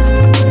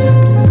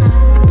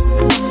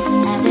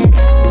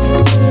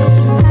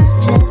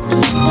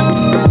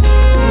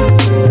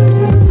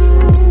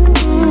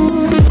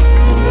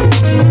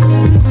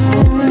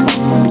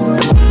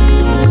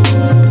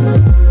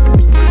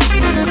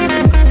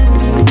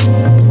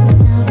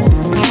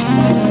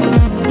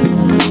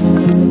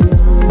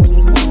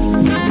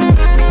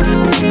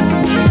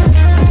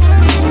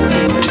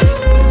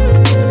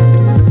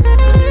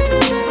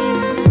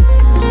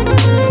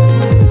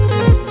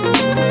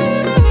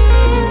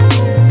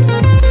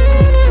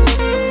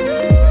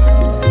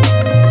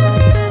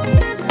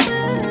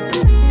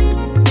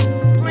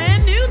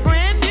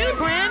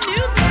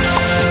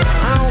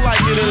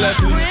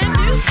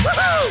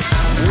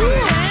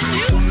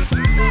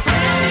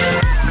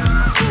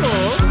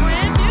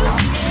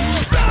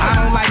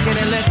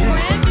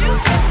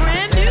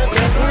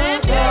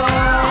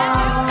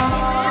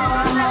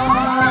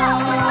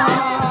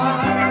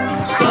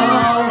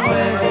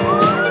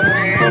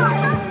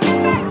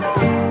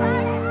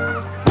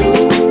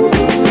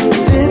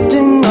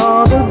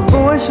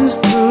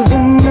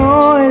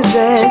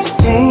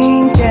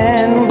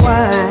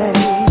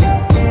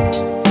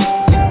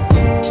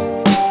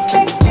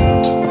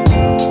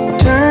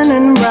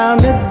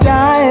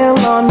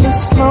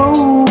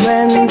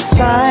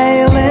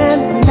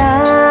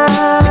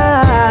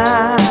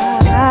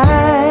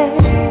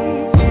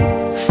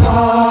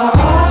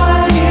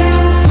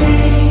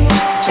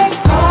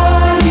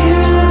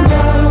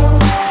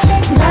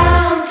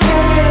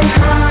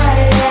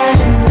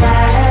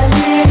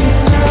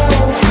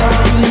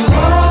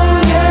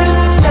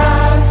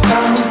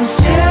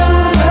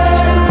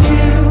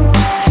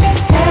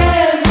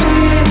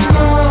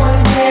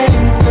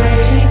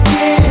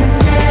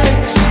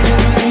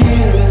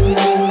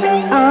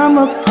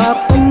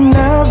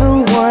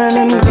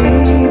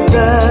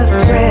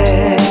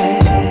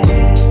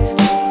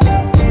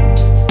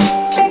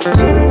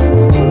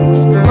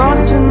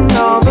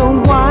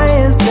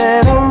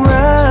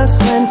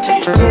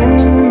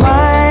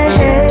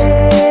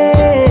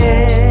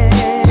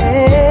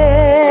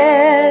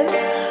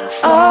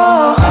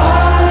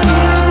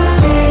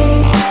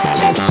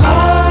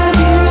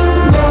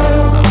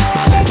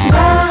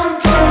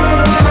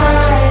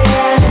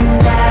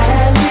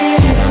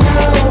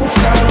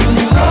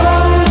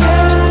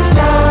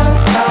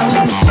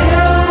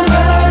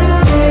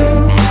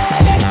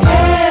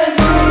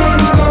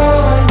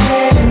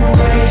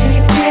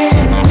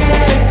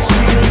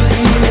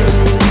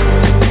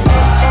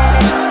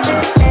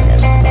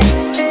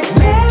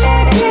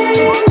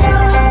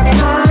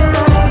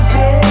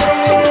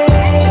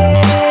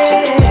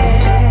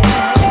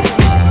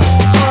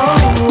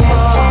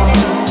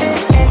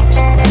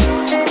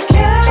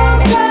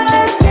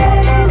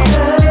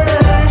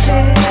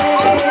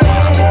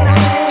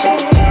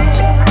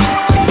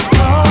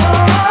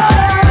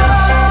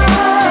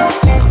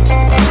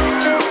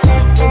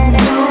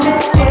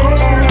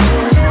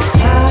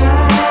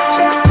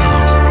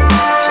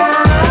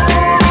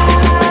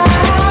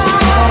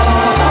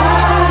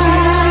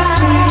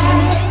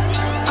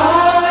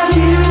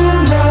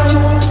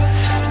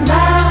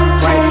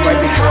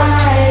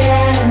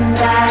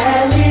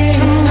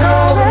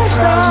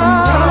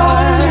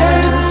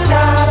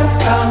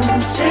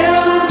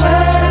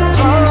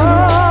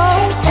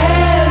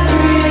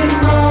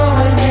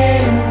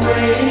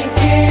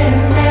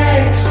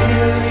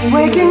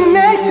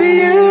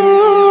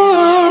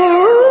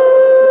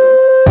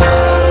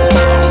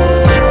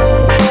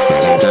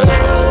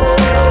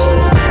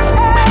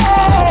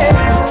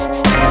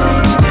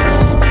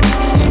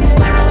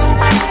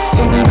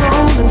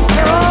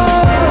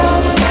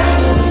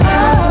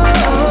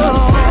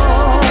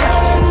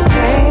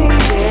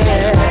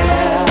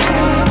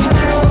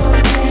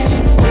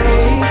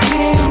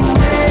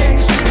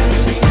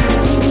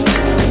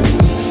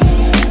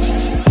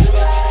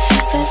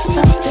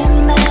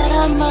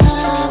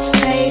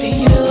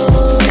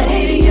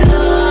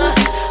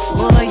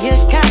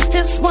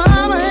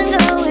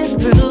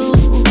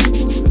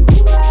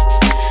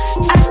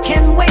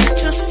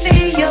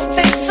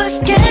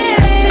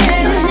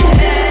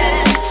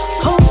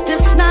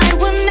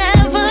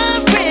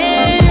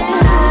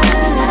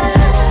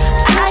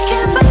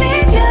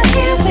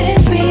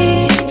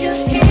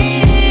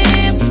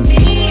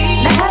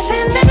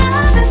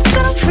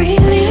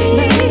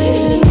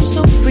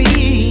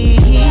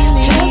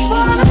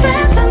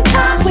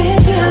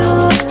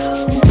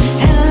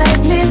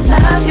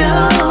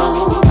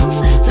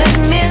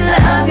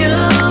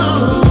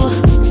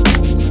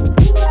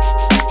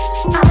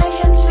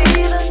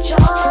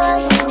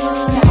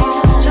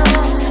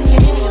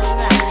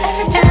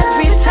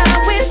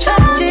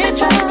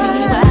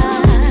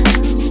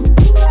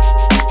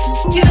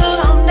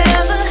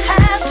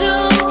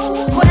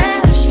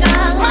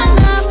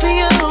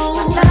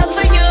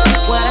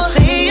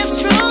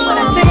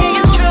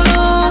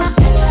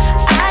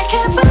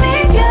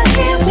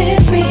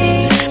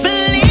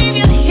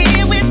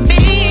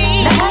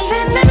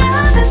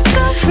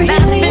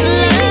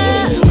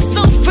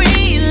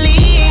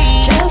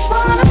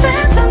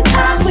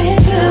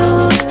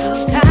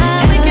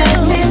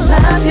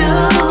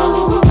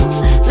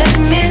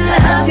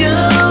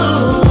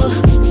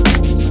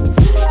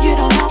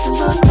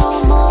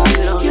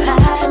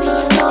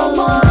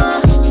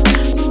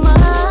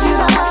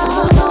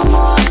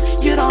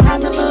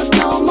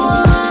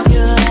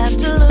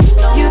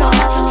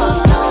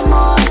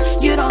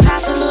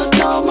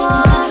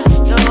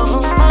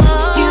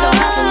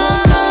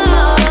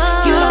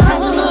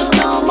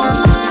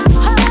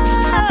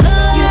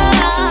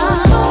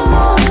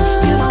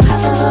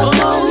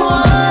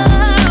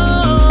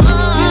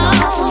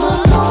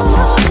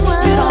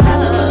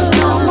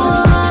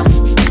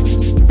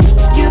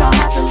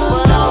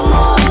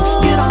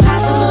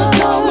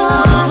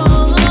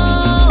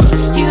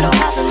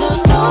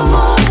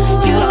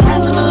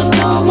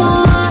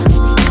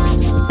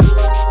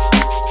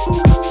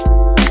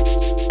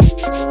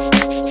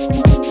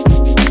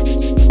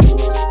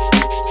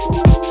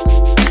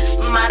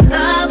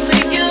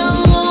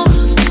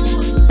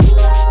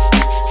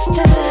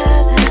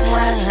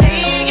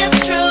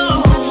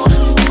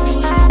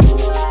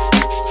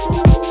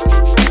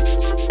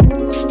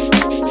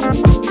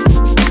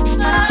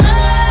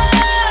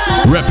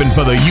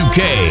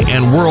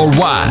 and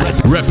worldwide.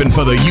 Reppin'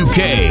 for the UK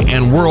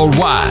and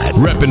worldwide.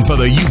 Reppin' for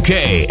the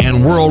UK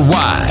and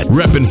worldwide.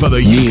 Reppin' for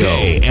the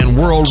UK and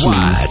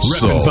worldwide.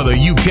 Reppin' for the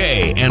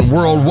UK and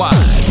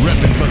worldwide.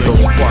 Reppin' for the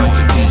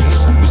Portuguese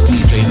with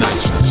DJ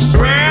Niceness.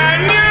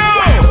 Brand new!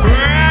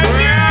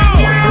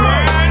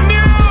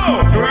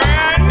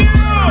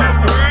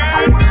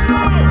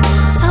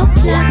 So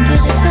black it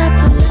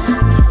purple.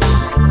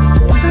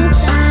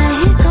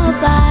 Go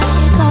by,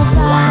 oh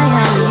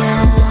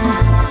yeah.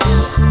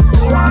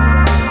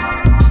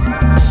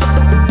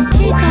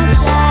 He can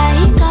fly,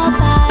 he go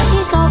by,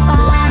 oh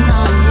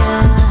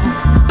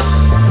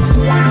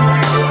yeah.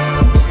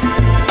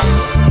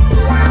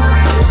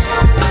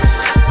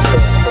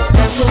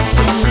 People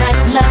sing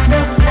like love,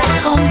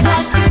 come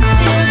back,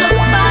 feel the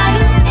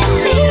fire in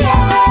the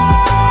air.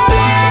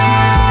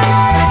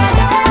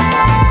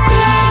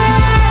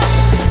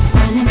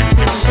 Running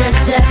through the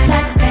jet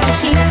black sand,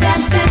 she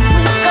dances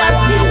with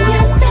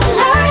gardenias in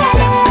her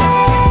hair.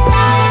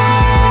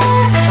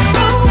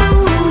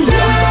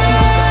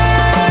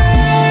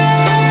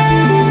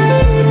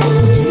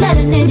 Let a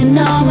nigga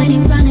know when he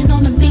running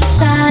on the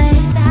B-side.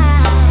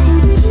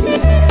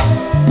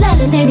 Let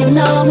a nigga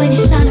know when he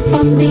shining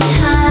from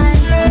behind.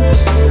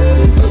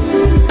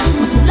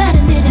 Won't you let a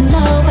nigga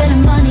know where the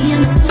money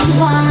and the sweet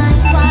wine?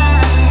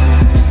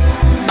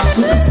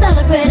 We gon'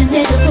 celebrate a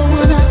nigga for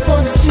one up for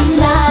the street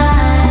life.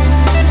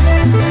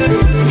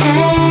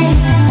 Hey.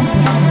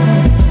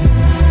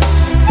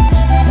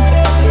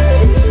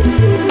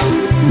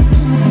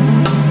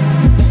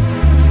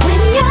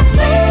 When your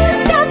dreams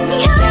steps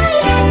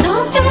behind,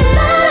 don't you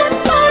let it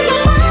blow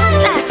your mind.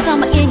 Last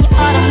summer in your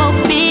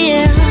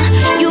automobile,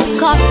 you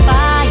caught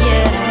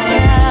fire.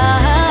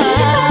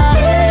 He's a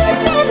thief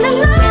in the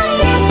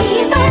night.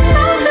 He's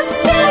about to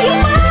steal your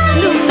mind.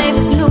 New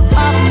neighbors, new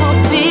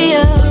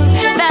automobile.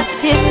 That's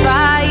his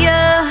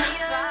fire.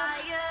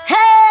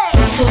 Hey,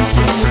 people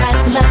sing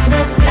like love,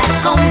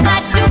 black on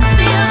black. You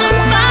feel the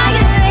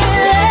fire.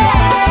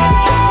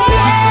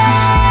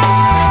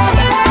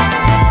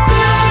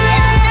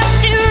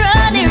 She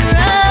running.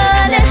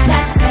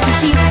 Black said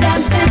she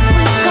dances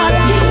with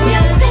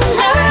gardenias in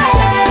her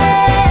hair.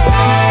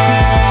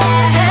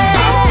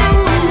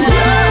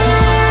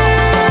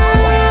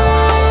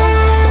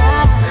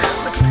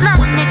 But you let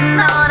a nigga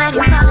know that he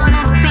running on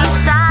the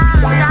B-side.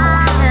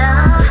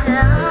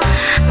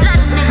 Let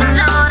a nigga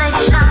know that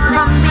he shine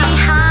from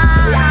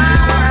behind.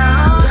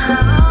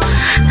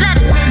 Let a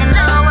nigga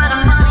know where the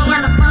money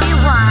and the sweet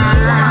wine.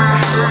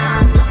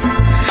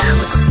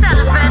 We gon'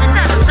 celebrate and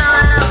blow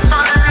it up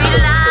on the street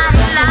light.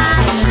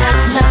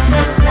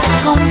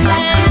 Gon'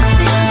 black and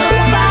feel the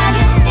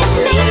fire in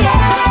the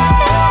air.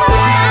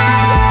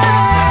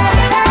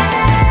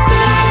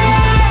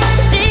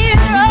 She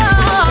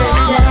rolls.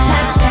 Jet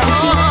black said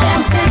she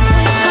dances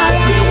with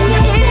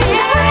gardenias in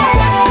her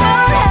hair.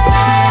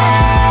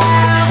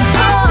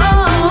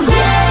 Oh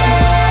yeah.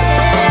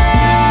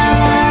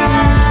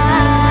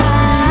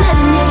 Let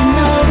a nigga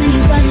know when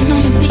you running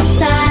on the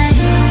B-side.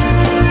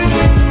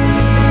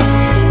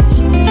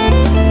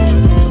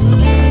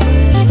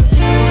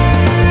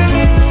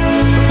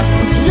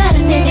 Would you let a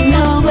nigga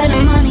know where the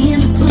money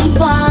and the sweet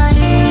wine?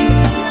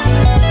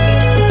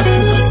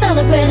 We'll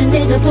celebrate a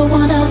nigga for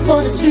one up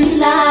for the street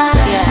life.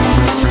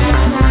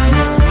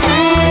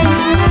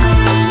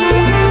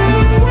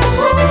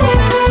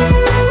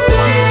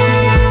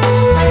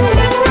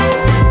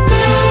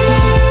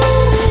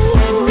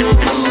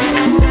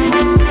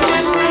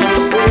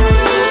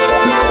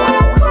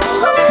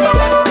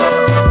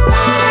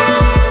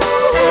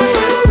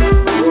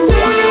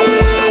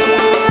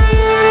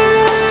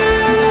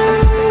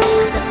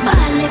 Cause I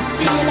finally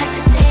feel like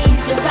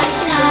today's the right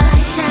time.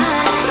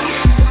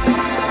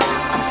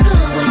 I'm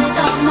good with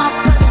all my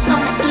brothers on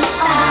the east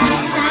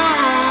side.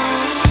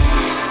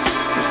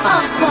 All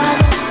squad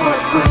up for a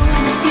crew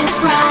and a few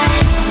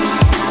fries.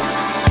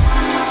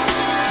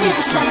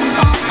 Niggas selling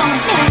bombs on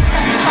his hands,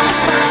 selling bombs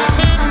on the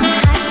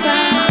high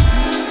ground.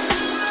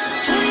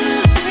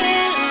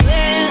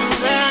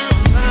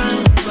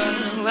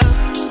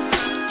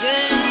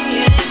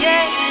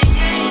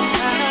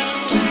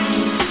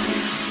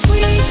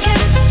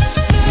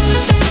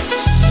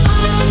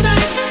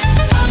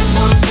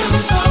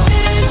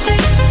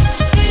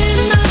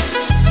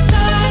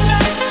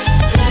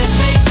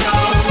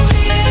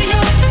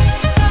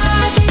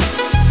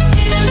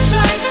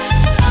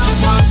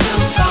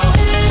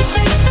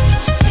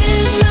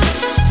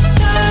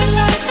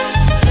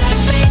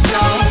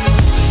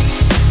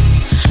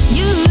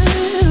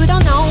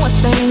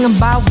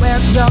 About where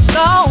you're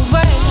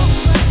going,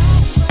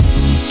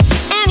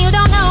 and you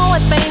don't know a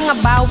thing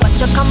about what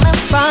you're coming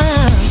from.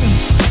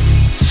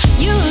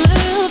 You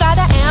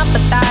gotta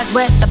empathize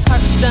with the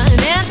person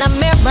in the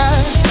mirror.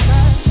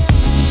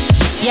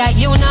 Yeah,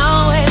 you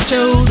know it's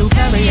true to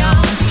carry on.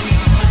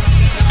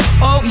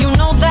 Oh, you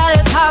know that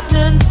it's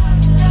happening.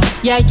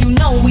 Yeah, you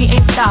know we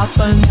ain't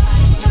stopping.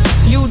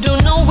 You do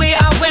know we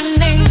are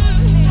winning.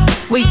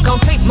 We gon'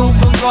 keep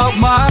moving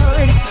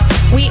forward.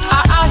 We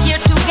are out here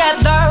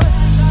together.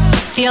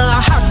 Feel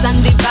our hearts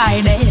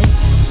undivided.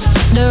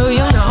 Do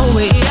you know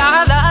we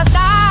are the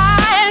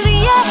stars?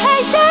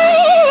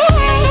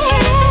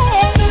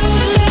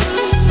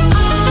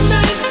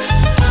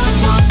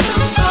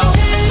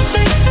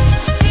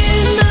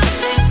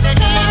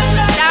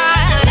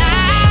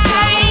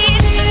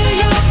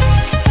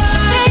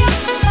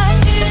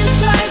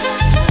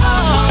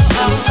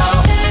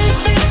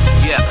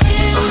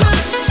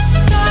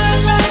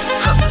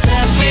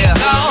 Yeah,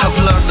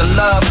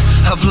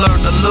 I've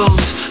learned to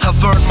lose,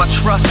 I've earned my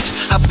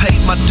trust, I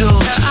paid my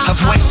dues. I've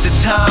wasted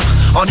time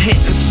on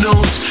hitting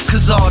snooze,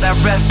 cause all that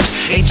rest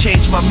ain't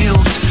changed my muse.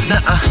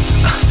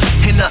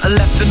 Ain't nothing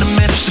left to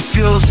diminish the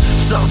fuse.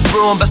 Something's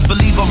brewing, best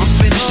believe I'll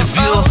finish the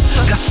view.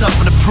 Got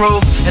something to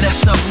prove, and that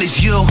something is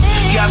you.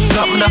 Got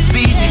something I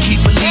feed to keep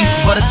belief,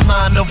 but it's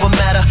mind over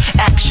matter,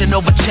 action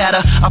over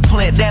chatter. I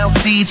plant down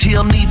seeds,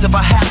 heal needs if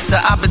I have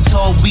to. I've been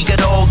told we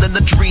get old and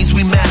the dreams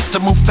we master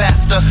move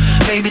faster.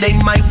 Maybe they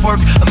might work,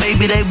 or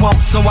maybe they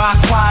won't, so I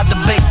acquired the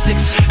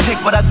basics.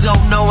 Take what I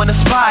don't know and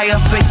aspire.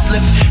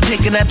 Facelift,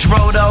 taking that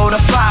Drodo, the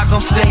fire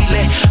gon' stay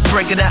lit.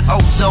 Breaking that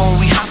ozone,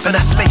 we hop in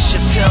that spaceship.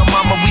 Tell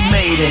mama we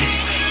made it.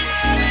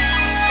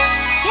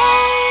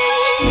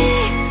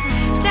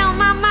 yeah. Tell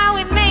mama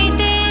we made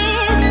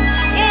it.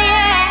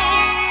 Yeah.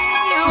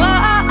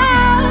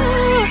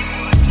 Whoa.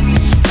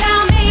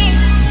 Tell me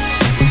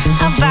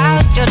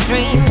about your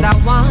dreams, I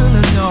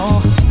wanna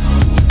know.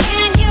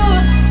 Can you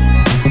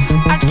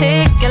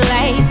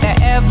articulate the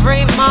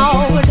every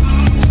mode?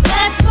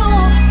 Let's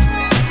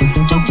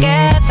move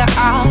together,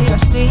 all your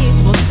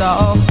seeds will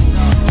sow.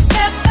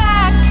 Step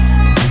back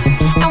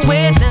and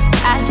witness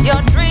as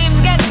your dreams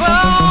get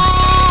grown.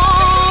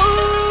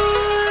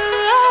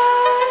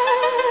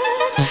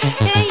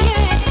 Yeah,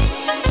 yeah.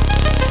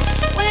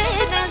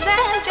 Witness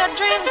as your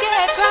dreams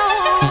get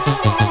grown.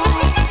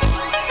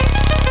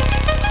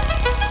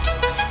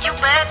 You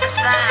witness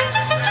that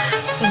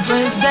your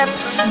dreams get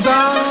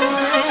grown.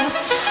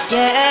 Yeah,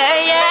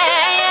 yeah,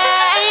 yeah,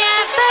 yeah.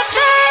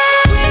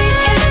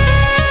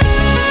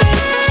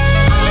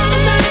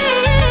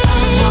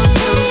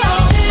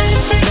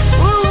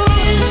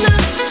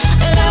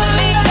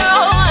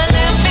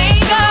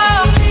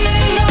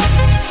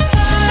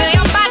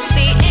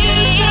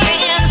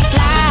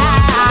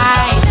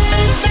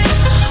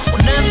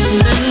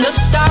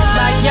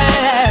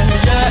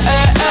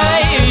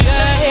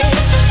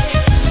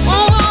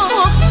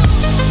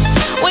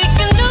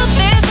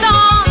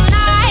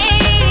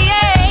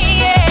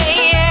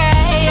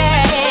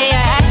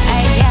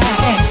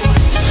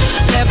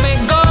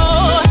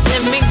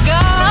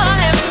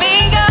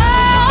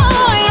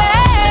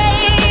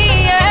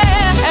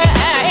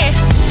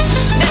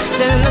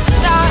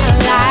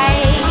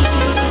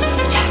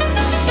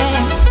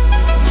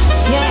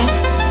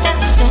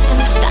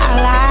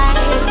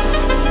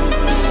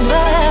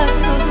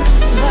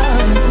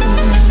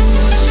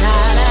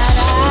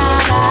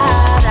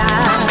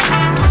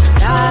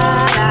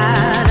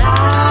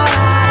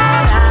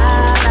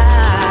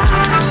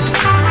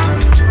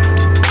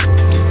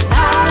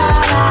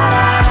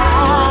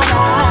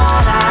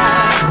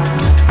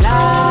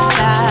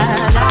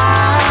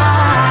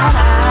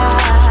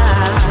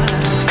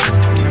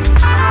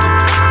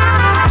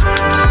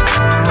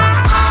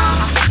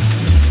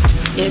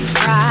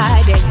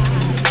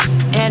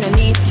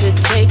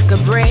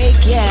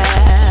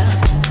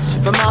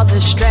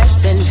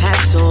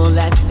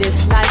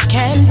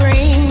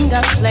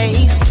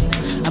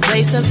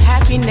 Of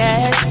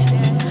happiness,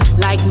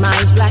 like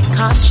mind's black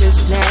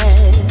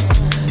consciousness.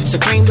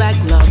 Supreme black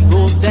love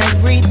rules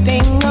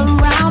everything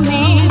around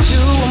me. To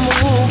a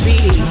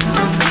movie,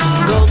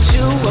 go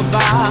to a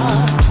bar,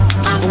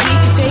 we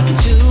can take it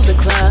to the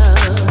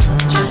club.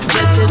 Just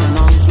as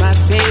long as my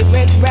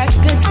favorite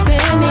record's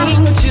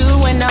spinning. To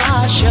an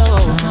art show,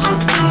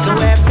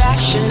 somewhere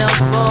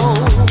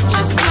fashionable.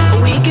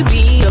 We could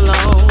be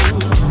alone.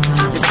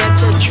 Let's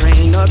catch a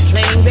train or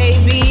plane,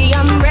 baby.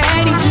 I'm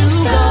ready to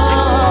go.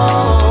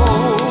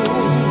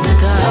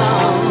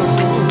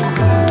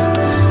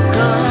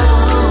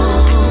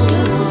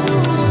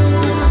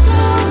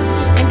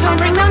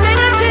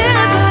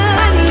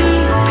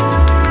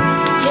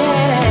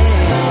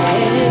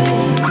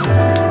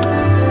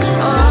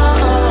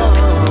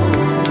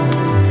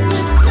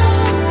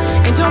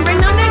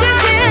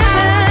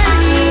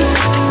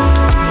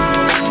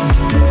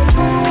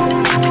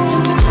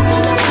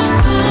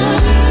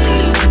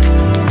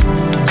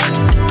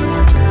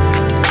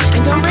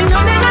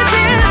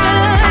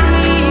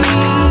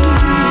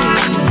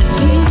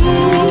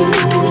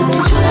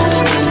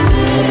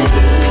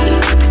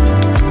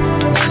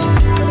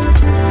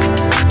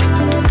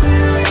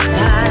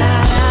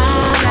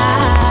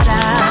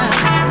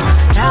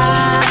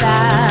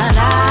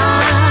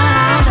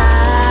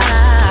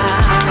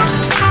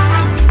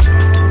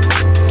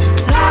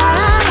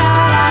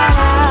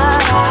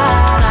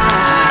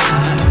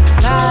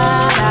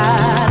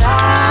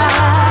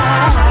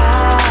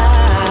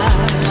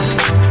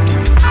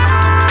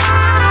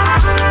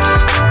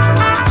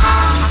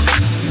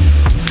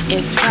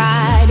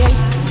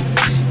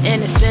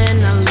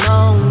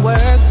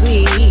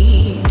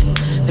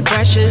 The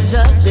pressures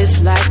of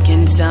this life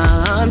can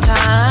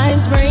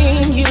sometimes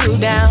bring you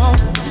down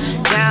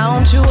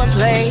to a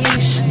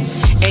place,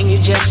 and you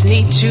just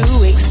need to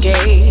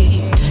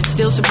escape.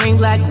 Still supreme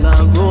black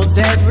love rules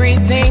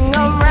everything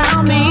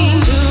around me.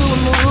 To a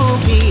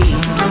movie,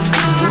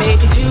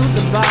 maybe to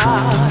the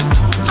bar,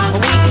 or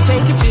we can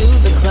take it to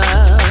the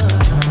club.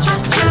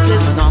 Just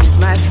as long as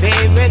my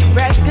favorite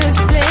record's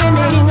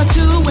blending, or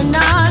to an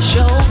art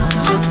show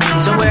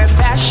somewhere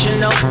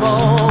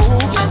fashionable,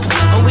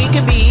 or we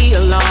could be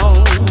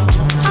alone.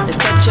 Let's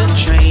catch a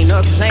train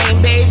or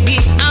plane, baby.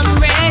 I'm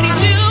ready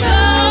to go.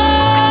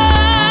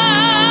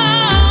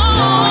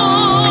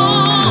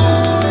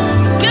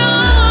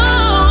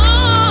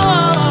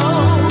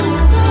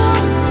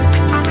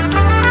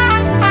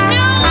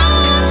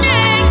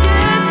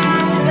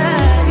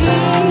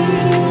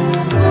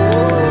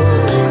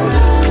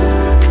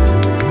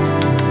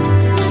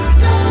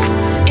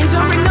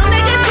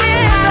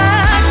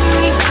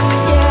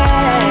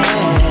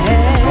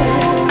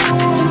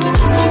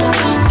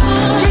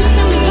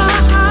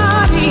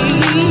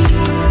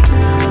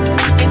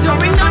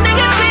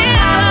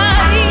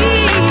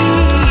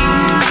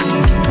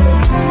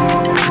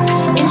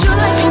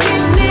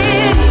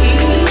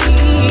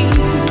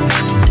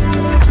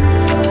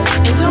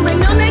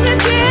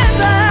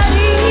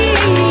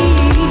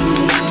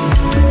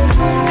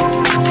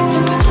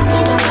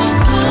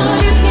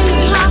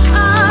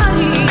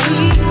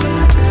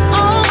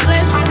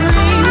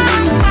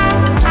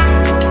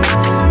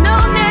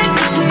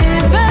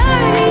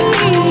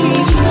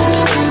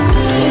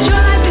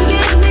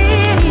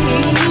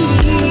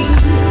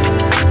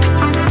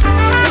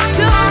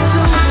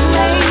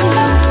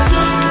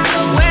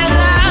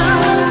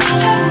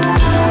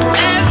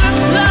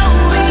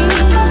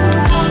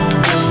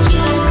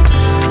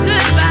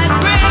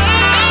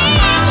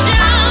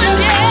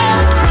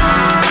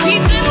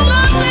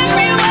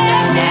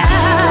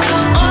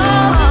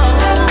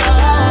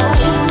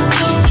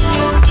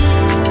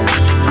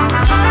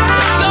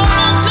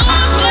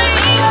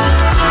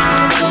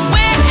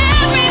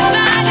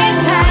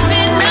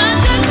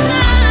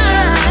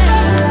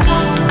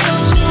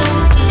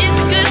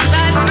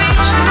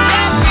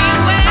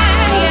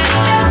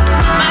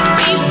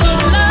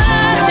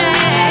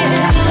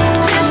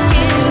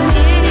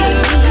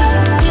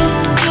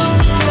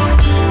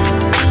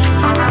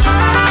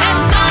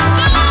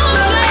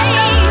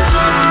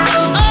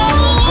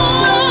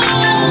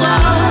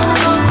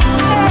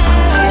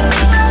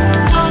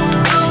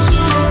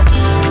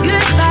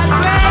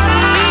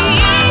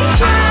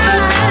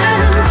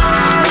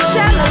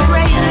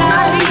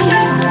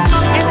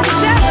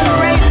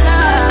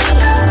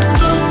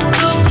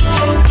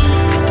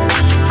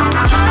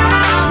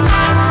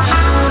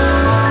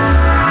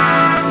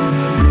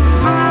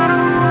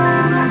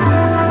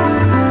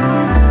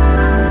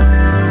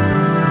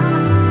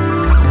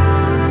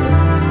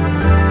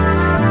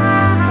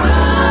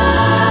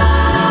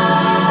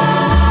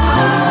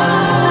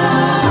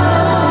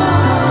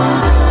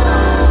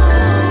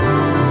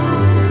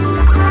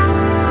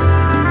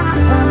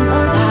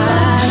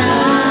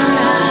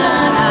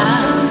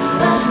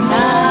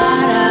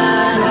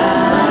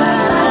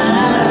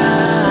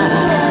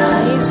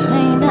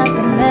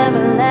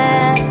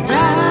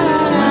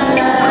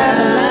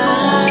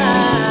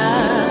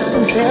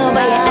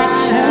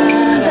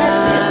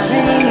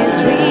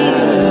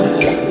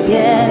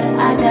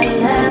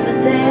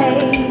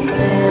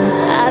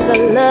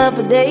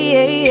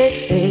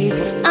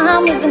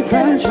 I'm losing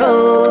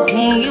control.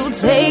 Can you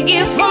take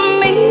it from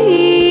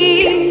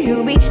me?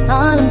 You be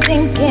all I'm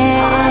thinking.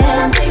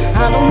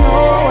 I don't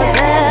know what's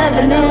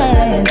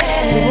happening.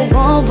 We were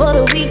gone for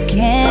the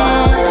weekend,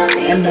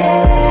 and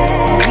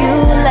you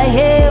like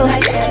hell. I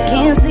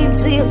can't sleep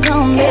till you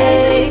come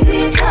back.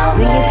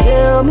 When you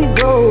tell me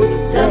go,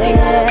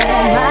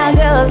 my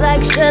girl's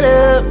like shut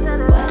up.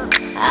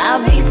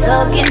 I'll be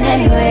talking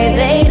anyway.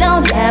 They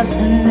don't have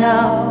to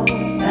know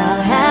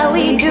about how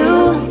we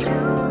do.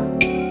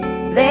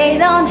 They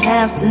don't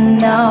have to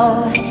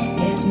know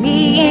it's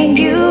me and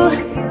you.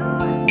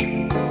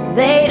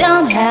 They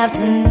don't have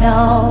to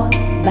know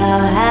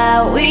about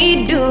how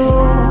we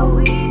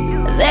do.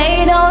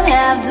 They don't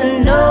have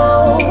to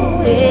know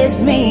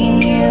it's me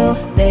and you.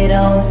 They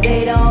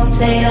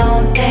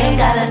ain't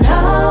gotta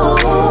know.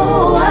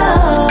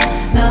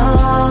 No,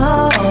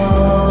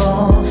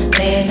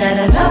 they ain't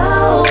gotta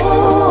know.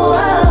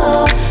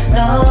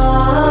 No,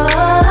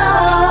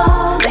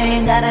 they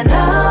ain't gotta know.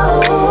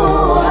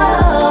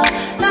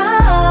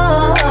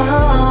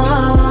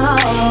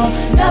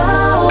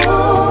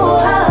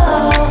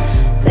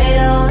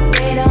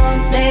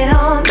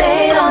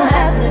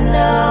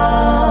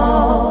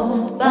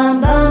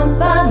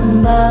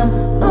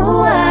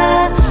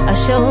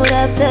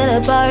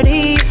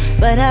 Party,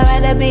 but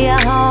I'd rather be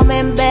at home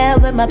in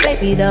bed with my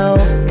baby though.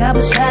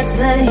 Couple shots of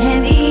the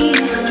Henny,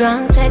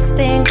 drunk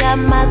texting, got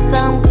my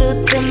thumb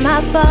glued to my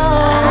phone.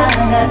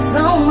 I got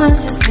so much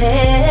to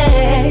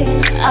say.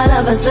 All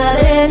of a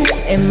sudden,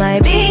 it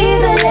might be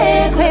the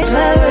liquid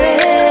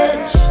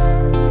courage,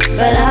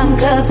 but I'm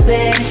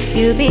cuffing.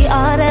 You be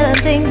all that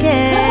I'm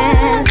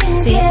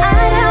thinking. See, See,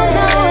 I don't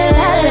know what's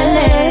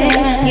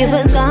happening. You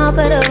was gone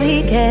for the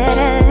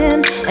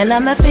weekend, and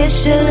I'm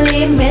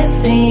officially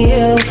missing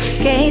you.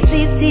 Can't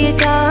sleep till you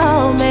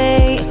call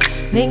me.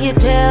 Then you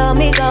tell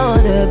me go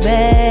to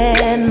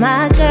bed.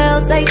 My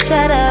girls say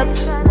shut up.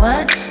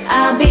 What?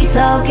 I'll be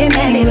talking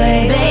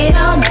anyway. They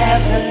don't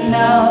have to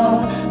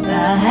know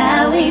about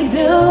how we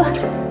do.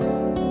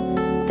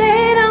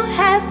 They don't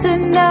have to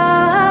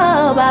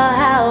know about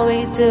how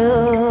we do.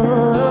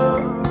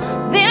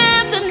 They don't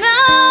have to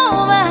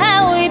know about how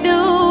we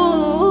do.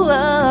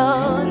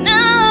 Oh,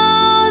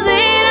 no,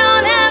 they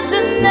don't have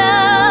to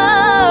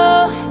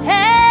know.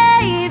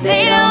 Hey,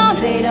 they don't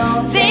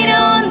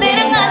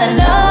gotta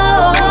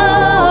know.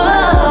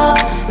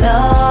 No,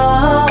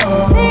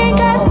 they ain't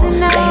got to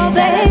know,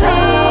 baby.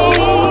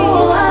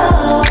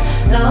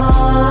 No,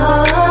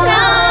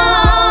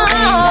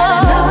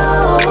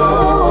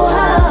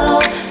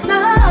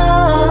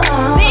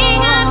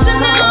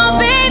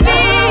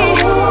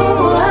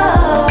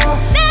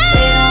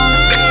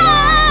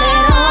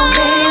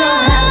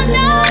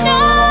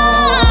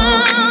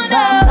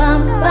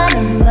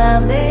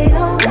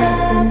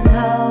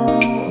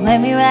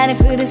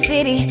 through the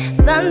city,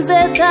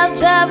 sunset, top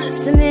drop,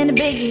 listening to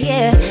Biggie,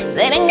 yeah.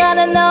 They didn't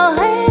gotta know,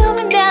 hey, up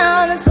and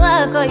down. That's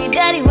why I call you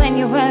daddy when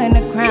you're wearing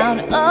the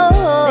crown.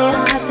 Oh, they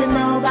don't have to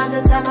know about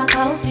the time I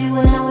called you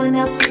when no one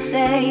else was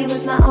there. He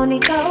was my only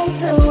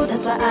go-to.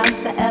 That's why I'm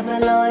forever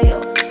loyal.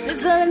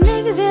 There's other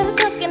niggas here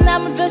talking,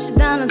 I'ma flush it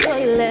down the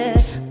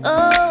toilet.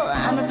 Oh,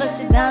 I'ma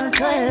flush it down the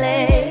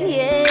toilet,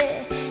 yeah.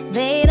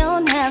 They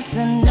don't have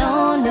to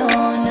know, no.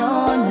 No.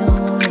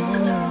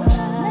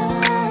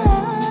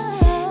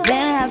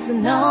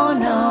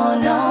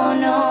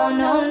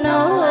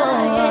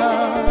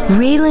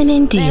 Reelin'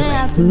 and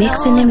dealing,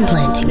 mixing and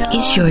blending.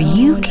 It's your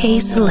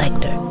UK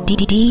selector,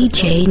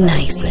 DJ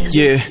Niceness.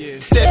 Yeah,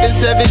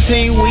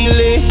 717 we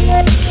lit,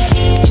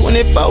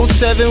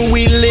 24/7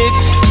 we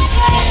lit.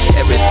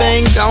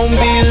 Everything gon'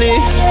 be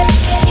lit.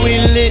 We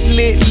lit.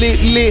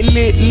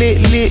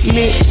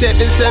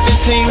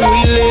 717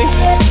 we lit,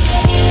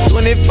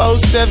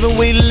 24/7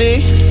 we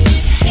lit.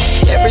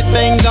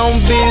 Everything gon'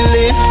 be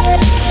lit.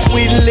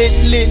 We lit.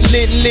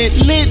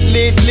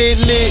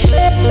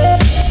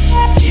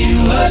 You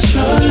was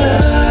your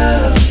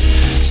love,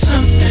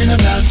 something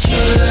about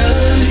your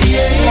love,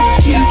 yeah.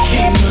 You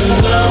came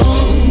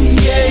along,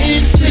 yeah.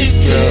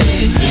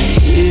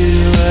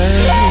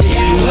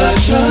 You was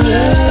your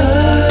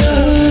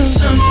love,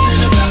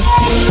 something about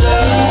your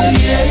love,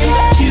 yeah.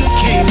 You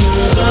came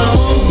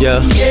along, yeah.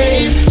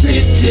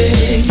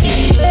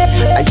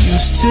 I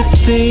used to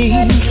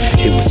think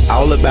it was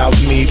all about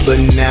me, but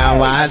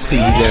now I see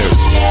that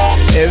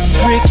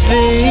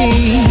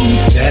everything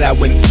that I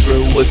went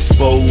through was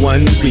for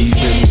one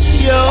reason.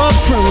 You're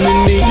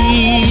pruning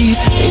me,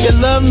 and you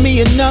love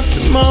me enough to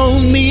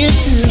mold me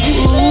into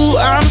who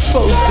I'm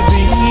supposed to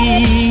be.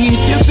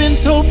 You've been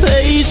so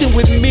patient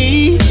with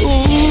me.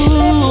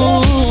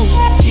 Ooh,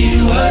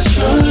 you was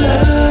your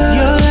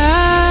love,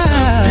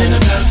 something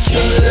about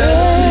your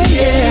love,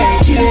 yeah.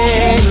 You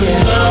came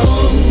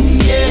along.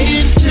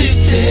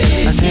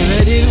 I say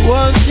that it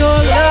was your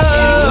love.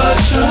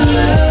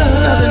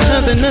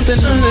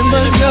 Nothing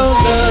but your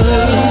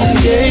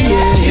love.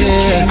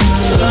 Yeah.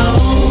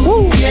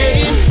 Woo.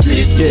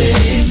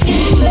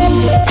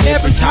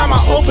 Every time I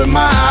open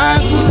my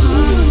eyes,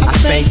 I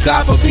thank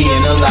God for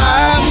being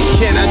alive.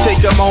 Can I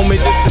take a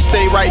moment just to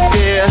stay right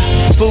there?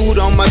 Food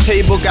on my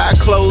table, got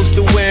clothes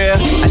to wear.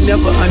 I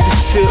never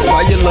understood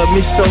why you love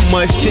me so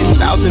much.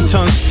 10,000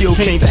 tongues still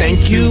can't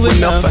thank you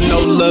enough. I know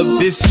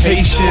love is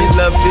patient,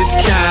 love is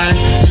kind.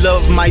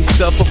 Love might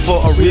suffer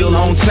for a real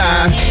long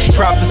time.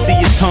 Prophecy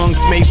of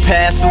tongues may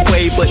pass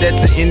away, but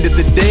at the end of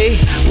the day,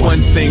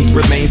 one thing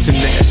remains in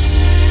this.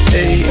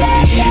 Hey,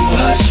 it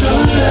was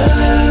your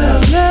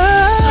love,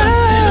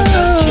 something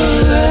about your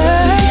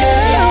love,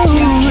 yeah.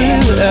 You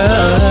came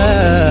along,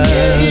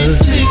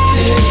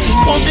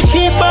 won't you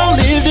keep on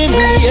lifting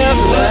me up,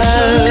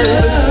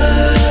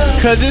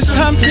 cause it's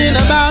something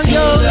about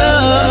your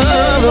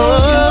love.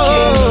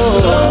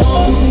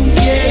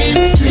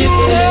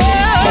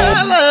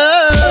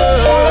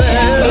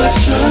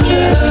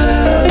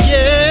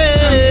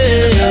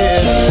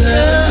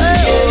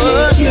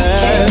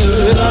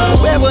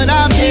 Where would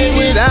I be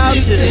without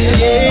you?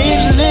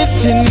 It's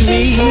lifting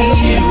me.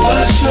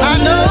 I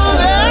know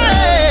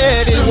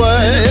that it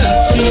was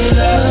your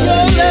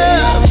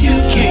love. You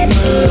came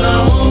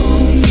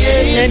along,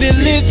 and it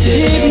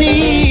lifted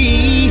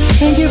me.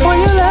 Thank you for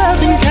your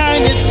love and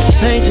kindness.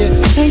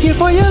 Thank you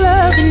for your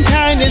love and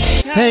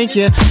kindness. Thank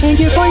you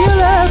for your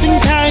love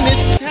and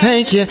kindness.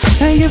 Thank you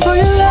for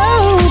your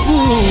love.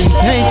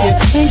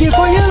 Thank you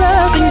for your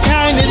love and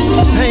kindness.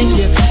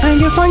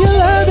 Thank you for your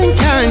love and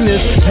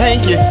kindness.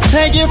 Thank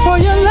you for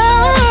your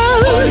love.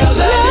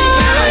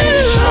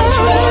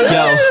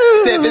 Yo,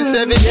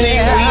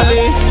 717 we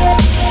lit,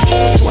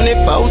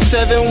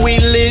 24/7 we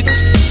lit.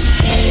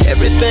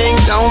 Everything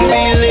gon'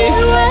 be lit.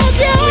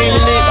 We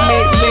lit.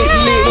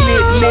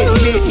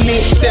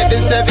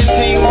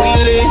 717 we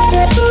lit,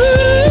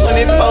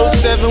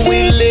 24/7 we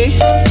lit.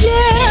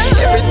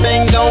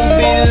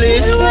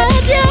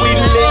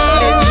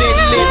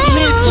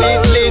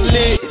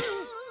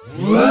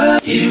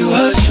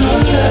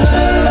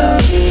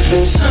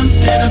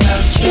 Something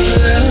about your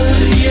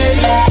love,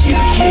 yeah. You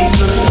came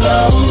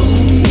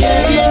along,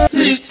 yeah.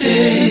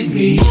 Lifted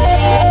me.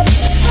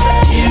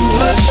 It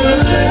was your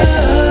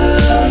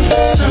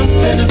love.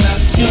 Something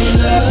about your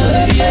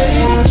love,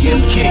 yeah. You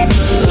came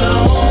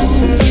along,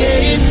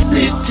 yeah.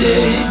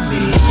 Lifted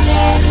me.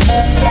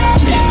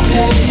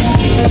 Lifted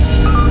me.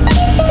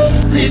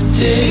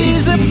 Lifted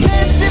She's the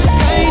passive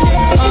kind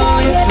that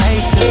always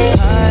likes to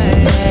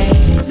party.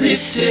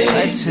 Lifted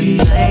but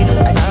tonight I'm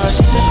about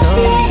to show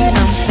you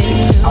something.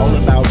 It's all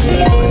about me,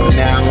 but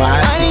now I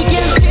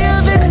can feel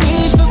the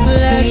need for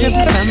pleasure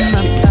from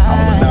my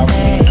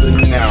body.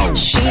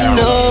 She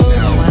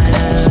knows what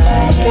I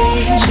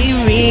like. She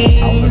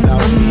reads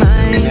my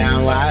mind.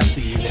 Now I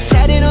see that.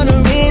 Tatted on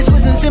her wrist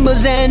with some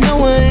symbols that no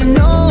one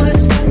knows.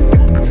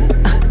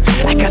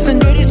 I got some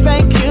dirty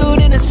Sprite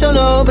cute in a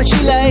solo, but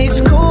she likes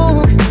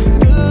cool.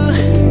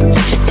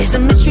 There's a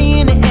mystery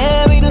in the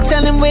air, ain't no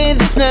telling where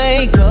this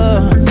night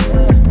goes.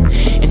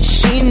 And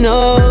she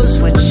knows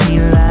what she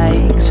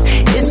likes.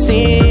 It's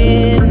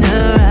in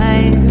her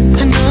eyes.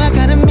 I know I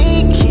gotta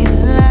make it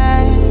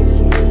right.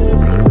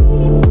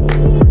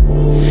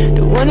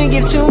 Don't wanna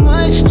give too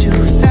much too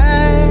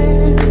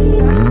fast.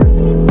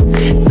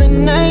 The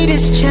night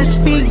is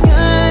just begun.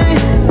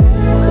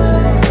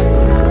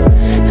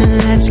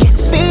 Let's get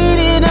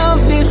faded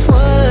off this one.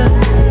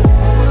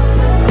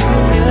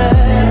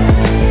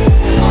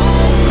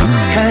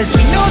 Cause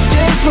we know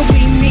just what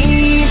we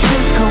need to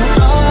go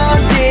all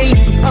day,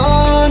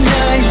 all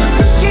night.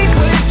 Keep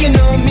working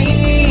on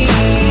me,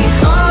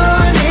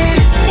 on it,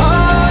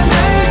 all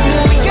night.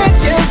 We got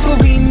just what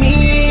we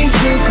need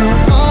to go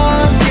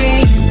all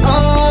day,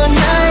 all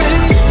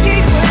night.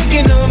 Keep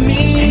working on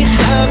me,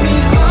 got me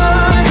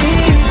on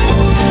it.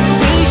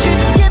 We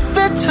should skip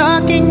the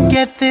talk and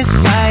get this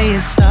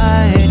fire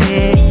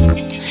started.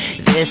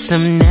 There's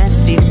some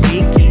nasty,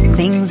 freaky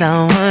things I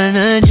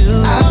wanna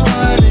do.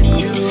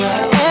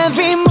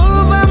 Every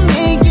move I'm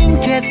making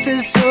gets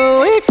us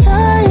so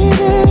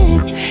excited.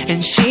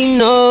 And she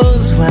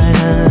knows what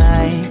I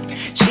like.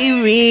 She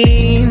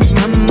reads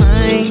my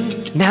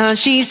mind. Now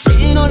she's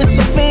sitting on the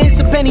sofa, it's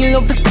a penny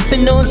loaf,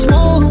 puffing on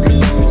smoke.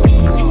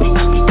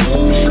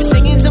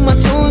 Singing to my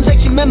tunes like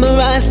she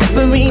memorized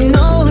every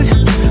note.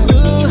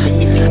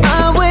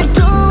 I would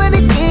do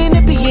anything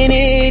to be in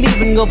it,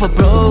 even go for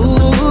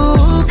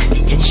broke.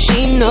 And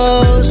she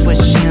knows what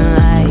she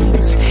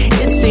likes.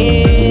 It's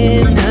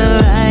in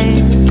her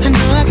eyes. I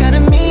know I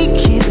gotta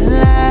make it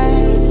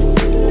right.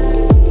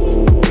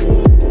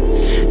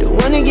 Don't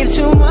wanna give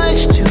too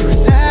much too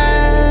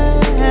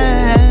fast.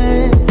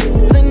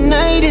 The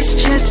night is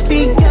just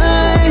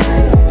begun.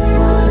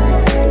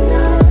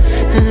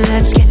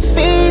 Let's get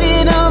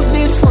faded off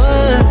this one.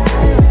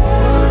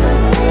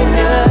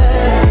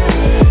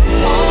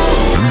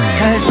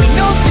 Cause we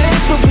know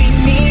just what we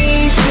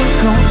need to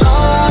go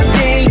all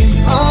day,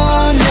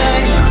 all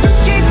night.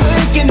 Keep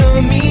working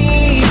on me,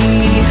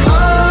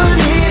 on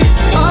it,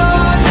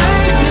 all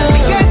night. We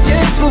got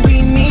just what we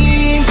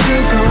need to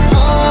go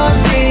all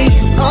day,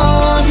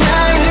 all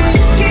night.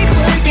 Keep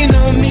working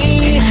on me,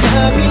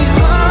 I'll be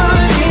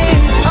on it,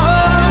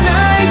 all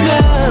night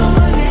now.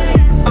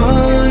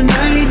 All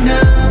night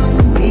now,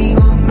 we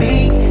gon'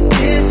 make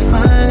this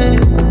fun.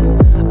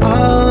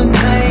 All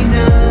night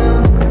now.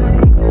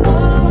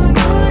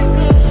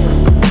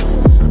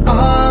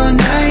 All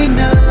night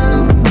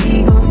now, we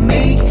gon'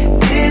 make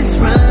this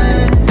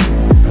run.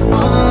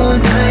 All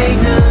night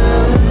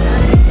now.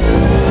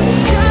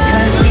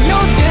 Cause we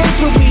know that's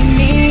what we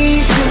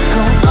need to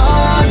go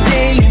all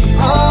day,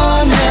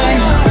 all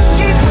night.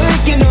 Keep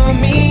working on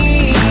me,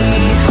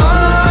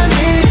 on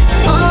it,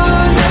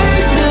 all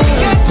night now. We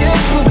got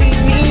just what we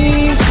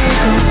need to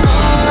go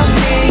all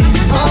day,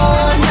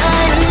 all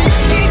night.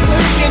 Keep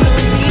working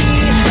on me,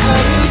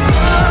 I'll be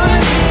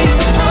on it,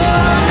 all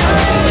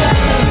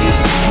night.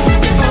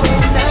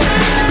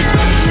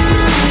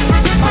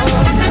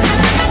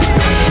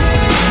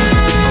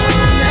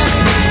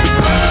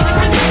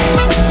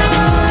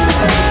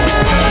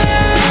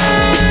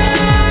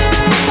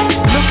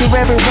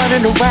 Forever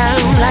running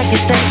around like you're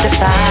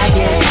sanctified,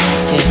 yeah.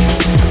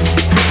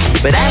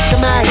 But ask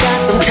him how he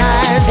got them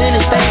tires in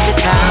his bank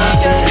account,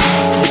 yeah.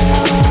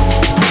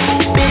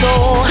 Big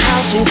old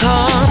house and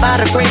car by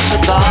the grace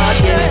of God,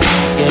 yeah.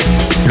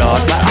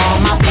 Lord, by all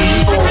my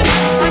people,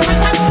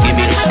 give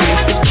me the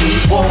strength to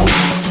keep on.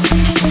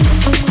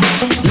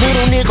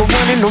 Little nigga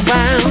running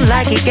around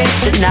like a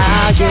gangster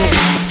now,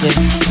 yeah.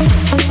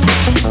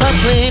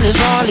 Hustling is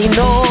all he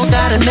know,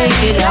 gotta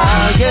make it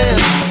out, yeah.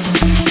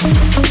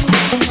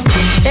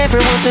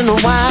 Every once in a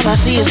while I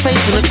see his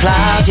face in the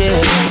clouds,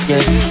 yeah.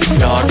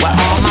 Lord, where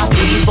all my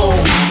people?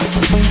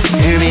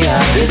 Hear me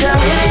out. Is there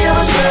any of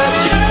us left?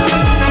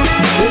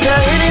 Is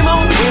there any more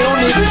real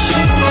niggas?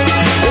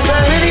 Is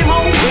there any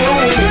more real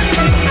women?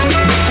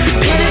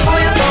 Pity for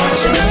your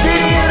thoughts in the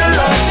city of the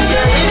lost. Is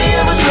there any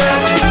of us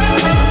left?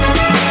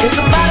 Can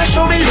somebody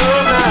show me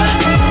love now?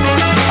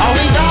 Are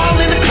we all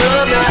in the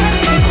club now?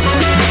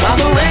 While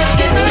the rest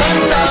getting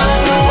gunned down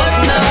or what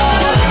now?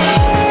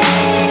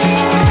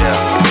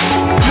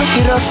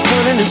 Us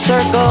running in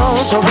circles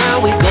goes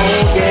around, we go,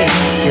 yeah,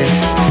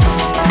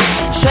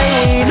 yeah.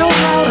 Say we know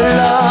how to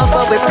love,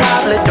 but we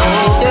probably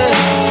don't, yeah.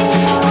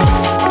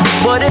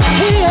 But if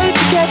we ain't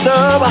together,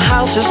 our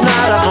house is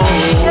not a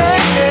home, yeah,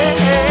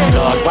 yeah, yeah.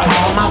 Lord, for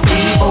all my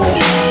people,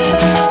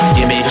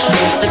 give me the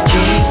strength to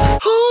keep.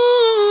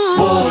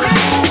 Ooh.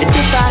 And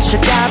if I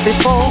should die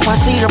before I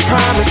see the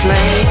promised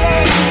land,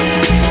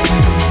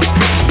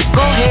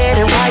 go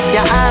ahead and wipe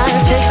your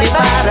eyes, take me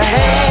by the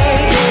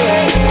hand,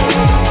 yeah.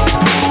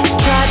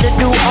 Tried to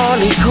do all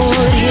he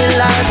could, here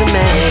lies a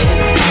man,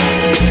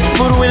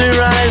 but will he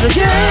rise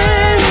again?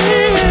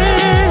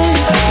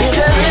 Is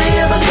there any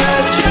of us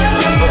left?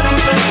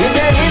 Is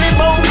there any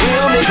more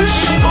real niggas?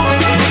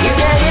 Is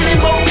there any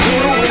more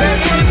real women?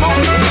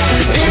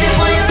 Penny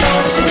for your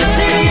thoughts in the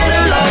city of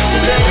the lost.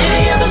 Is there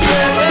any of us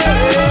left?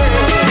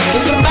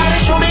 Can somebody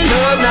show me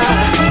love now?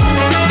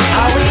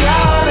 Are we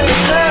all in the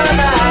club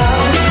now?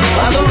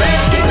 While the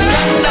rest getting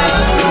done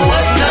down,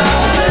 what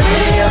now? Is there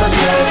any of us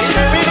left? Is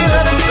there any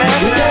of us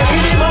left? Is there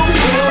any more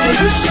real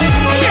niggas?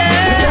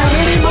 Yeah. Is there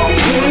any more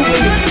real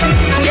women?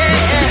 Yeah.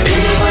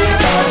 Penny for your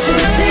thoughts in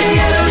the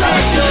city of the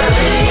lost. Is there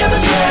any of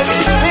us left?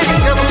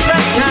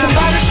 Can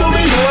somebody show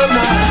me love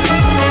now?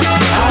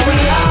 Are we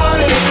all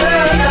in the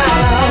club now?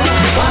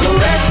 While the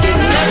rest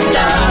getting done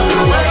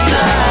down, what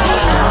now?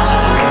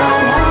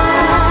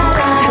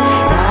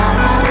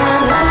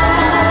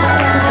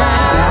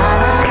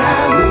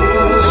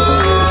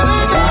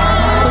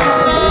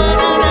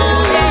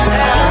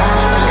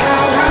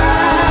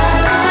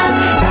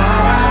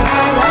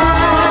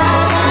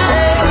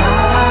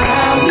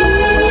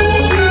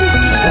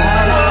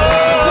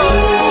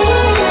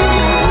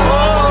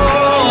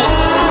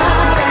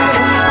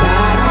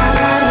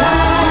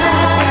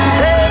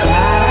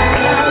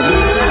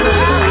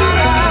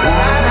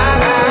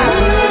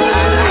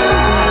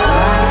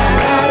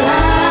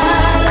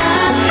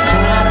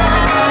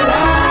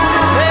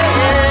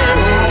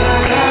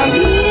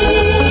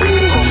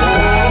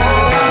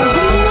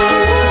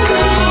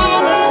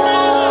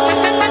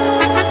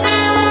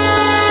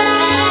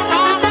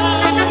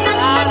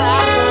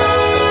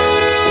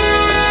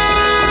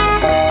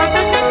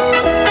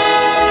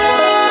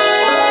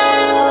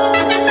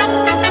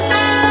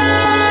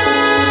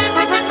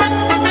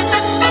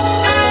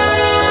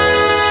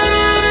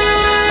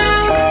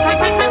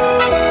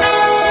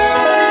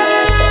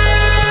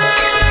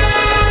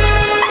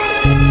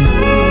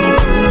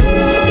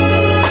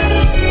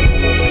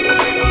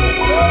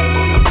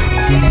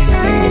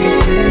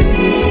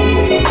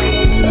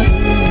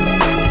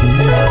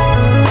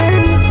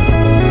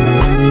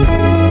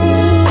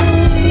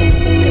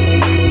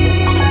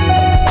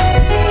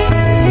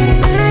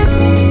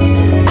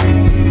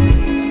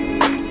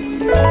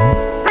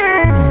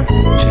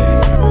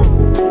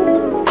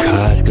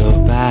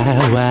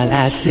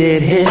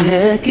 Sit here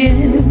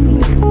looking,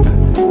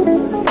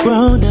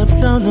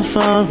 grown-ups on the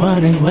phone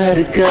wondering where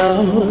to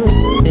go,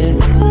 yeah.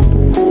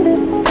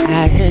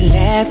 I hear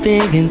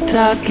laughing and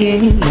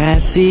talking, I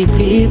see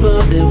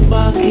people that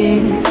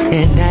walking,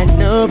 and I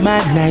know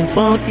my night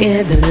won't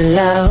end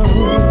alone.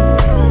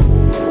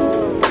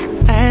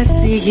 I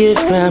see you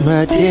from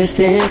a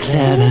distant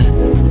level,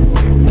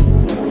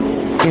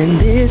 and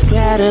this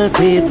crowd of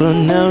people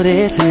know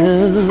it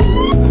too.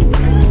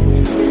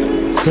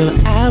 So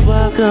I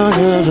walk on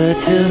over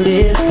to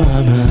the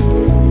farmer,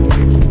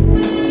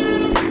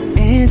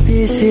 and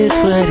this is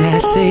what I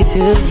say to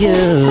you.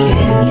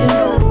 Can you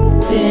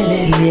feel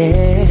it?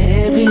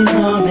 Yeah. Every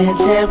moment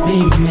that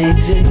we make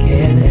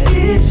together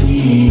is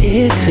real.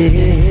 It's real.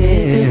 Let's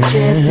take a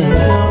chance and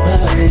go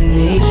out in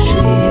these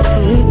streets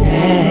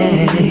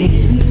tonight.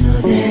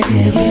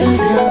 You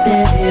know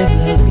that it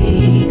will be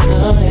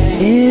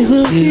alright. It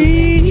will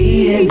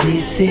be in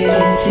this city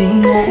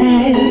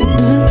tonight.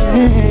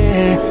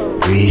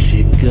 We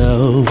should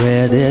go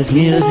where there's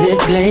music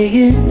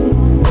playing,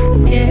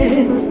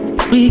 yeah.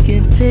 We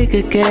can take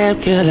a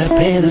cab, girl, I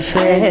pay the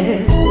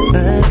fare,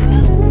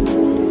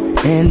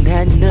 and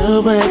I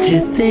know what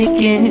you're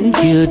thinking.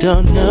 You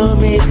don't know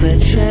me,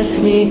 but trust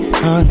me,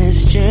 on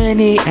this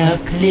journey I'll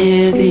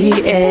clear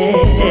the air.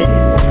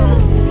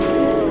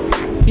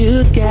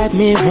 You got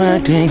me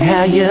wondering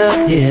how you're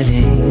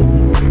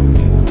feeling,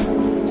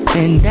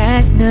 and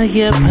I know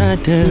you're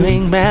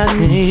wondering about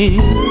me.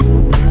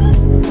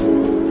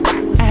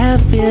 I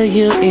feel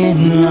you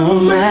in all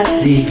my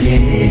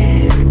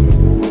secrets.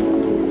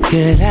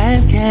 Girl,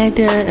 I'm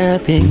kinda a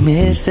big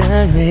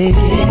mystery.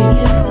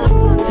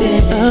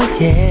 Oh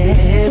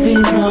yeah, every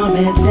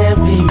moment that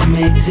we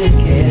make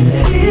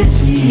together is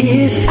real.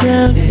 It's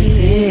so real. Let's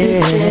take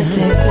a chance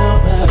and go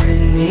out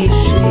in these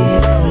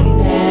streets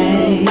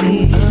tonight.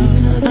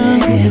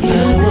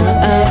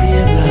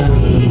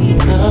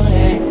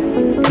 Alright,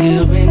 you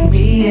and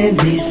me in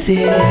these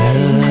cities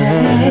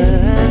tonight.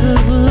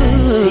 I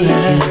see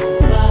you.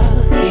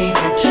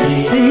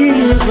 See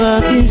you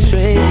walking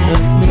straight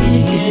towards me.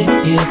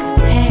 You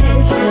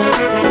handsome,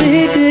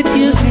 figured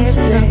you had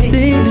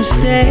something to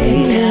say.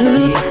 Now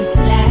these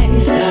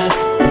lights up,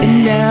 and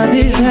now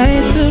these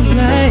lights are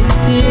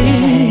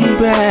blinding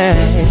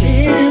bright. You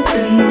lit up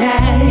the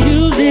night. You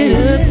lit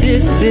up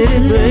this city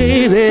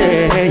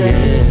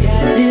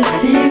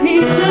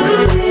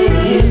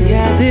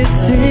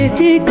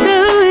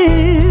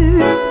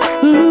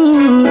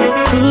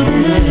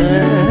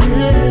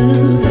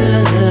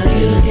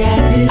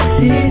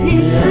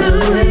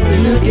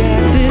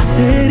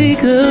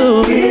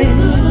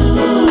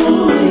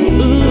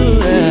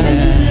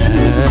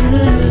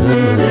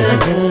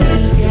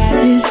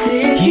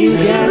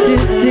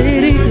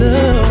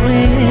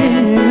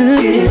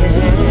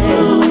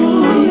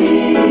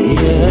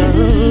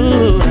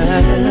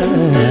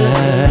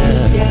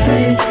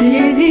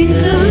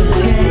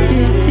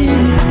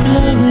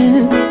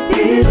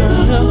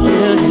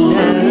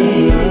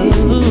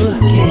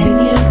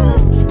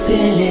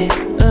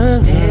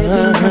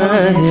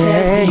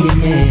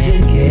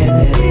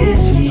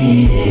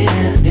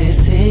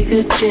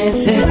take a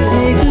chance. Let's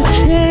take a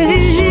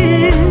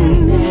chance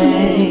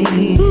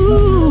tonight.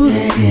 Ooh.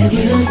 And if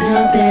you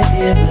know that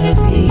it will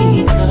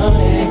be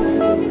alright,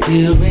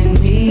 you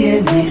and me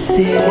in this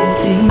city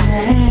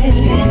tonight.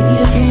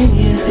 Can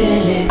you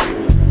feel it?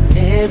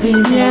 Every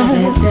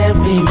moment that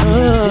we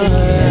move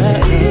together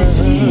is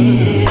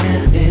real.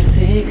 Let's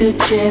take a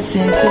chance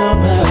and go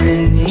out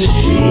in these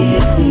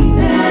streets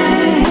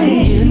tonight.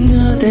 You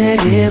know that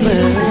it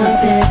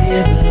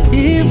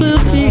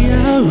will be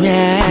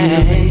alright.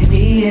 You and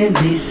me in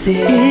this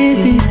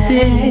city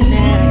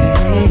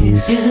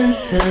tonight. You're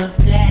so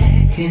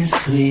black and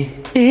sweet.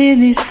 In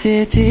this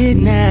city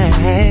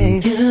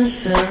tonight. You're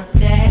so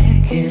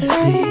black and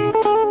sweet.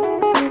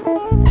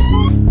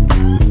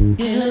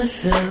 You're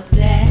so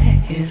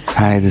black and sweet.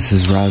 Hi, this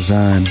is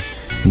Razan,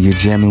 and you're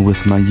jamming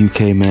with my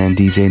UK man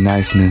DJ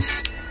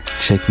Niceness.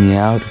 Check me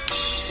out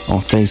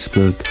on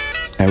Facebook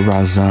at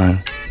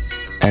Razan,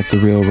 at The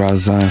Real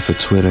Razan for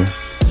Twitter,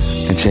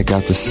 and check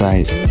out the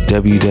site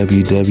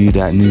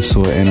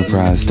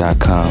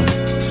www.newsorenterprise.com.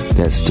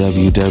 That's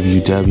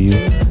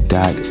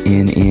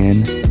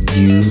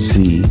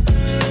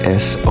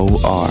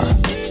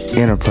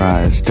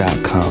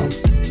www.newsorenterprise.com.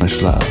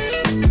 Much love.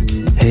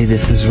 Hey,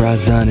 this is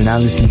Razan, and I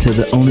listen to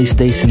the only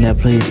station that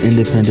plays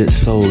independent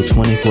soul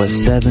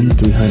 24/7,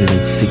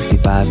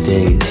 365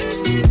 days.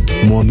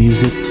 More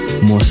music,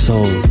 more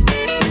soul,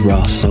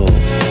 raw soul.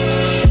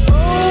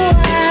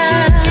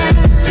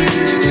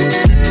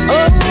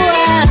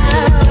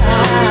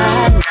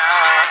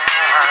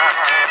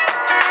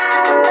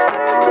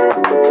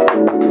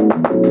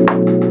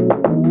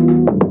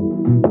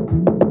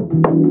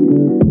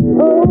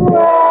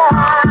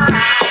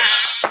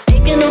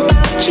 Thinking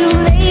about you,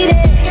 lady,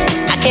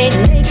 I can't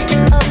make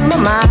up my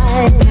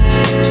mind.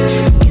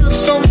 You're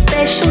so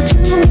special to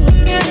me,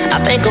 I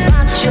think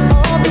about you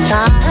all the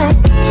time.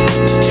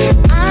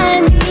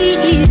 I need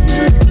you,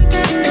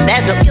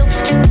 there's no you,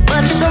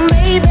 but some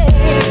maybe.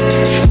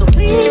 So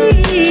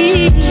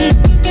please,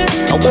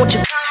 I want you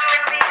come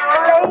and be my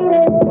lady.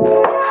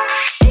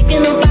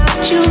 Thinking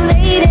about you,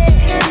 lady,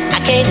 I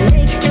can't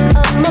make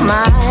up my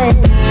mind.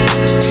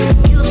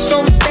 You're so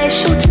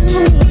special to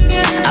me,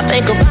 I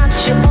think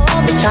about you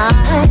all the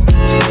time.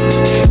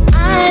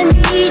 I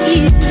need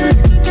you,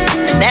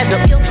 there's no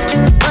you,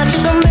 but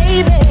some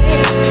maybe.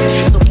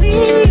 So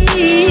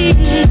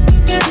please,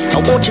 I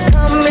want you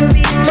come and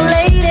be my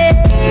lady.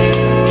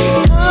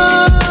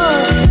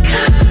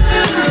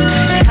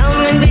 Come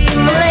and be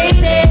my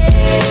lady.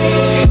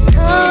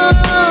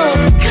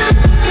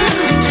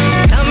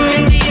 Come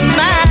and be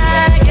my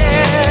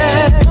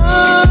girl.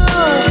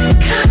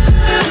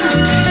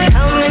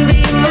 Come and be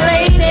my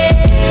lady.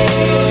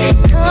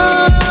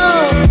 Come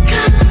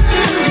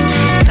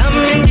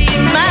and be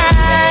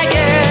my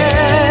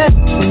girl.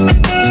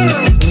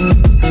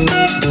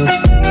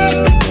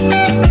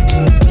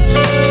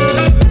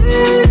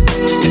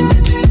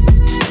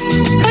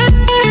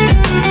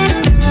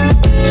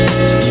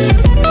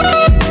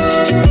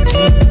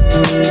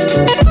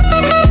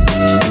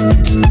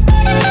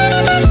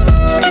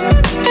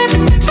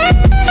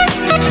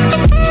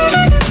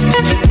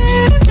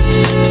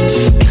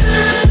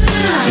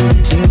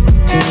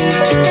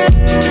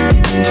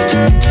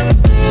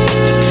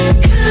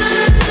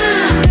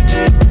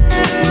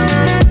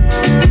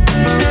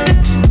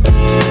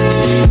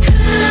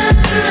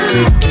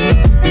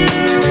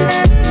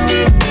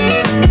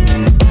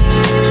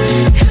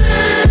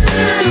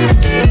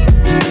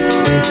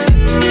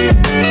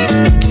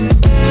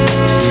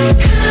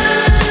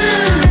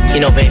 You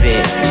know, baby,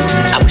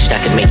 I wish I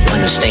could make you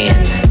understand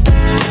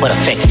what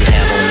effect you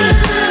have on me.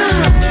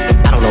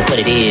 I don't know what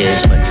it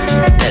is, but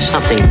there's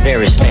something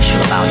very special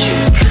about you.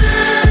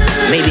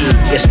 Maybe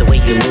it's the way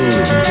you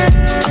move,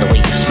 or the way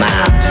you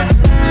smile,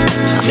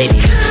 or maybe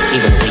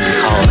even the way you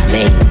call my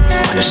name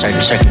under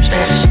certain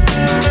circumstances.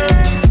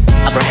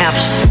 Or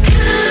perhaps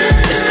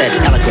it's that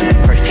eloquent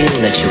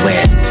perfume that you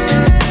wear,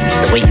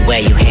 the way you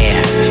wear your hair.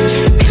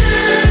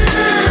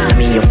 I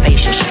mean, your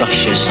facial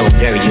structure is so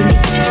very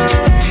unique.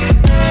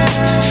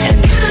 And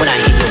when I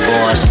hear your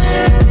voice,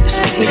 it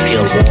makes me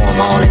feel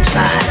warm all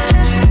inside.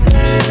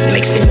 It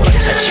makes me want to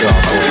touch you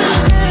all over.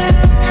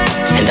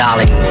 And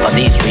darling, for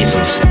these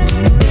reasons,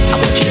 I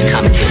want you to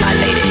come and be my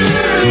lady.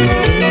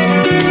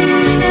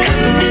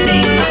 Come and be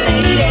my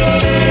lady.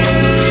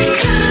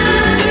 Come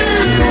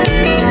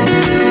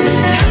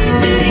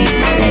and be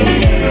my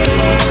lady.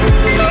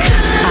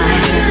 I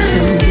have to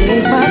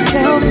make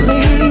myself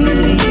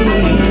clean.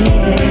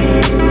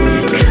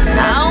 I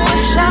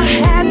wish I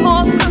had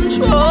more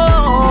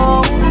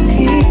control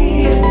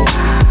here.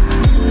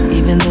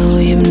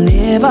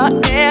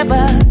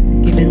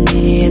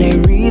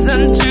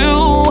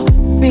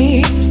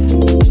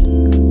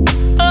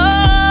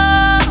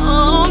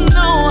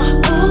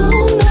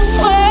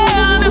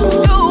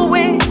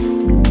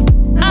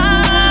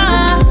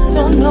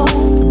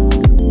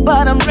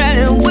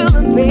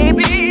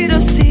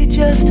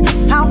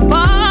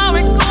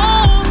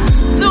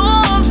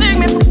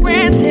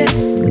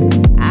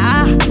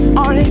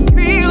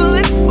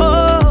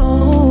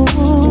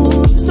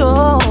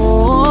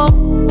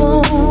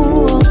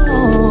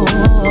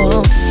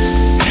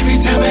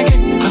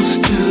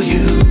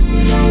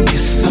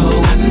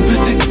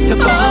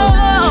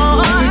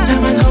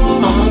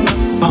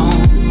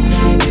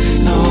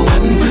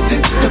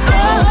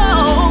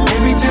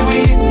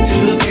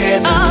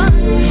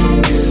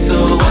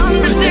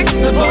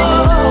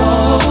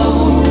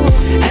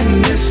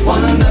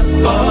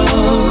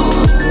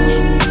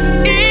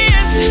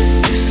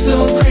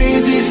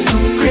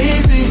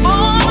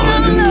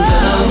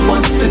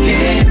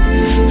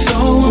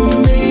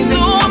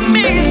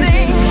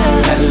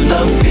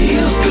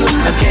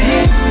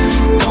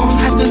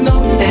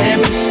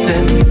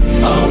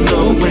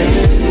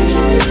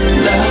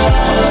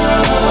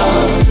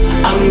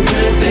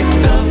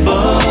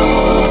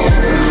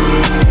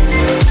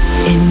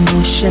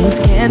 emotions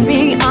can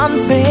be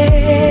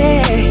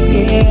unfair.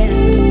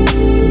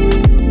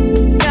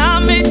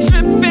 Got me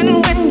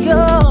tripping when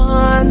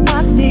you're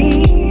not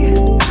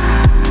near.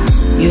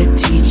 You're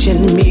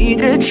teaching me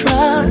to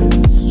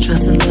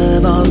trust and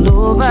love all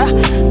over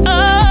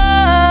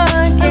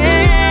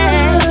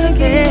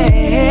again.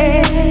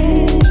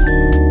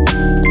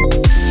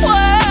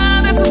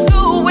 Well, this is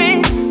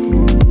going,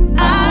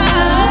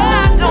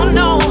 I don't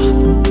know,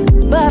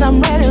 but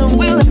I'm ready and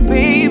willing,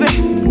 baby,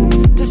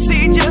 to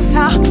see just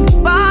how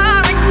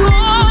far it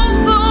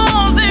goes.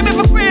 Don't take me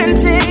for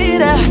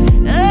granted. I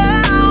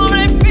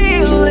already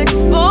feel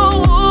exposed.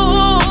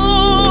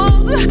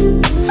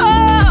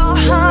 Oh,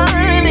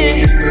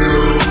 honey.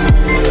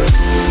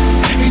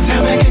 Every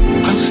time I get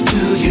close to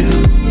you,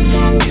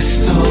 it's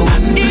so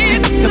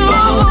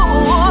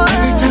unpredictable.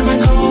 Every time I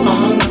call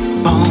on the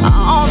phone,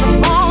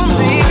 it's so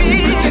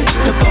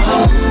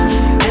unpredictable.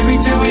 Every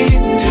time we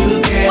get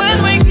together, when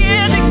we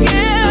get together,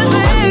 it's so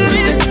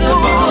unpredictable.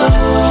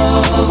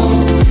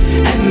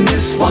 And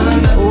this one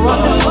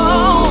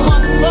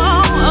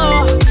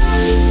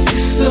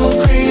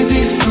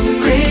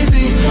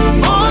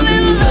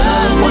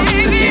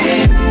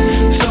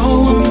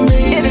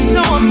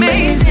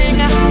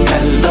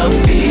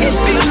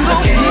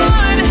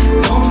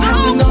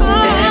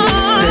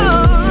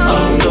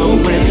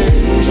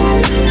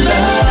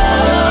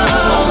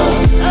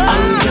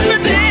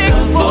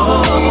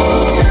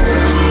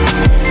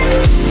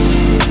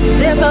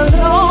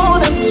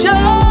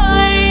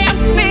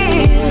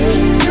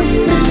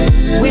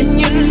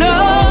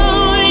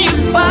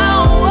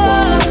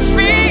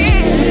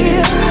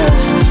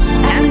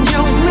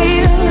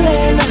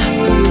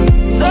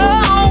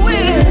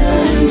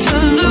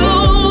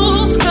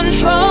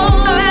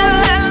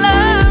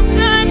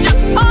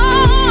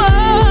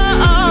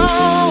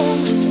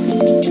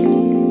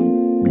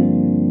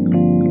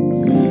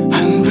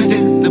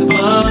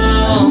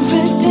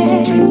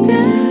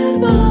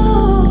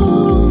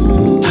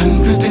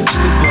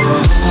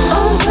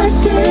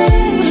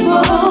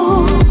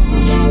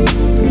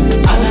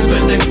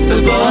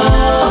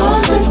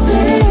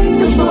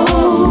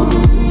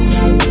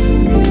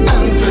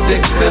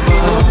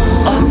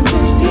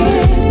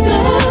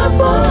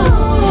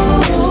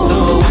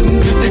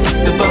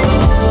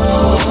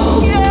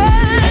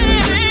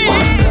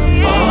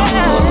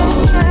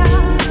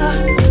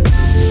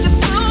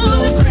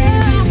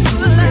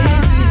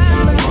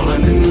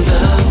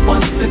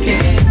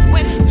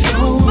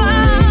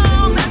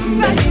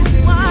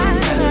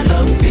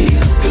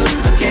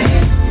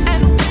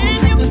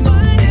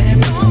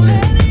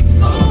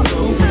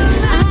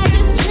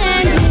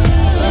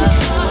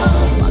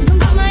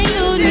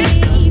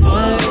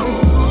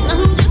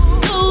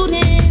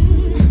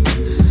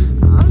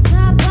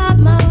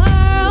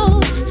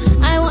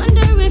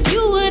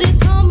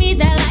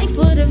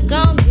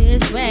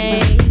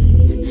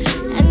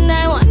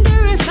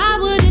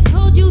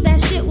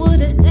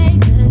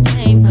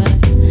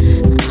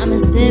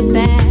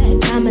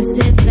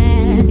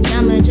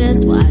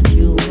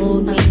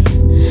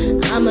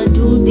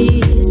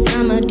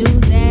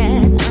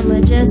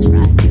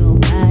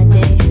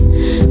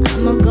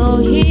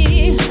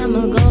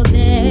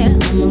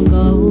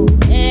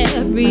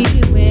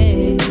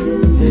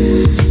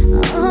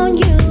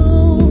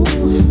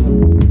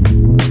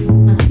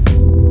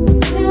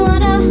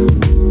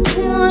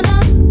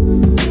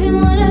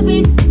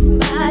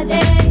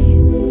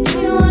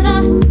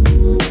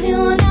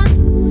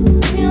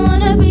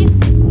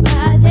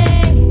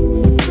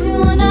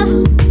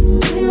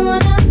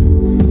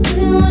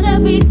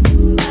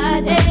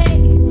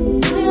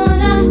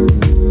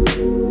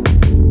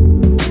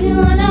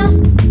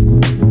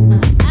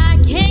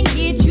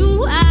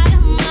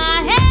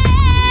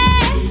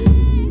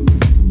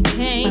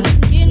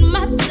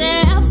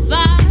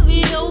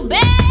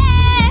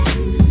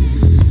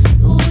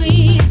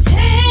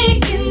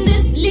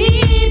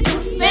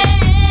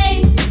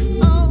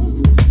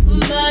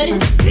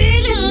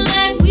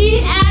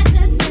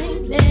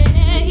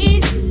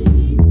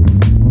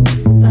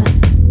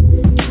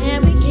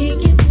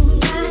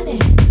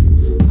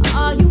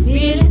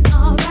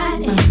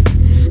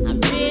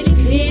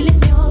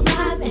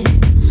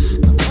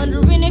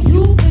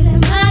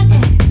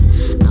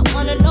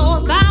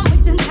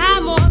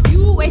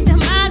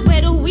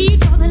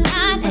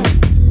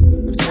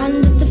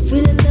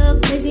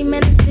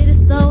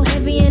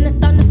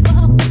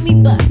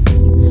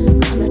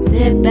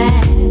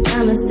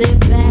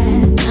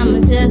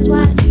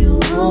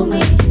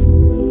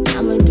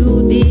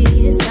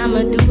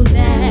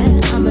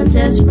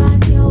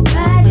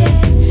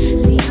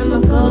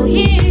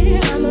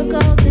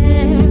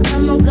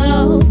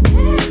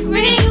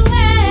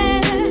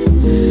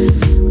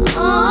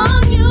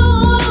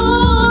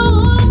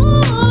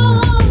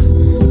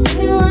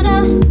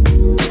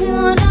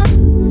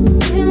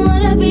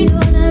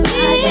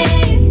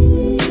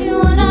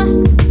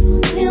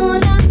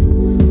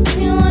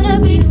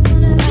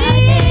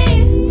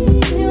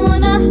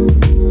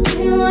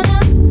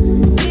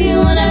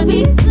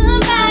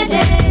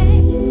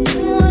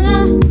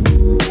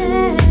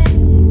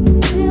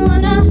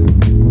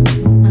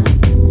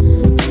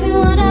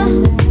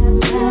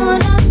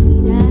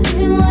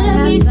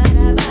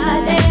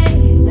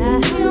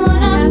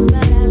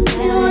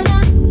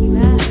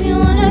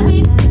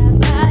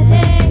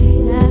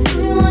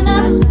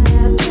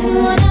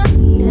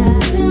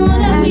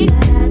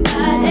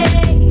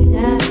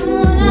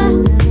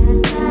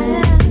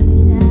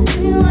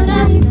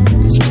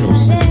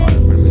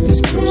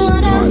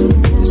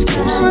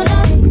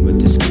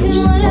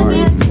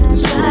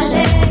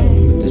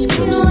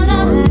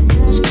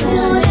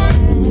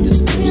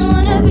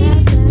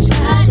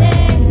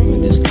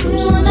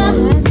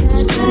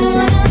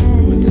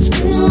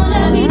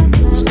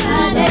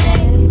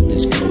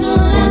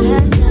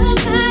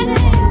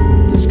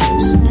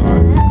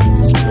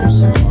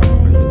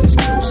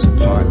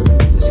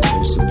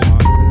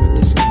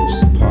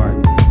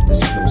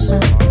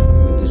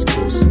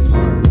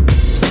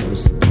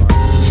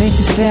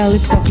Their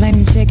lips are plain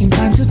and shaking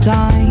time to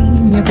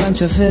time. You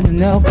quench your fit and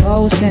no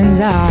cold stands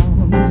out.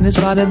 This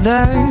by the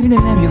third and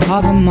then you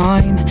have a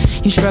mine.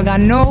 You shrug, I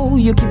know,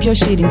 you keep your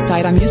shit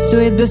inside. I'm used to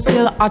it, but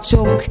still I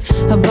choke.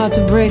 About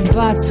to break,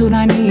 but soon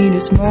I need a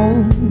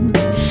smoke.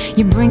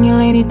 You bring your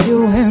lady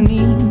to her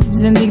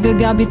knees and dig the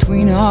gap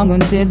between her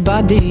dead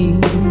bodies.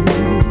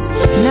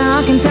 Now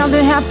I can tell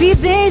the happy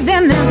days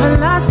that never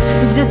last.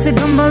 It's just a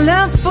gumble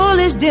of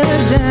foolish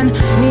delusion.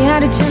 We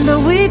had a chance but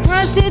we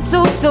crushed it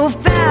so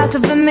fast.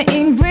 Leaving me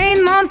in great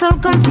mental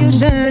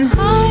confusion.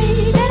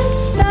 Hide the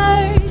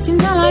stars, you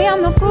know I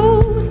am not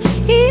good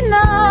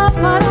enough.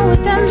 Why don't we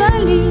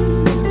tenderly?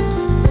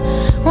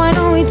 Why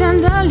don't we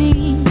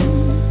tenderly?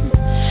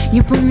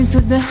 You put me to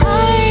the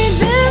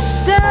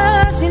hardest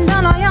steps, and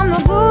I know I am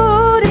not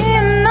good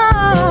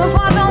enough.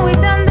 Why don't we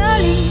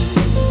tenderly?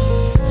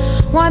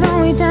 Why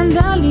don't we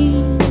tenderly?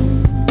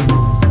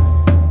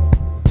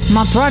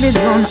 My pride is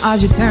gone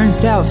as you turn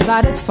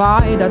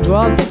self-satisfied. I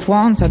dropped it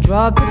once, I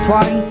dropped it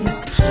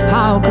twice.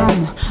 How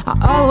come I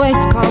always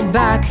call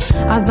back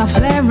as I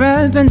flare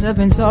up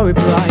and so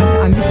replied.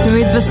 I'm used to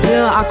it but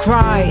still I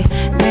cry.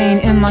 Pain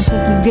in my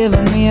chest is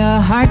giving me a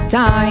hard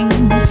time.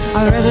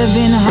 I'd rather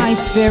be in high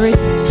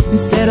spirits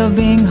instead of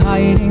being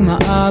hiding my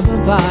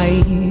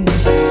alibi.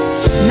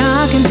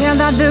 Now I can tell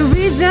that the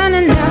reason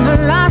it never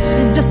lasts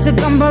is just a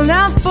gumble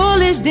of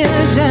foolish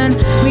delusion.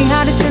 We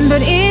had a chance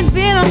but it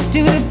belongs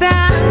to the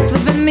past,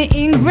 leaving me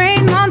in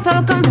great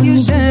mental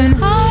confusion.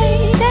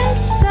 Hide the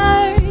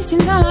stars, you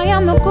know I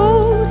am not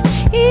good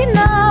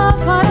enough.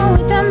 Why don't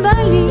we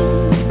tenderly?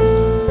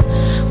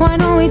 Why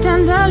don't we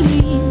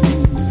tenderly?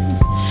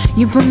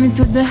 You put me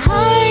to the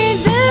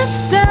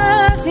hardest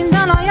steps, and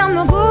I know I am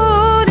not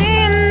good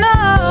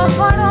enough.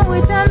 Why don't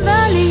we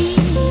tenderly?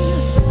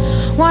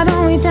 Why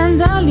don't we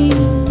tenderly?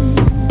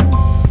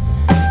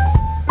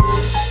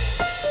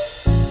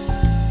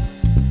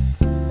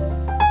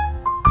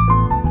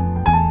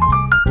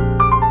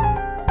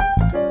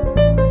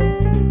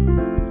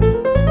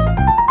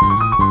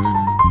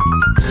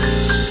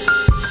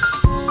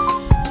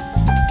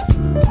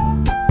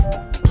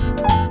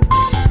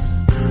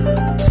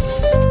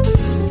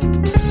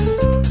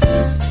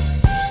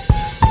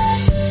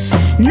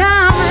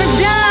 Now I'm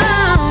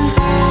down,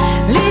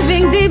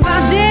 living day by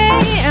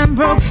day and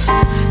broke.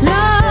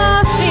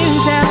 Lost in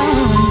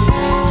town,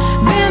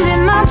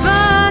 bending my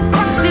back,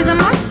 crosses in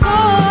my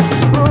soul.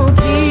 Oh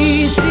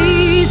please,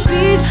 please,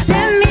 please,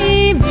 let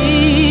me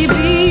be,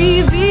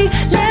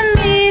 let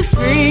me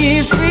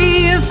free,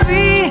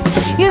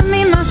 give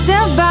me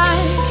myself back.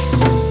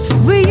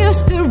 We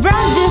used to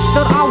run this,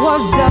 thought I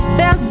was the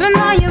best, but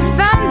now you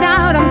found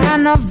out I'm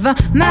kind of a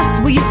mess.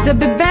 We used to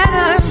be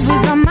better,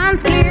 with our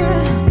minds clear.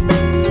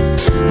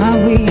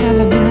 Have we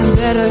ever been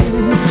better?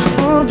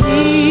 Oh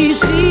please,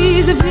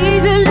 please,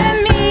 please, let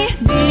me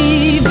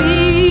be,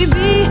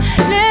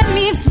 let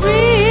me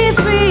free,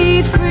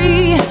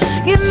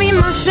 give me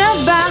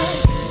myself back.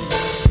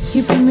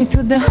 You put me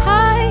through the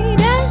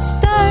highest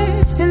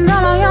stars, and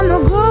all I am no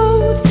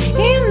good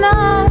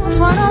enough.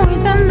 Why don't we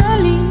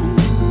tenderly?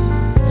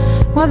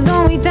 Why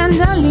don't we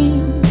tenderly?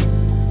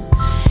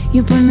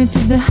 You put me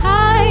through the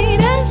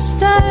highest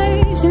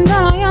stars, and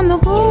all I am no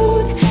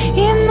good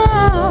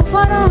enough.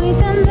 Why don't we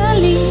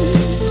tenderly?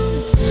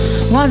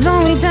 Why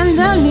don't we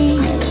tenderly?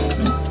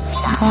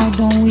 Why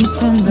don't we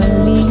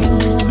tenderly?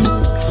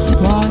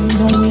 Why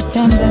don't we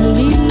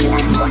tenderly?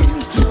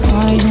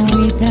 Why don't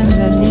we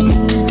tenderly?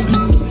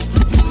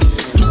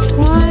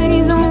 Why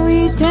don't we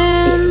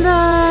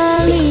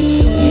tenderly?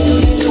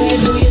 Do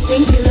you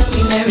think you love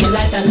me, Mary,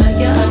 like I love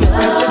you under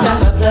pressure? Got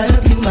my blood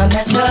up, you my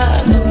measure.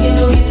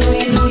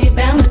 Do you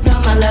balance on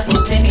my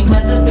levels? Any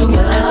weather through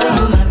whatever.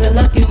 You my good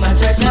luck, you my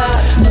treasure.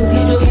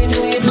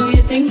 Do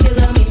you think you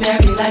love me,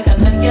 Mary, like I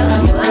love you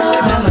under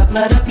pressure? Got my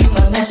blood up, you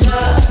my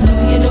measure.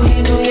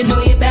 Do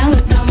you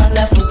balance on my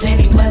levels?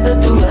 Any weather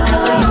through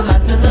whatever. You my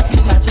good luck,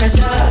 you my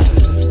treasure.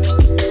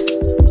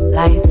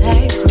 Life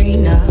had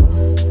greener,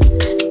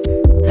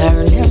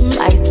 turn them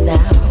lights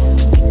down,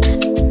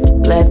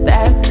 let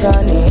that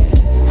sun in,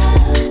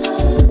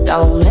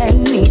 don't let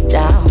me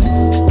down,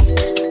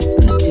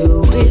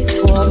 do it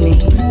for me,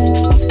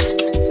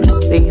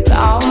 cease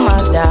all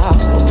my doubt,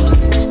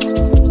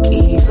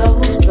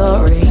 ego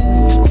sorry,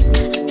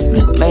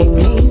 make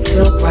me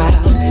feel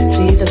proud,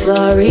 see the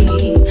glory,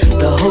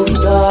 the whole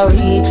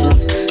story,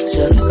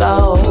 just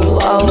go,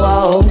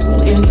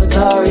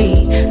 inventory,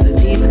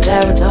 sativa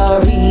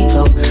territory,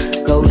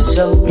 go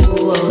show.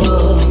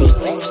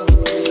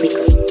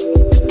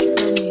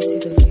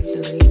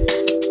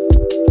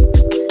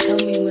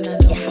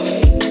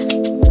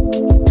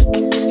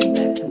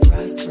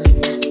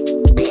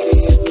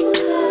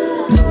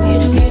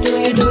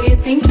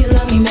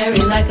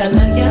 Like I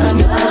love you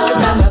under pressure,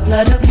 got my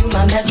blood up, you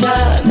my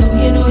measure.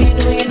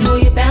 Know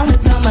you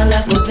balance on my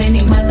levels,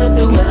 any weather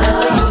through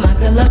whatever. You my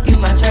good luck, you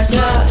my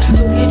treasure. Do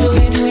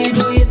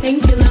you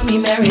think you love me,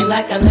 Mary?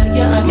 Like I love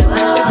you under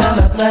pressure, got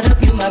my blood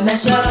up, you my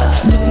measure.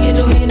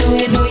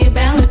 Know you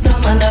balance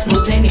on my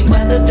levels, any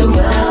weather through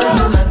whatever.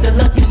 You my good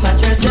luck, you my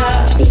treasure.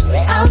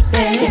 I'll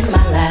spend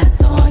my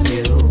last on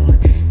you,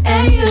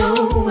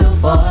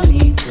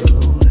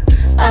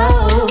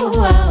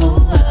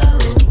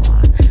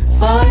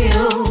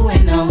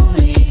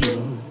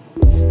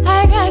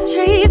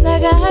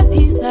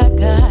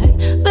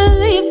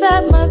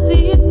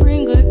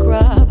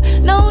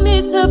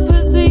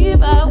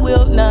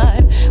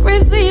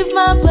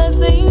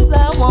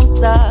 won't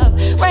stop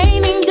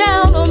raining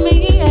down on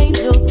me.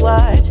 Angels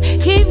watch,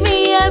 keep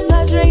me as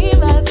I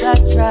dream, as I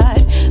try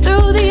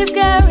through these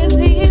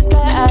guarantees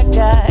that I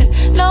got,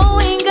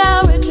 knowing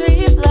I'll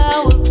retrieve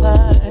flower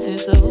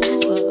pies. Oh,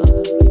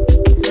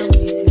 help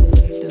me see the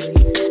victory.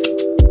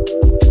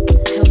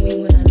 Help me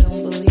when I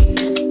don't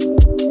believe.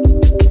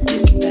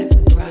 Give me back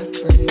to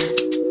prospering.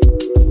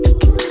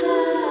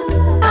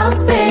 I'll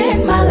spend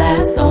my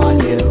last on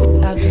you,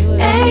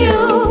 and you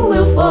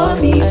will for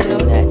me too.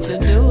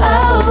 Oh,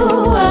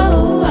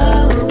 oh,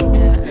 oh,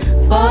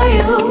 for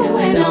you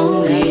and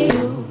only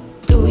you.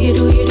 Do you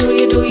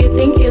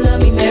think you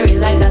love me, Mary,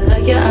 like I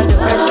love you under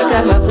pressure?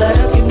 Got my blood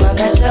up, you my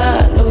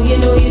measure.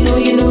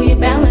 Know you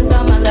balance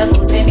all my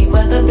levels. Any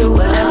weather through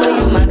whatever,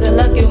 you my good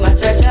luck, you my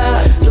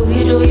treasure. Do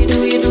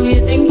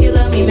you think you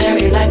love me,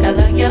 Mary, like I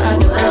love you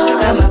under pressure?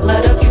 Got my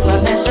blood up, you my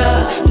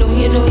measure.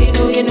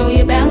 Know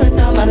you balance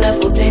all my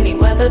levels. Any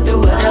weather through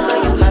whatever,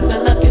 you my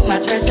good luck, you my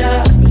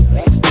treasure.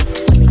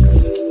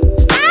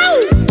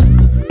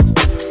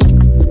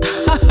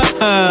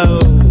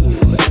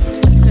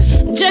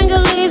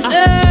 Jingle's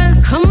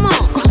come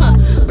on,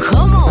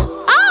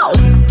 oh,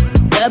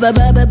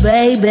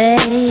 baby,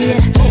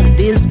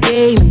 this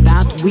game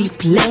that we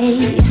play.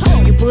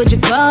 You put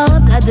your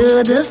cards, I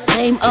do the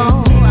same.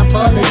 Oh, I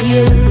follow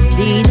you to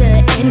see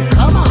the end.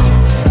 Come on,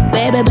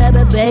 baby,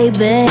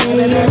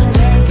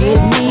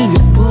 give me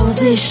your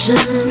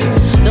position.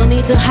 Don't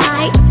need to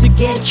hide to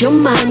get your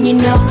mind. You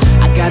know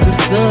I got the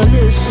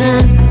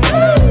solution.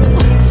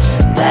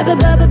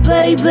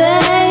 Baby,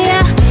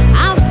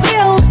 I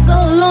feel so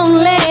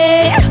lonely.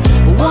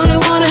 Wanna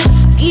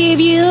give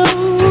you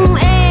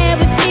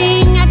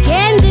everything I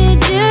can do.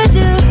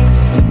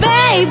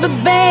 Baby,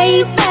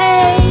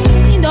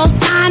 those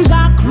times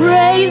are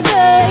crazy.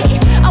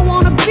 I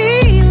wanna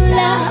be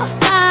loved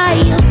by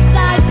your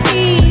side,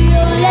 be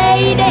your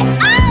lady.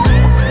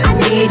 Oh, I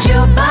need you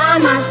by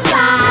my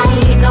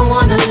side. Don't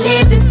wanna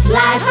live this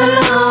life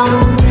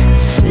alone.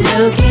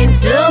 Look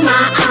into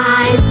my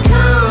eyes,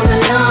 come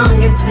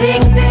along and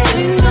sing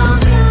this song.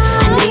 I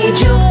need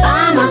you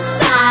by my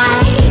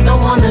side.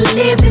 Don't wanna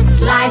live this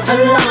life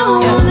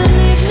alone.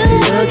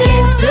 Look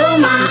into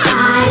my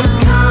eyes,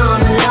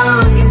 come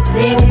along and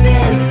sing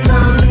this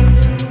song.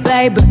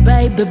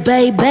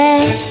 Baby,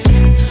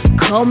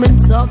 come and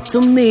talk to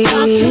me.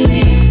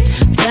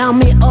 Tell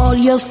me all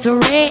your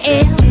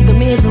stories, the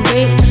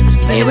misery, the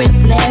spirit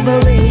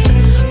slavery.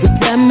 We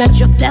damage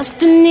your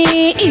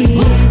destiny, we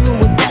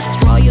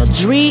destroy your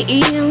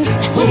dreams,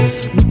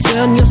 we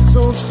turn your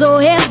soul so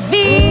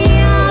heavy.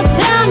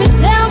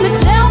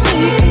 Tell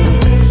me,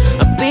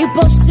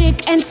 people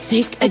sick and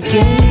sick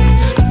again,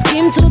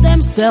 scheme to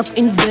themselves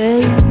in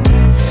vain.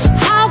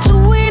 How to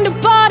win the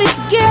body's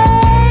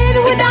gain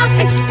without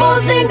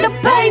exposing the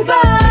pain,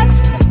 but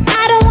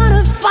I don't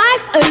wanna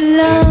fight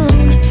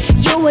alone.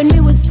 You and me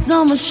were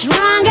so much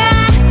stronger.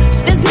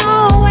 There's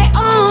no way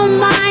on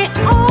my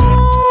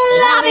own.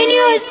 Loving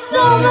you is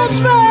so much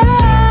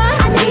better.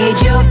 I need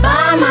you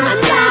by my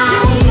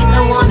side.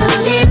 Don't wanna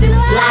live this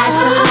life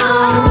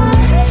alone.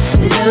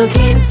 Look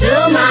into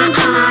my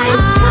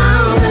eyes,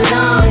 come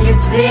along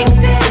and sing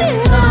this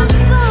song.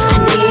 I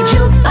need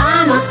you by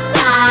my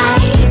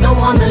side. Don't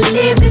wanna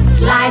live this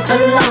life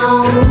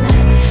alone.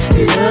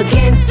 Look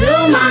into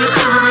my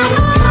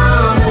eyes,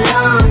 come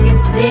along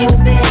and sing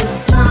this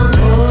song.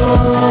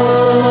 Oh,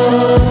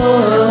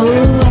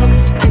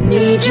 I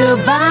need you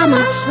by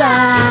my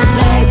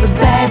side,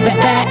 baby.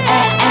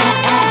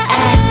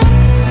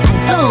 I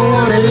don't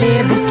wanna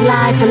live this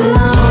life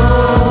alone.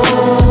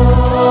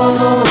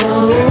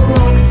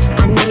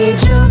 I need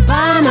you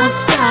by my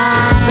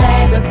side,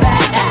 baby.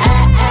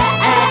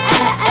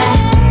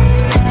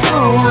 I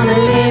don't wanna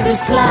live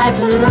this life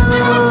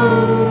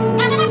alone.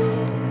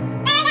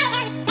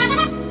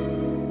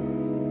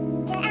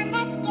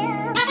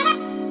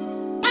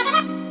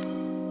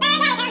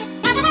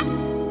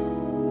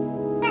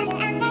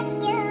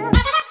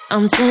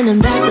 I'm sending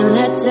back the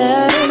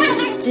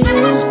letters to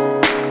you.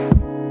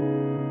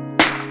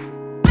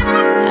 I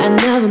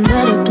never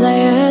met a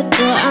player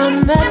till I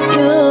met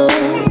you.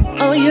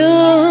 Oh, you.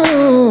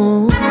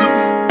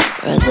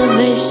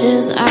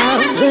 Reservations of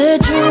the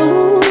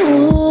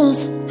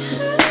truth.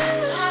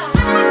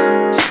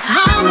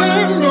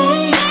 Holding me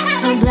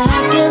from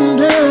black and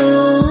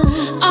blue.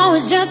 Oh,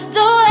 it's just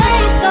the way,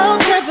 so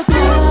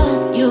typical.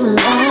 You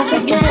love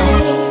the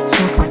game,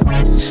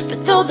 but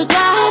through the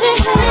cloudy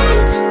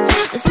haze,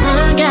 the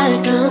sun gotta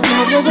come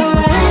after the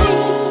rain.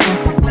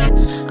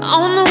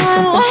 On the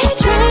one-way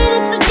train,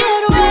 it's a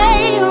getaway,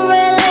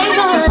 really.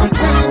 But on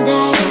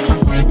Sunday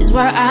is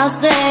where I'll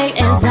stay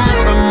as I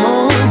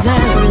remove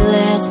every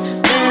last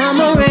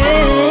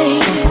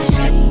memory.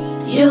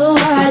 You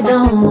are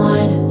the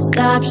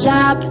one-stop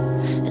shop,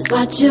 it's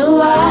what you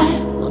are.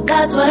 Well,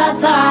 that's what I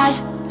thought.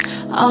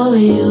 Oh,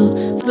 you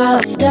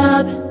roughed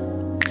up,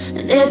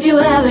 and if you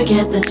ever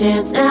get the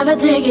chance, never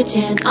take a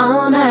chance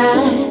on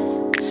it.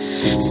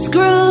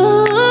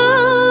 Screw.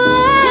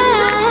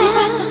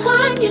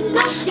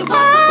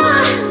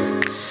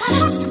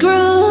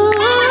 Screw.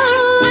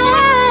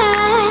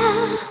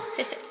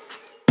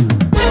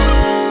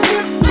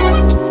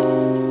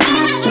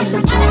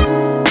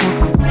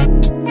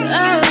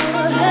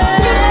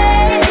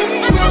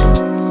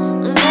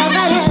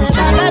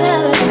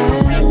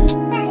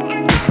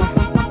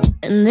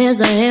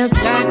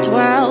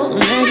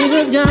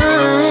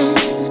 gone.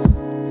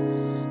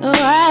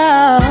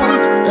 Oh,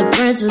 the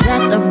prince was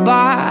at the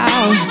bar,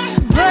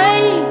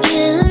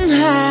 breaking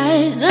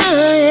hearts.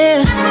 Oh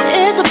yeah,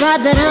 it's a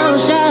part that I don't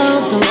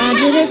show, don't want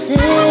you to see.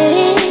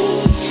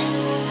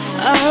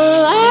 Oh,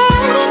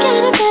 the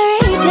kind of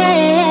fairy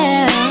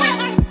tale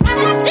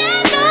that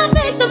did not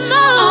make the most.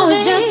 Oh,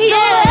 it's just the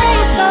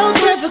way, so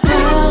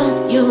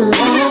typical. You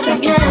love the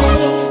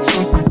game,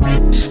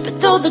 but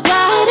through the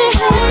cloudy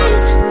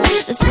haze,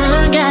 the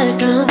sun gotta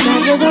come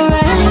back to the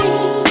rain.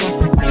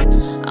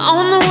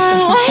 On the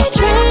one-way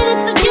train,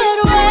 it's a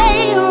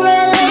getaway.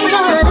 Really,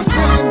 on a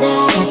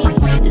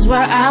Sunday is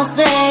where I'll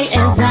stay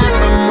as I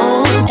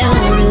remove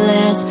every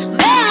last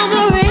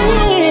memory.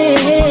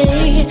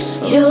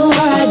 You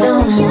are the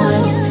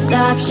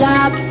one-stop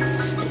shop.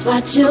 It's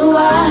what you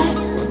are.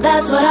 Well,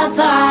 that's what I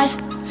thought.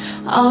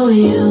 Oh,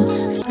 you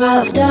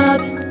roughed up.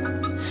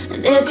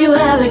 And if you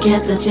ever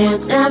get the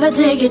chance, never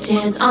take a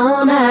chance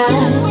on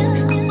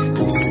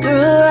that. Screw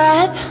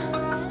up.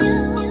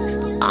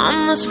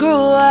 I'm a screw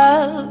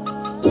up.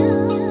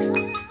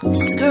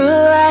 Screw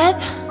up.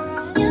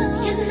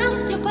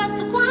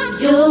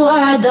 You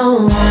are the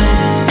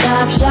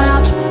one-stop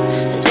shop.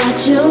 It's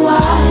what you are.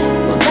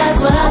 Well,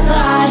 that's what I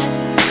thought.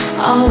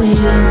 Oh, you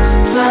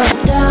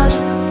fucked up.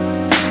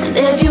 And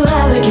if you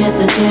ever get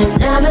the chance,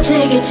 never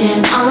take a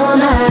chance on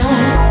that.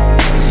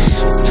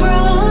 Screw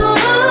up.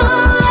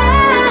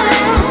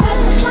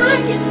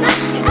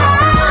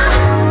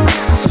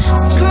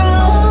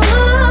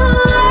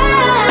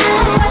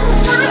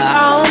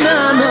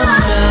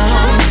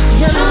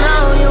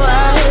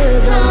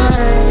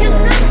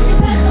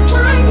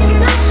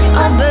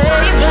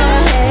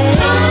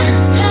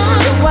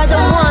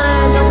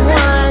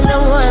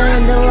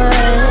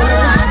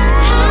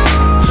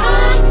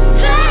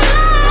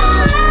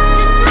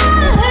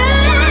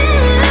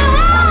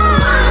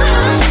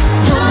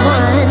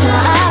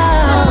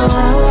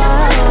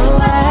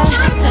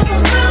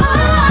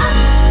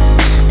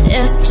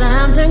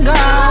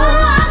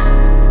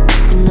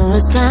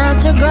 It's time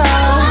to grow.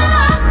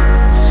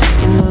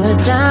 You know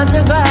it's time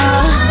to grow.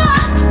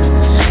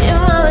 You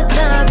know it's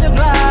time to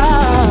grow.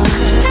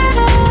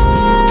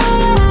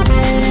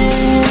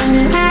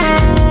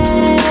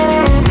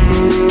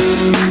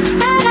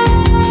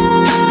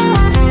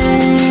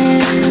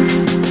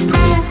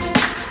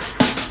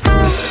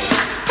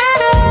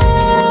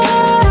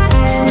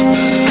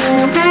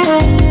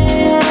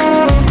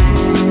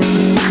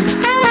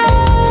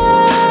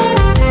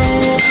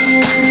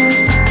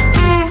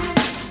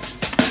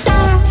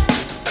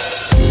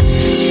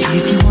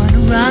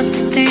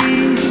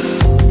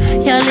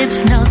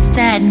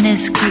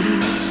 Sadness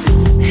kiss.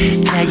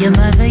 Tell your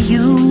mother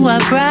you are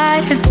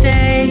bright as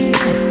day.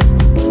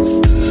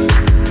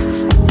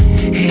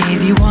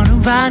 If you wanna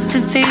rock to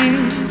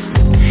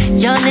this,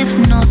 your lips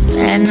no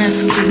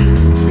sadness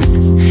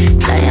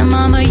kiss. Tell your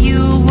mama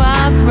you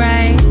are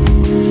bright.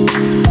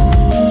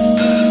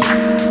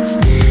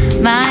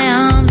 My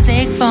arms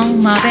ache for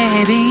my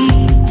baby.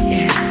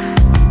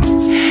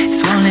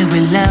 Swollen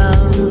with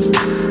love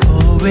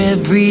for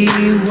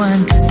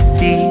everyone to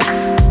see.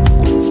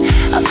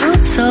 A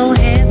fruit so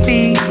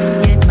heavy,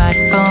 it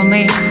might fall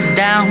me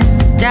down,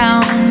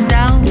 down,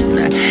 down.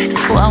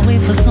 So I'll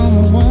wait for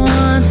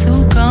someone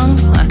to come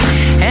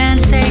and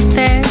take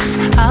this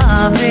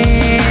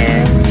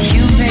harvest.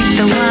 You make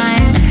the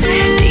wine,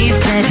 these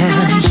better.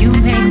 You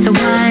make the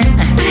wine,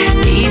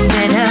 these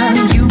better.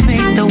 You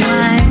make the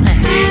wine,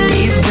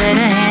 these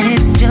better. And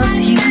it's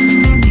just you.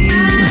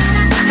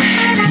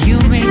 You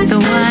make the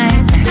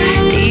wine,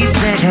 these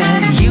better.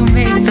 You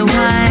make the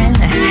wine,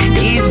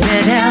 these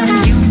better.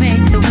 You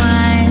make the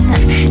wine,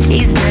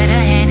 these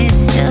better. And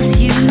it's just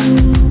you,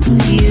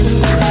 you.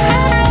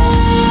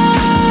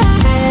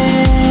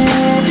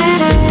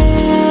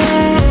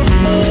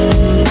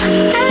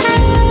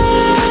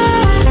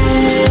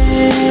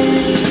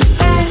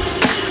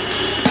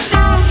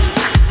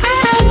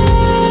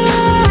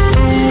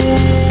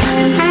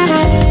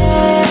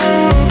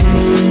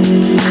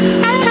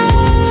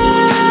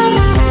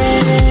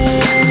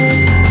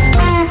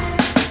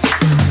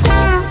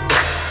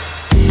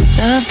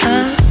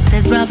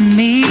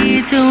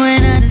 Me to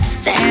an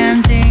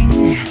understanding.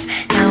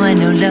 Now I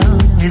know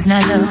love is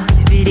not love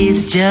if it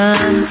is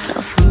just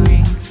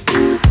suffering.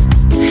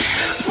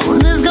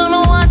 Moon is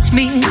gonna watch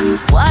me,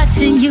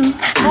 watching you.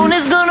 Moon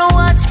is gonna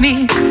watch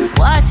me,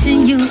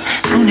 watching you.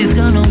 Moon is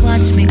gonna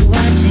watch me,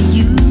 watching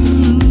you.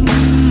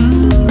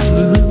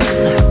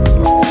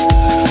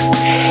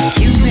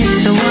 You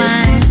make the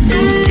wine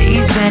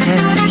taste better.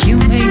 You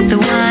make the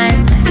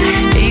wine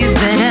taste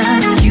better.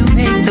 You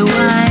make the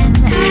wine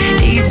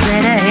taste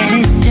better. And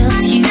it's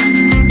just you.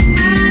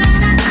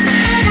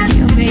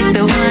 You make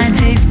the wine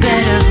taste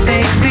better,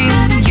 baby.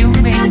 You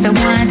make the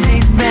wine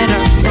taste better,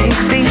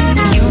 baby.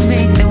 You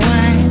make the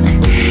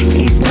wine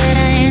taste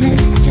better. And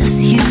it's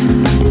just you.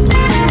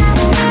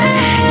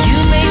 You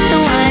make the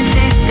wine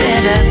taste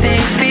better,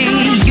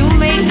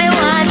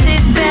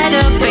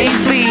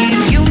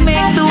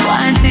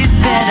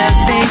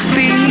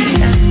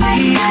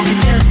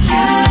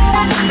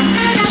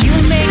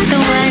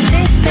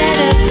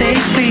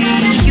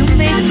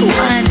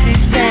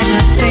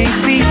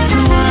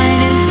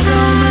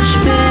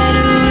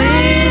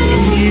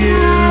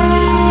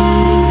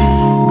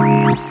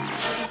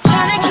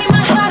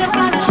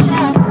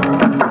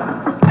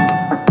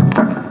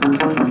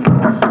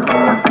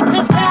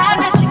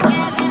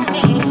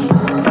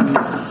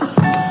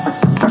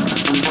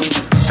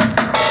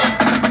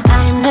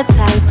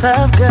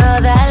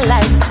 girl that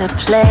likes to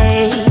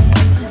play.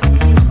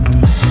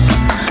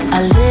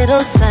 A little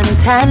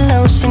suntan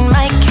lotion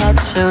might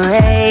catch a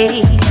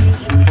ray.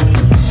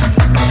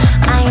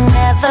 I ain't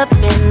never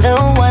been the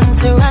one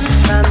to run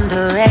from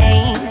the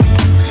rain.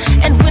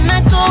 And when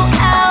I go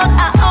out,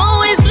 I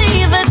always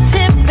leave a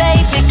tip,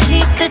 baby,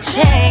 keep the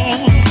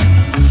change.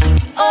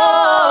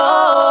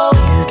 Oh,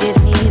 you give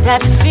me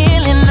that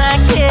feeling I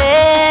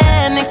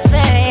can't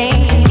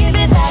explain. Give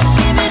me that,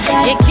 give me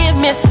that. You give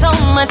me so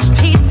much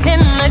peace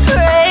in a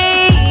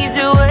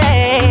crazy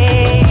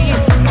way.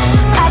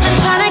 I've been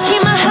trying to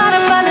keep my heart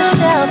up on the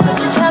shelf, but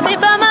you tell me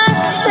by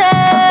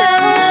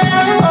myself.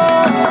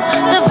 Oh,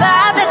 the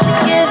vibe that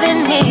you're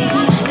giving me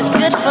is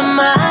good for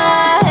my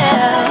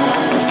health.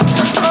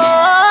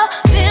 Oh,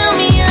 fill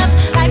me up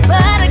like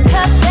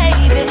buttercup,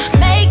 baby.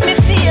 Make me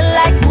feel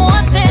like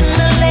more than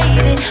a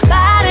lady.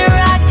 Body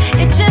rock,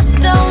 it just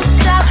don't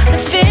stop. The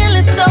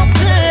feeling's so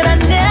good, I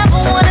never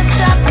wanna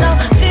stop. No,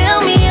 fill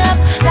me up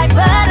like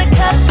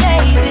buttercup,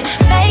 baby.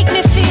 Make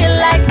me feel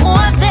like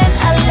more than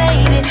a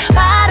lady.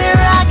 Body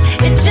rock,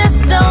 it just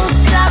don't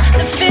stop.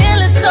 The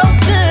feeling's so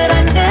good,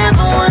 I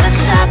never wanna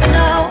stop.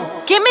 No,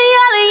 give me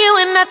all of you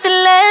and nothing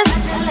less.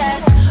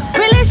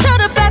 Really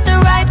showed up at the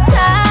right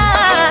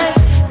time.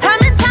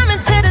 Time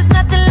until there's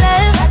nothing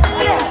left.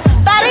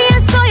 Body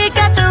and soul, you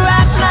got the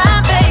rock,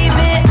 my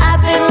baby.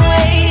 I've been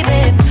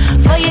waiting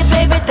for you,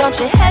 baby. Don't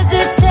you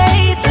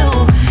hesitate to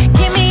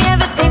give me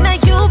everything that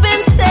you've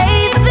been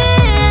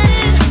saving.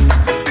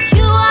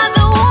 You are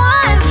the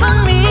one for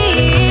me.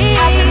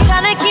 I've been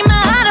trying to keep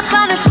my heart up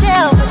on the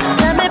shelf, but you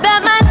tell me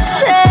about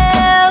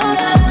myself.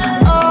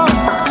 Oh,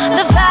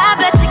 the vibe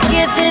that you're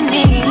giving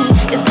me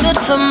is good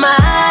for my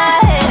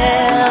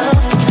health.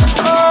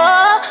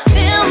 Oh,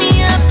 fill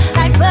me up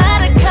like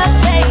buttercup,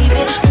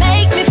 baby.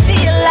 Make me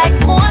feel like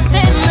more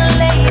than a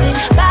lady.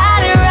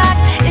 Body rock,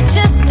 it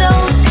just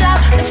don't stop.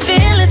 The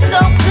feeling's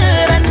so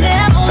good, I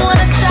never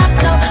wanna stop.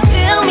 No,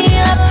 fill me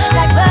up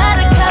like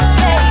buttercup,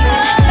 baby.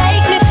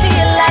 Make me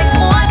feel like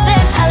more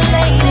than a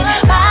lady.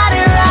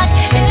 Body rock,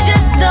 it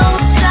just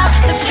don't stop.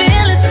 The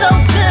feeling's so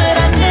good,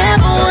 I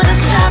never wanna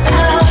stop.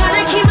 No, I'm trying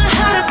to keep my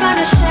heart up on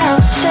the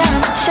shelf,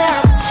 shelf,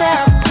 shelf,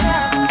 shelf.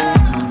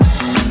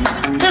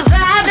 The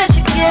vibe that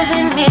you're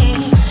giving me,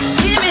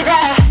 give me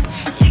that,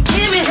 you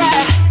give me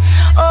that.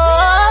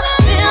 Oh,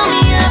 fill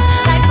me up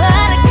like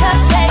buttercup,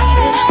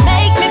 baby.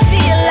 Make me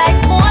feel like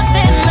more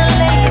than a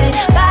lady.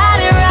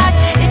 Body rock,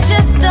 it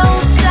just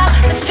don't stop.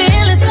 The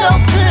feeling's so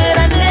good,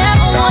 I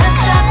never wanna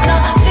stop. No,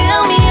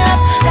 fill me up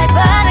like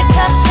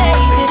buttercup,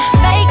 baby.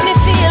 Make me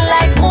feel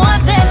like more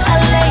than a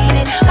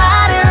lady.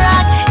 Body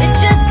rock, it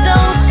just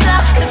don't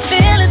stop. The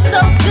feeling's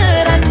so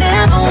good, I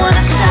never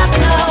wanna stop.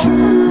 No,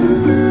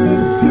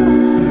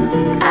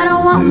 I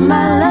don't want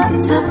my love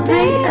to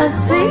be a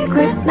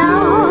secret, no.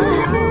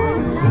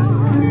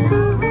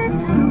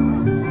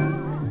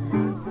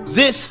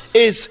 This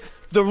is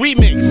the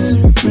remix.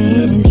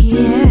 Sitting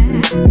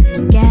here,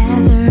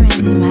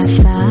 gathering my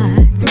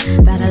thoughts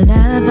about a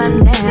love I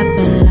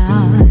never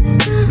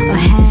lost or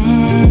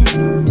had.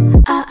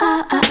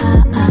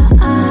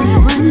 See,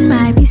 one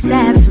might be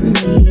sad for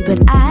me, but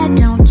I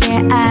don't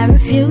care. I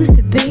refuse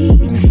to be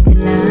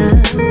in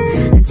love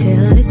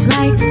until it's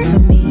right for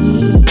me.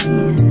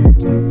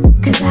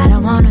 'Cause I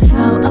don't wanna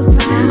throw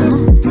around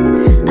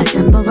a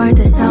simple word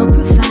that's so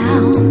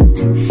profound.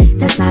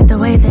 That's not the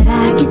way that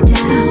I get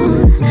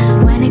down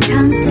when it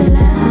comes to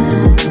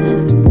love.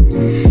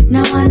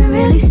 No one to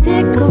really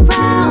stick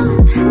around.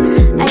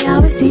 I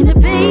always seem to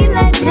be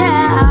let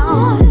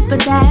down, but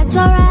that's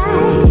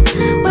alright.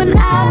 When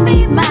I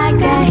meet my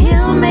guy,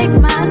 he'll make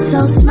my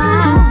soul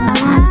smile. I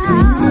wanna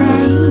scream his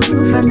name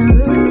from the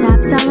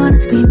rooftops. I wanna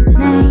scream his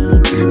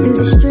name through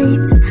the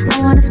streets. I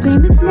wanna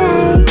scream his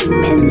name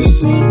in the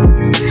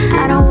sheets.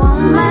 I don't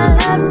want my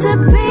love to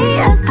be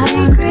a secret. I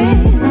wanna scream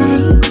his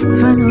name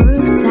from the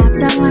rooftops.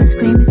 I wanna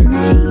scream his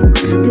name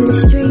through the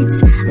streets.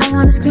 I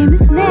wanna scream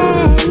his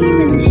name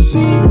in the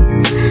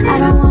sheets. I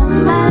don't want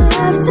my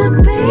love to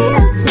be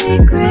a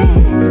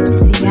secret.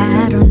 See,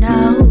 I don't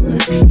know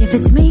if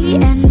it's me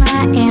and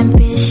my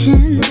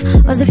ambition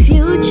or the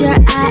future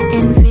I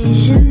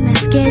envision that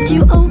scared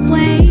you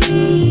away.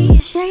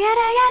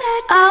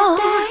 Oh,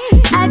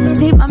 I just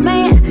need my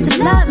man to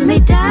love me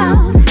down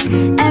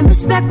and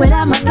respect what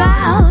I'm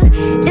about.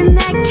 In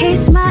that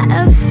case, my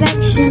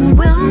affection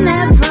will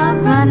never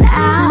run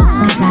out.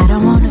 'Cause I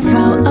don't wanna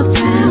throw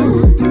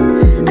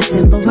around a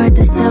simple word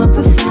that's so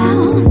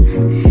profound.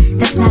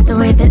 That's not the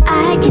way that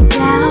I get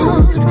down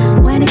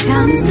when it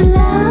comes to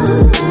love.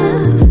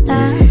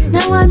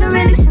 No one to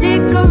really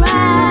stick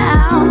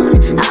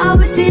around. I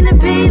always seem to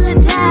be let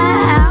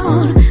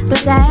down, but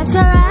that's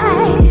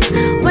alright.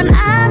 When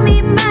I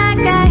meet my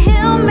guy,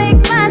 he'll make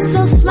my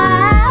soul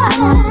smile. I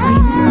wanna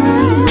scream his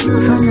name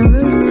from the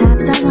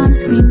rooftops. I wanna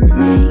scream his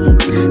name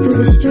through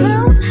the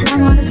streets. I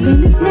wanna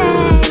scream his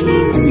name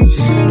in the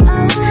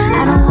sheets.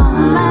 I don't want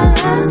my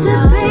love to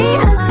be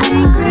a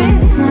secret.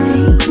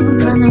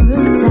 From the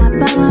rooftop,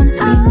 I wanna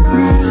scream his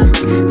name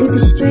through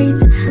the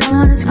streets. I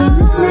wanna scream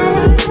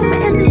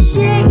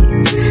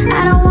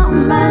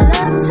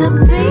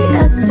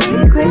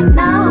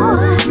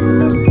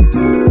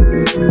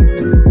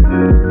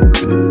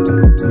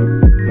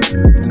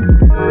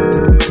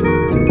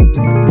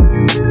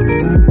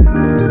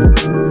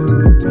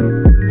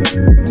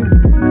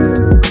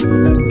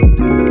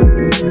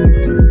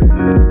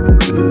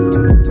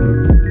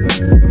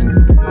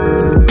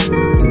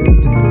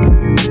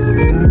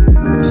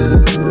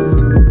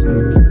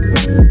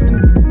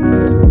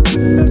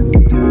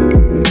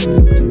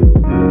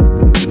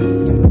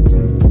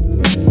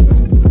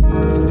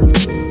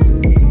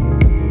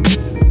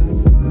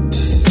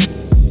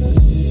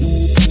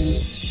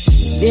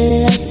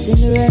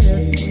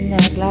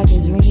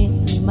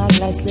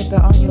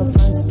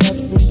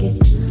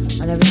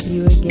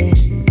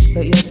anything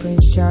but your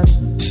Prince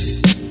Charming.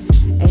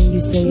 And you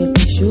say if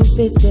the shoe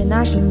fits, then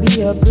I can be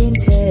your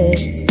princess.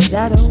 But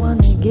I don't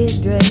wanna get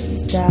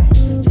dressed. I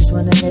just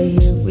wanna lay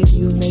here with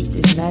you, make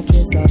this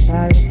mattress our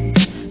palace.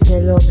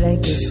 Pillow,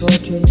 blanket,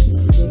 fortress.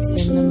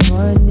 6 in the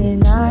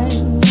morning,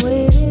 I'm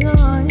waiting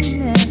on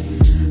that.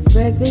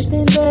 Breakfast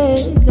in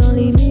bed, don't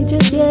leave me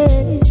just yet.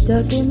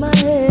 Stuck in my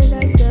head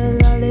like the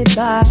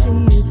lullaby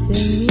you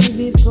sing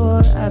me before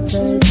I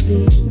fell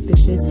asleep.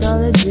 If it's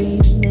all a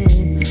dream,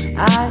 then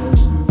I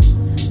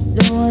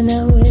don't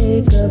wanna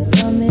wake up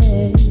from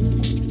it.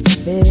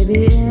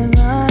 Baby, am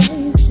I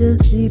still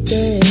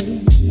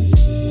sleeping?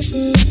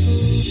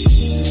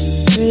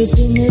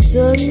 Racing the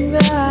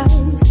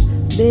sunrise.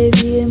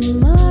 Baby,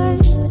 am I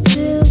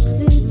still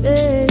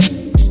sleeping?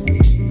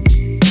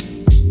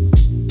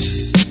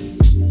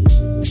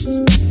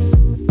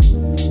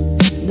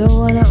 Don't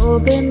wanna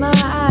open my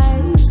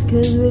eyes,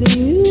 'cause with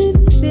you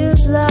it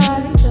feels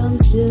like I'm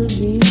still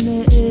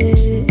dreaming.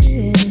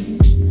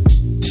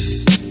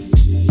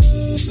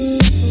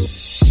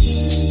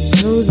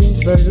 Snoozing's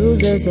for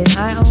losers, and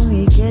I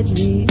only catch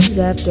these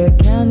after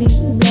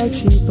counting black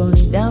sheep.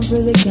 Only down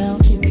for the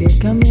count if you're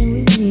coming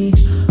with me.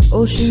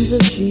 Oceans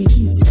of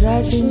sheets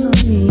crashing on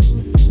me.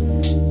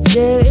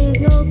 There is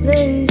no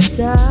place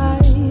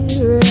I'd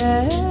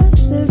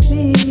rather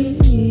be.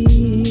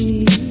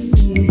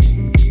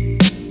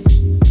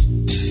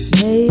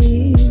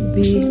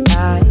 Maybe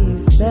I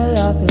fell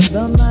off and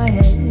bumped my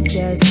head.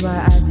 That's why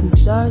I see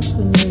stars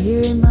when you're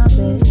here in my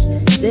bed.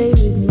 Stay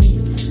with me.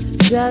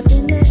 Trapped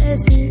in the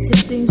essence of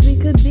things we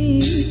could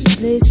be,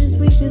 places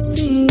we could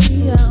see.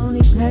 I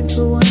only packed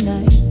for one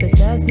night, but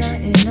that's not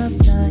enough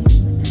time.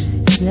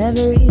 It's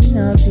never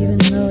enough, even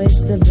though it's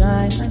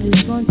sublime. I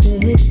just want to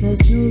hit the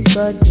snooze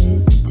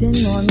button. 10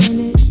 more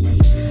minutes.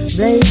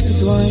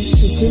 Blaze one,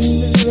 pretend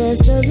the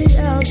rest of the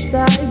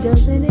outside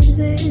doesn't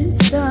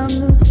exist. I'm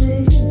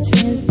lucid,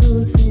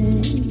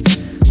 translucent.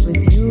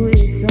 With you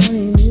it's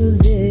only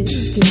music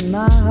in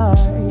my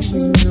heart.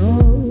 You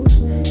know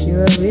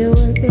you're a real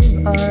work of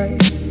art.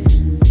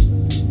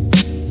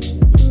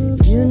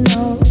 You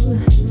know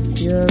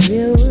you're a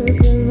real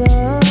work of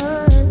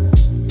art.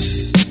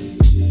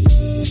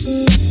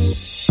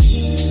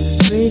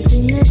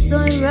 Racing the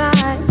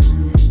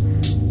sunrise.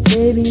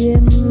 Baby,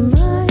 am I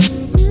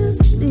still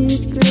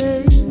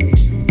sleeping?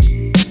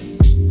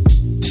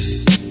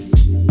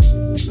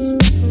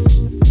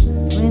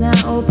 When I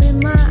open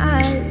my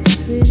eyes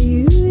with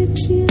you, it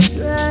feels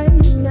like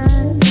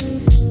I'm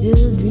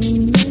still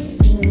dreaming.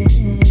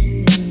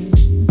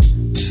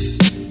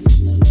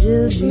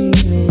 Still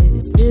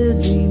dreaming, still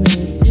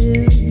dreaming,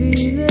 still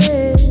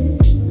dreaming.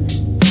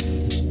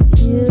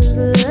 Feels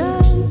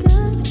like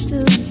I'm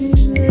still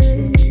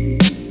dreaming.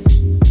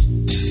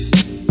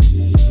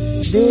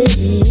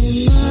 Baby,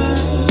 am I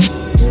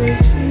still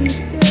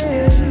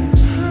sleeping?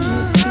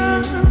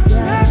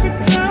 Every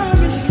time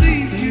I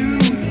see you,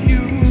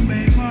 you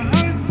make my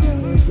heart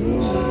go.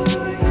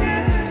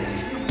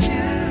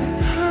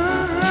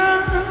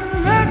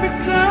 Every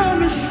time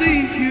I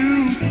see you,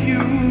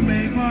 you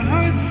make my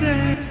heart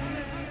say.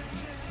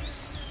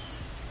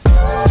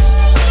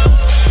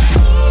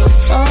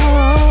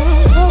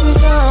 Every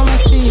time I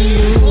see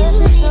you,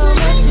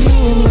 you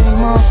make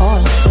my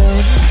heart say.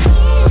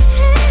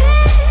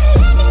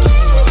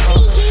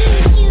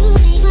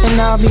 And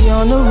I'll be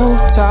on the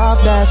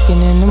rooftop,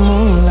 basking in the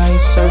moonlight,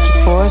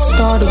 searching for a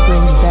star to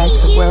bring me back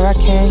to where I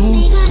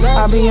came.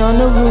 I'll be on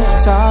the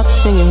rooftop,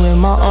 singing with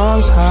my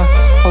arms high,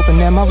 hoping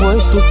that my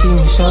voice will keep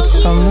me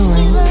sheltered from the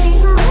rain.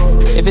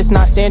 If it's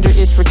not Sandra,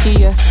 it's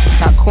Rakia,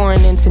 not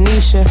Corin and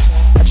Tanisha.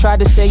 I tried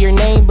to say your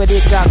name, but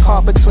it got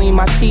caught between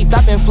my teeth.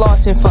 I've been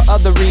flossing for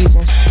other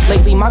reasons.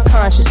 Lately my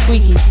conscience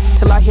squeaky,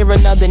 till I hear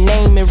another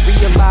name and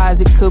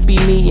realize it could be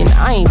me. And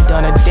I ain't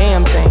done a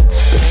damn thing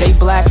but stay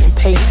black and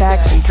pay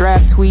tax and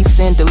draft tweets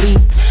then delete.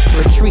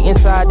 Retreat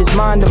inside this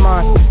mind of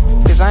mine,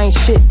 cause I ain't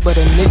shit but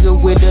a nigga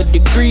with a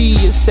degree.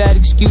 A sad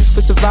excuse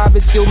for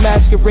survivors still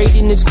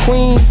masquerading as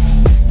queen.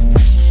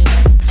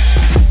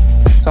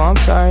 So I'm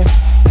sorry,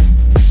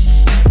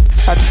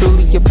 I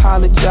truly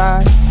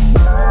apologize.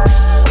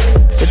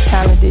 The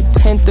talented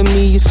tenth of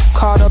me is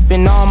caught up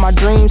in all my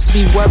dreams to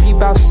be worried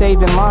about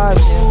saving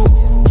lives.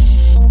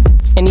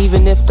 And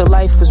even if the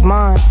life was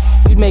mine,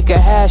 you'd make a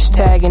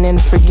hashtag and then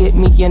forget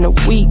me in a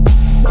week.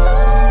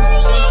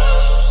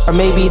 Or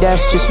maybe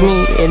that's just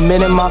me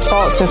admitting my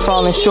faults and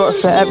falling short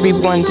for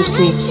everyone to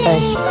see.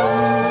 Hey.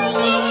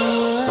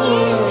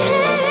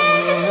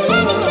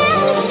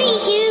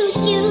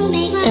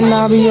 And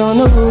I'll be on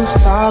the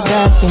rooftop,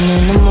 basking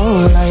in the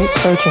moonlight,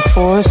 searching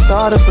for a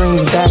star to bring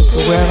me back to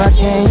where I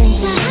came.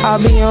 I'll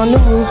be on the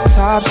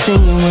rooftop,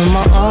 singing with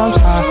my arms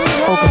high,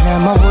 hoping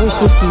that my voice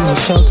will keep me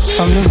sheltered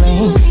from the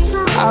rain.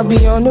 I'll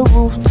be on the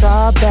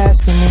rooftop,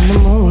 basking in the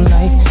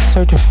moonlight,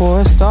 searching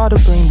for a star to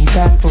bring me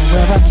back from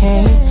where I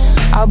came.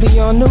 I'll be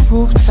on the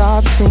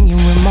rooftop, singing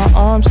with my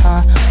arms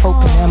high,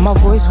 hoping that my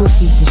voice will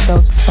keep me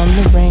sheltered from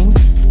the rain.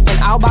 And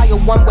I'll buy a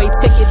one-way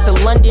ticket to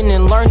London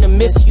and learn to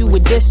miss you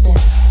with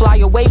distance. Fly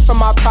away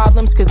from our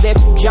problems, cause they're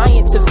too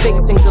giant to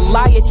fix. And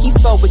Goliath, he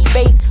fell with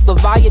faith.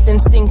 Leviathan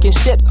sinking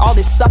ships. All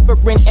this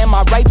suffering, am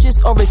I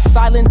righteous or is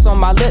silence on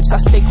my lips? I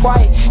stay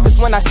quiet, cause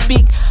when I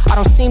speak, I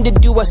don't seem to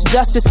do us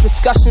justice.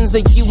 Discussions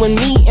of you and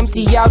me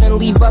empty out and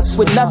leave us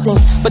with nothing.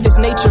 But there's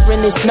nature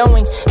in this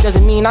knowing.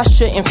 Doesn't mean I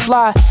shouldn't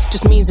fly.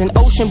 Just means an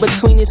ocean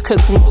between us could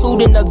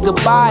conclude in a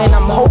goodbye. And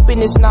I'm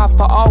hoping it's not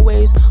for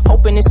always.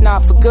 Hoping it's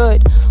not for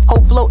good.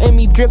 Hope floating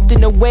me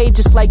drifting away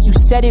just like you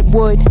said it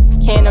would.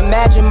 Can't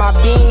imagine my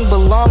being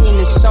belonging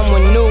to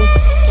someone new.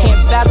 Can't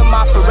fathom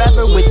my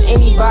forever with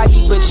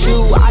anybody but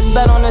you. I'd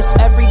bet on us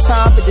every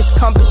time, but this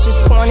compass is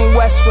pointing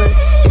westward.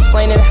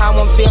 Explaining how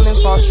I'm feeling,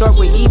 fall short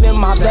with even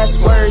my best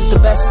words. The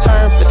best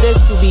term for this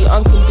would be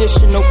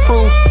unconditional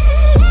proof.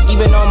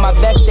 Even on my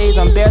best days,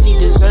 I'm barely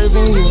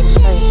deserving you.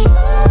 Hey.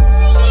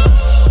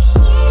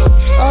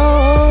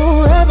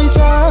 Oh, every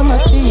time I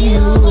see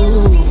you.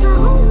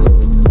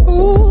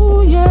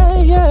 Ooh,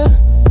 yeah, yeah.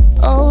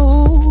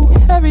 Oh,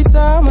 every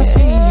time I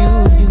see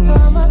you,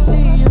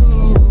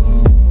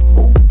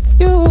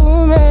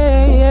 you may.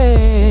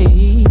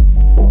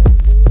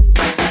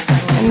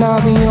 And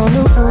I'll be on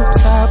the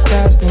rooftop,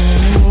 basking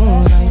in the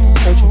moonlight,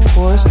 searching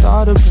for a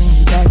star to bring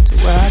me back to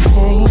where I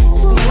came.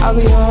 I'll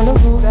be on the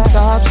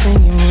rooftop,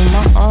 singing with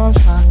my arms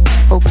high,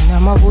 hoping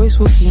that my voice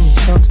will keep me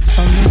sheltered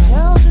from the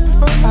rain.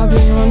 I'll be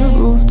on the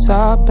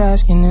rooftop,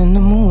 basking in the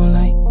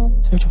moonlight,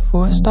 searching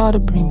for a star to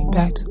bring me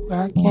back to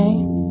where I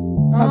came.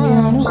 I'll be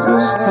on the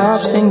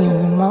rooftop, singing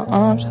with my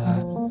arms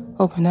high,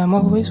 hoping that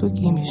my voice will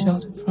keep me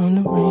sheltered from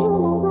the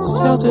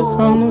rain. Sheltered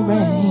from the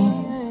rain.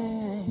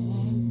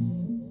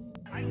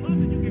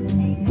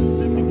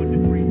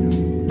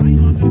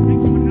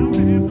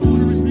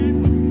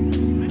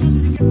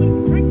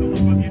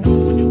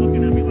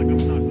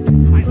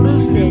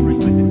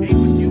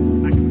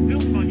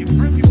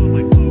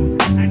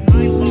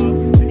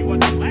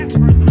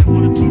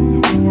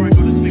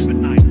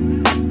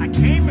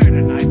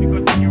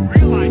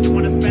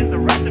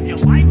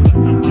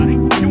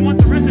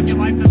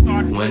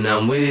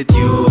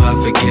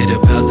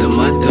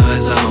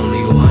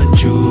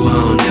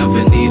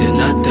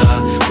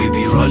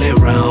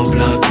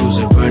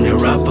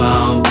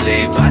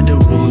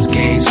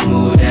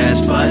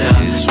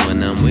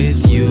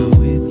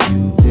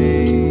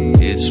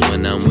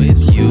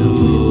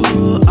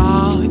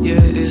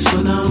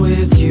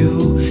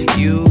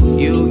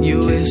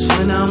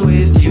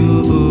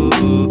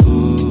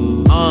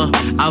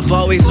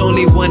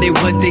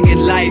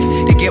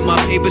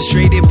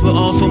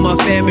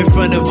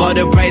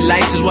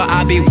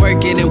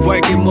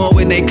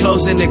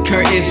 Closing the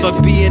curtains,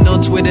 fuck being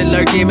on Twitter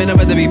lurking, man, I'd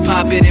rather be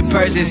popping in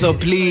person, so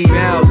please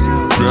bounce.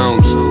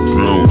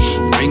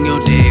 Bring your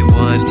day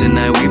ones,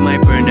 tonight we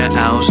might burn the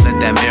ounce, let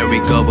that merry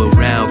go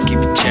around, keep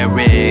it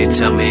cherry,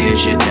 tell me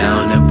if you're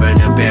down to burn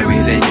the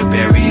berries and your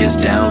berry is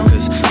down,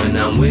 cause when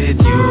I'm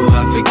with you,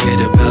 I forget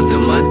about the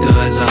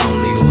mothers, I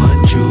only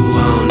want you,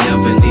 I don't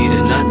ever need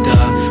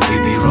another, we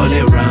be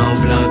rolling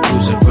round, blunt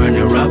cruising,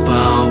 burning rubber,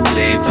 I don't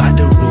play by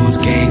the rules,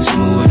 game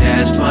smooth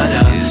as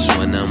butter, it's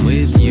when I'm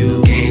with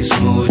you, game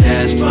smooth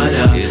as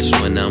butter, it's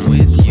when I'm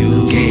with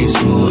you, game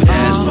smooth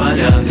as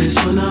butter, it's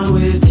when I'm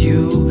with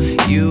you,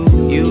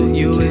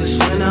 it's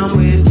when I'm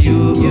with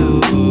you,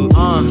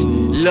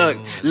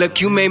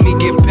 Look, you made me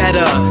get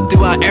better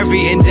throughout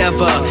every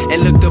endeavor.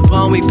 And look, the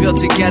bond we built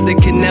together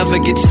can never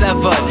get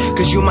severed.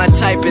 Cause you my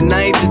type and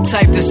I ain't the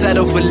type to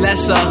settle for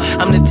lesser.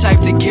 I'm the type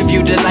to give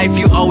you the life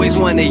you always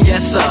wanted,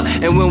 yes sir.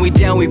 And when we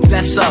down, we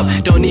bless up.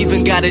 Don't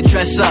even gotta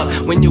dress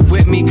up when you're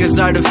with me, cause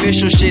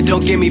artificial shit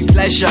don't give me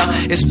pleasure.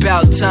 It's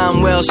about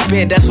time well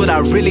spent, that's what I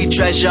really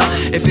treasure.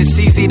 If it's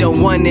easy,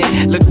 don't want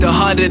it. Look, the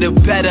harder the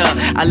better.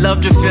 I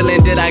love the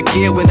feeling that I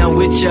get when I'm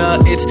with ya.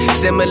 It's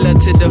similar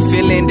to the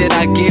feeling that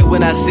I get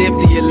when I sip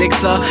the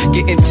elixir,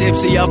 getting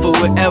tipsy off of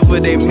whatever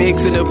they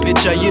mix in a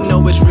picture. You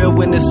know it's real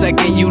when the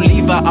second you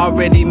leave, I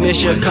already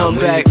miss you. Come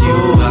back,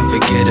 you. I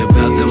forget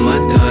about the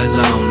mothers.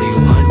 I only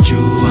want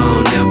you. I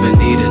don't ever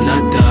need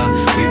another.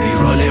 We be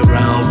rolling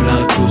round,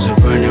 blunt cruising,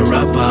 burning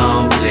rubber. I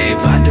don't play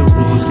by the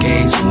rules,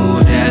 game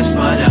smooth as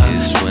butter.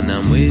 It's when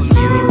I'm with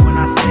you. When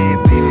I say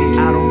it, baby,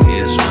 I don't.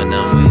 It's when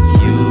I'm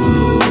with you.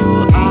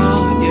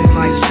 Oh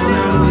yeah, it's when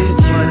I'm with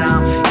you.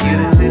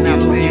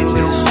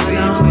 It's when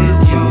I'm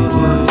with you.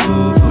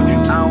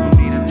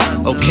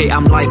 Okay,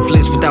 I'm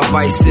lifeless without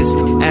vices.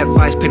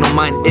 Advice, pain on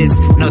mine is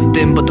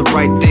nothing but the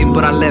right thing.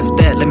 But I left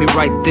that, let me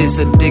write this.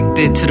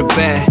 Addicted to the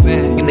bag.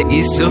 In the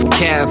east of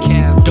Cab,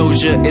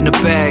 Doja in the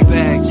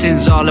bag.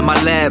 Sins all in my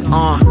lab,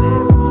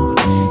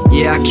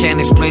 Yeah, I can't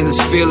explain this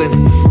feeling,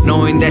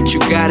 knowing that you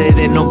got it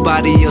and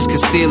nobody else can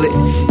steal it.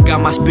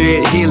 Got my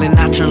spirit healing,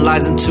 I turn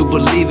lies into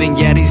believing.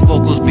 Yeah, these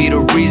vocals be the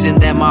reason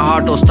that my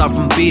heart don't stop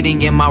from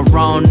beating. Am I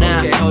wrong now?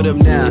 Okay, hold up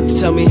now,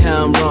 tell me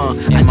how I'm wrong.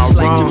 I just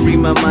like to free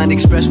my mind,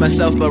 express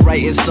myself by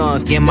writing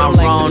songs. Am I don't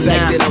like wrong the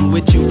fact now? that I'm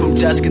with you from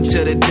dusk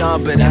until the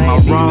dawn, but I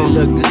ain't leaving,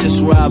 look, this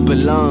is where I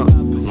belong.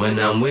 When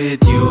I'm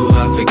with you,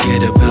 I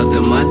forget about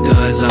the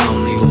mothers. I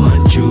only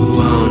want you,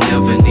 I don't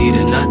ever need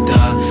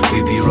another.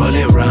 We be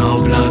rolling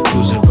round, blunt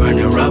cruising,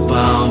 burning rubber.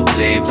 I don't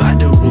play by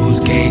the rules,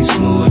 game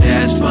smooth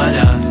as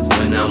butter.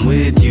 When I'm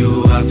with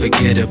you, I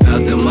forget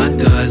about the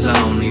mothers. I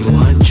only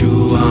want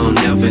you, I don't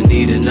ever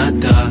need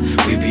another.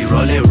 We be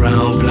rolling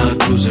round, blunt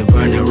cruising,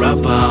 burning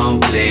rubber. I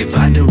don't play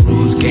by the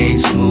rules, game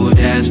smooth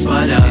as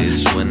butter.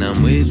 It's when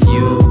I'm with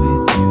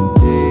you.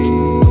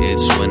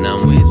 It's when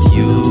I'm with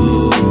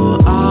you.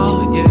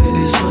 Oh yeah,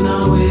 it's when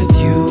I'm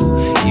with you.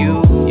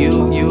 You.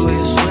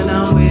 It's when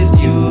I'm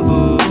with you.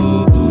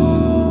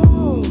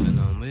 When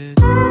I'm with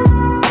you.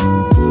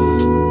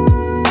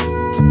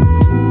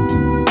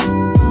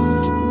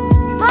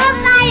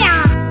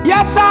 Fire!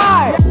 Yes, I.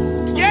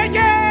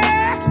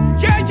 Yeah.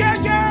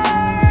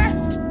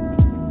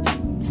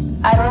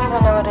 I don't even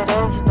know what it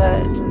is,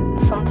 but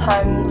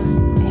sometimes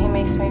he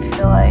makes me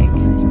feel like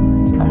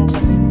I'm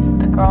just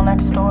the girl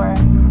next door.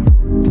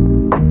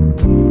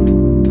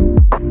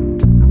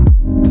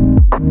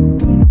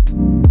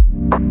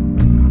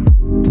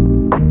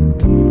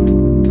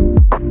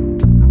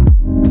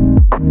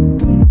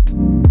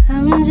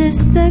 I'm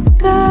just the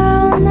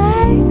girl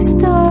next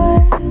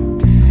door,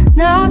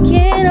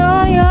 knocking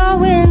on your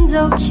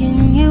window.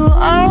 Can you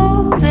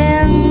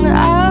open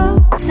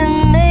up to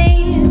me?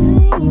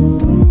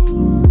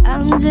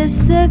 I'm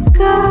just the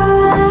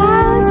girl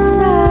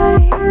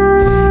outside,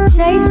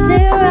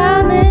 chasing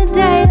around the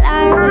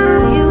daylight.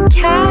 Will you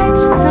catch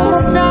some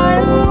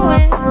sun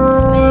with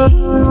me?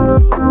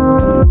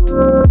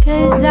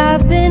 'Cause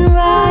I've been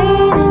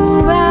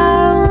riding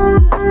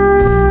round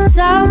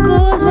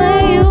circles when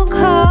you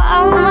call.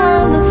 I'm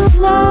on the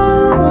floor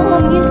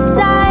when you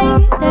say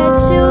that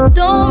you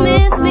don't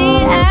miss me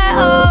at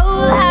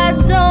all. I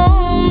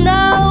don't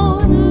know.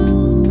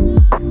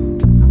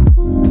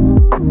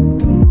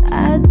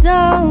 I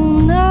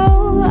don't know.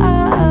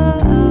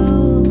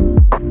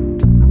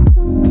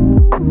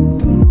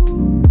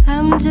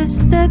 I'm just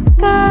the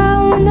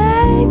girl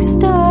next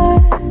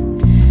door,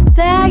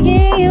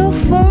 begging you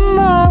for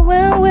more.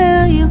 When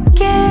will you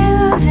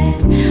give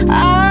it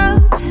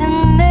up to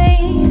me?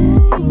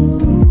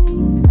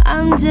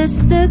 I'm just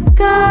the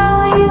girl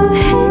you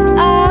hit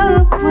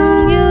up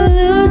when you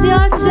lose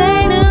your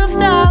train of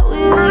thought.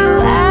 Will you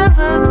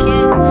ever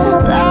get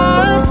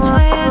lost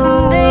with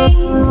me?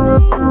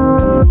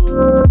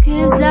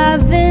 'Cause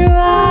I've been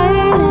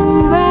riding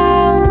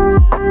round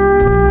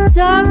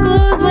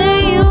circles when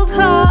you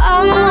call.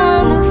 I'm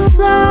on the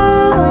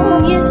floor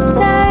when you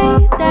say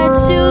that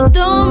you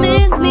don't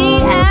miss me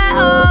at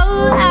all.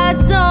 I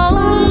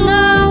don't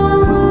know.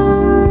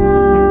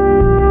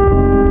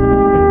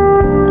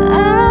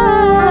 I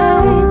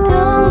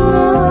don't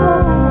know.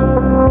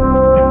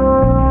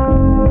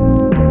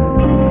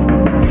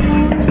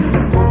 I'm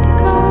just the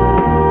girl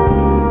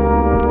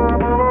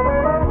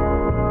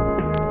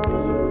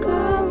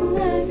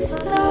next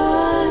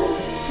door.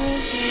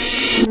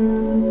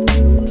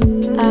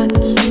 I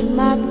keep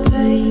my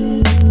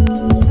pace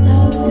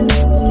slow and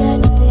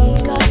steady.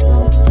 Got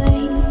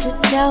something to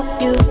tell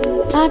you,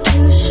 not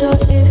too sure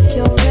if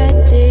you're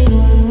ready.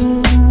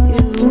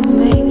 You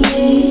make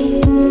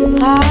it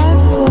hard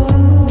for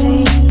me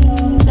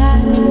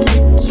not to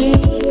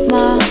keep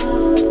my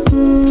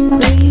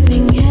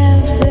breathing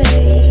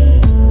heavy.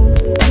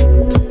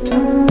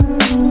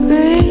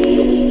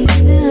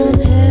 Breathing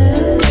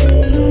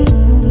heavy.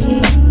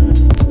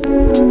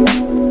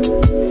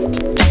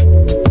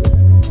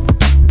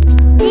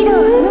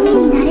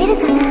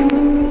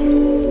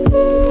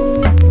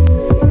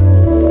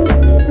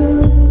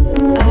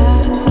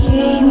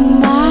 Keep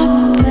my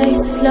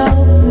pace slow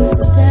and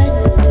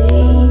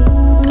steady.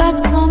 Got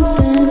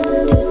something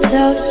to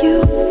tell you,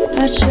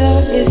 not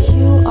sure if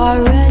you are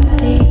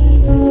ready.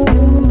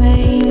 You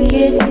make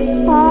it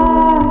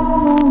hard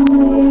for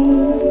me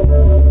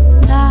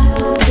not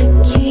to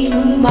keep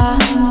my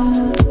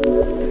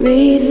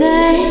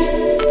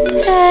breathing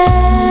heavy.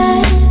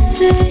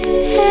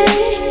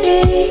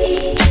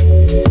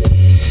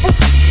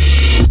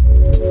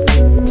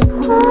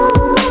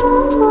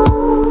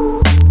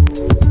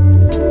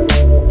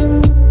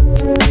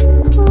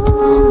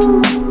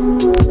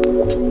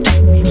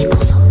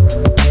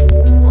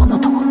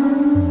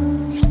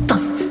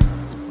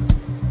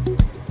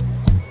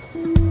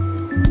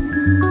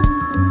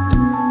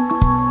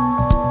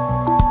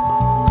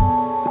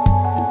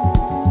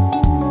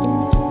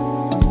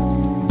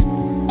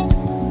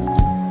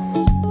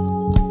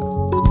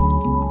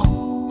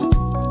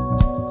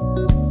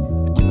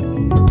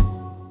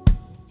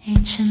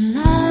 Ancient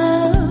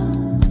love,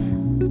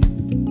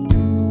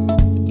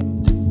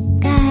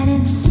 God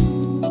is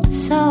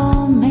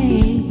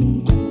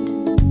soulmate.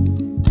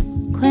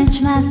 Quench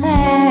my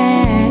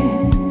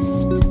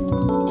thirst,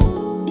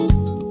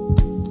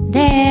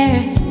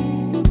 dare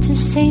to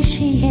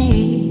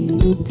satiate.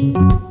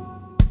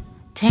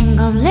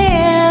 Tangled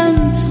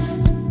limbs,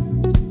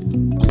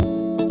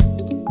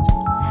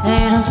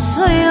 fatal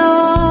soil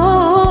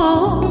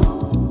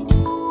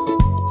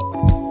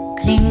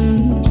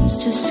clings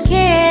to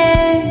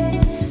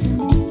skins.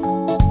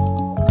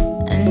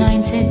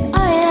 Anointed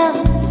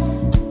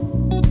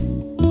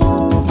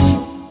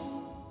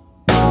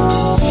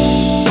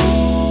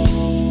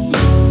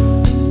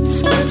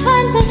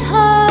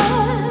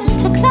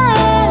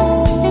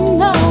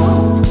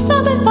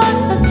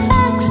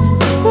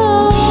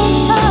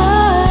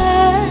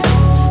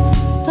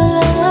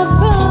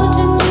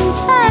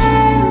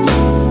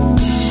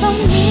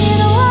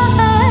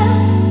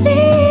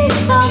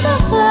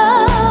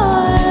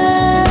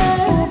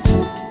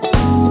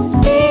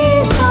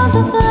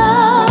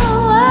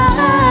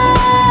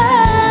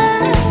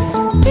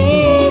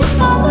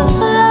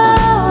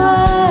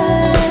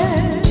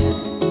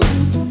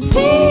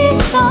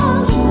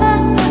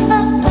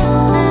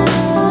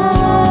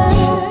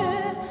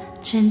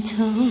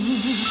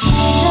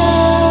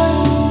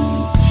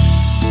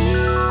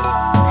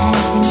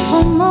panting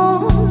for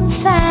moon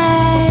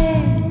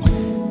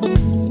sighs,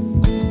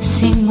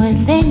 sing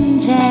with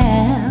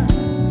angels,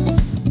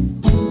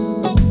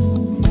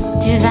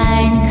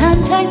 divine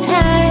contact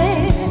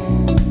high,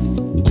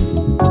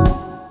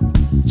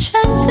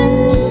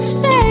 transcend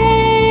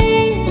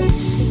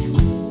space,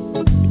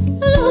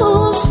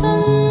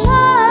 loosen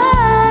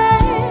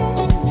eyes,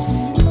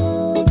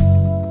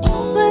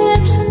 with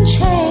lips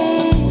unchaste,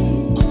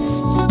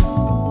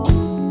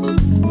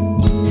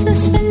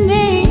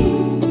 suspending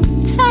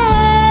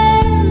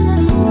time.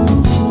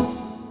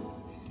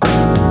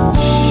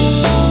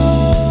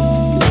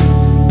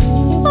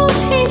 Oh,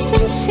 taste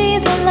and see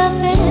the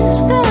love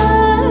is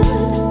good.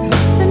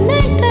 The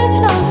nectar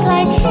flows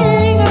like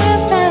healing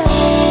ribbons.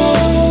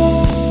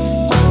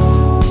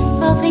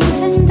 All things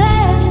and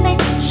as they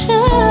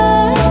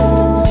should.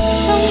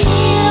 So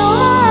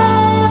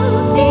meanwhile,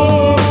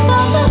 feast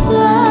on the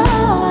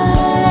flower.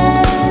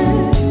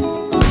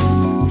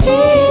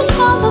 Feast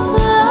on the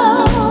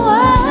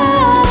flower.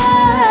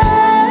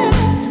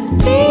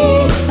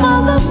 Feast on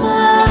the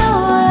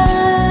flower.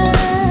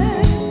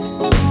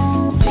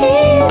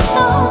 Feast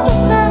on the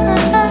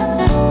flower.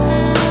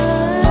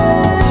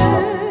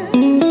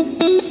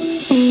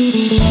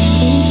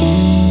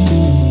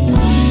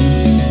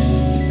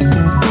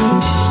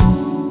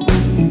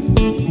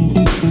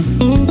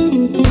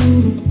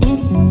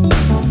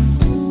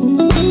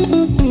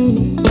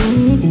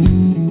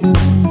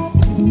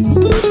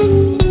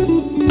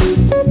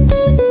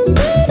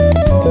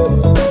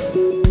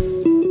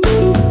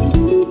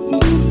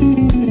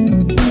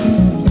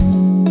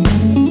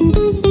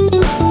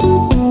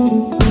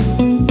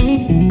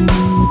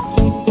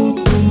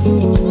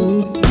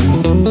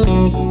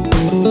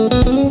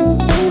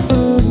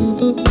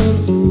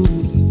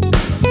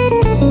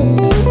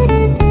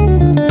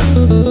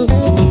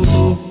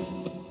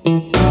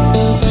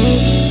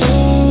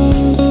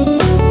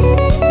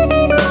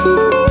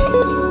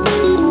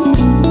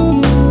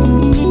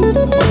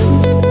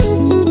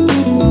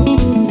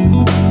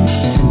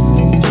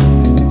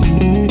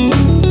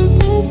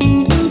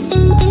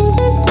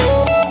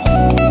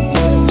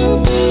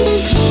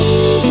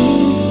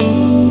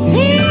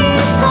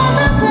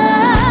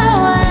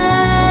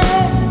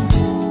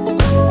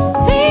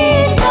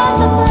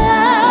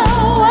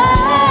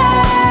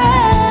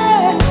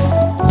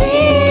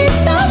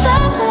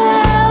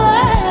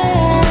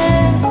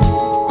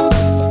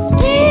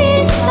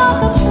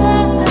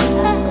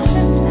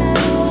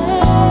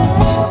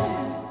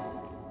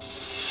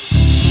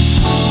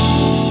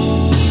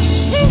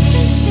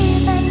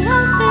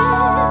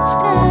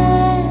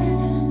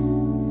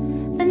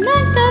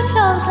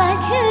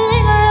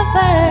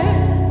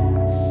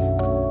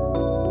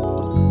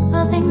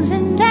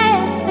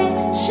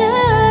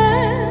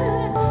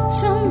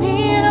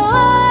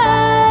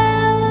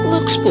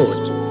 Look, sport,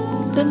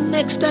 the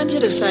next time you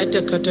decide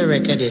to cut a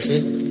record, you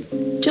see,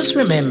 just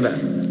remember,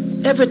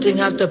 everything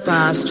has to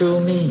pass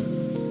through me.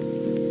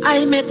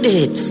 I make the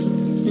hits,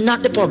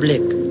 not the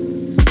public.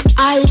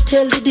 I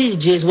tell the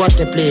DJs what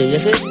to play, you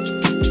see.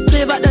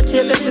 Play back that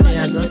tape for me,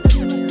 as well.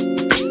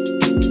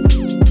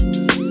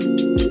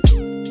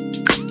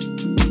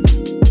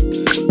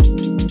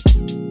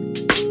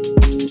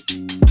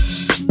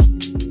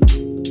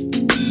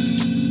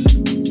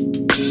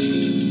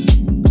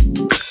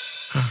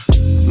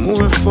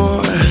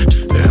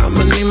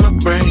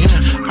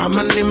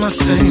 I'ma need my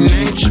same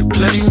nature,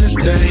 plain as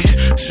day.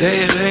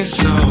 Say it ain't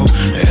so,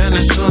 and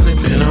it's only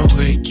been a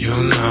week, you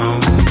know.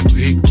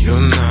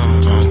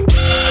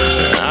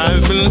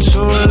 I've been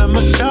told I'm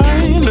a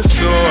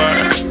dinosaur,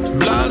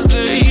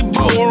 blasé,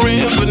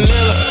 boring,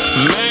 vanilla.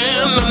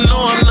 Man, I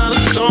know I'm not a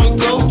stone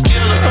cold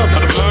killer,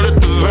 but I've heard of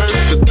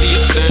diversity,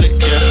 aesthetic,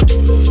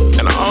 yeah.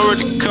 And I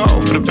already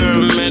called for the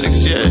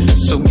paramedics, yeah.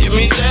 So give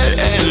me that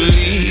at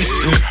least.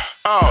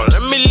 Oh,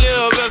 let me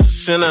live as a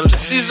sinner.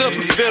 Seize up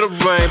and feel the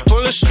brain,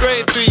 pull it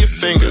straight through your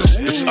fingers.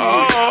 It's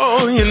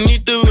all you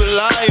need to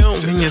rely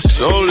on when your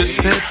soul is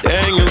set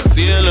and you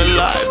feel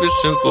alive.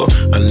 It's simple.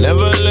 I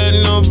never let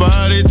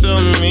nobody tell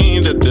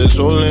me that there's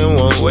only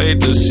one way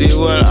to see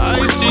what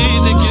I see.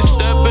 Take your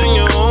step in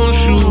your own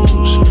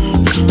shoes.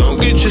 Don't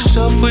get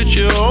yourself with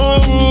your own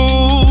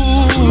rules.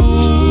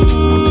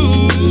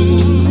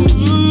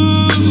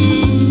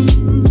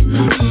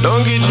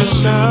 Don't get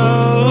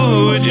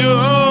yourself with your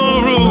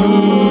own rules.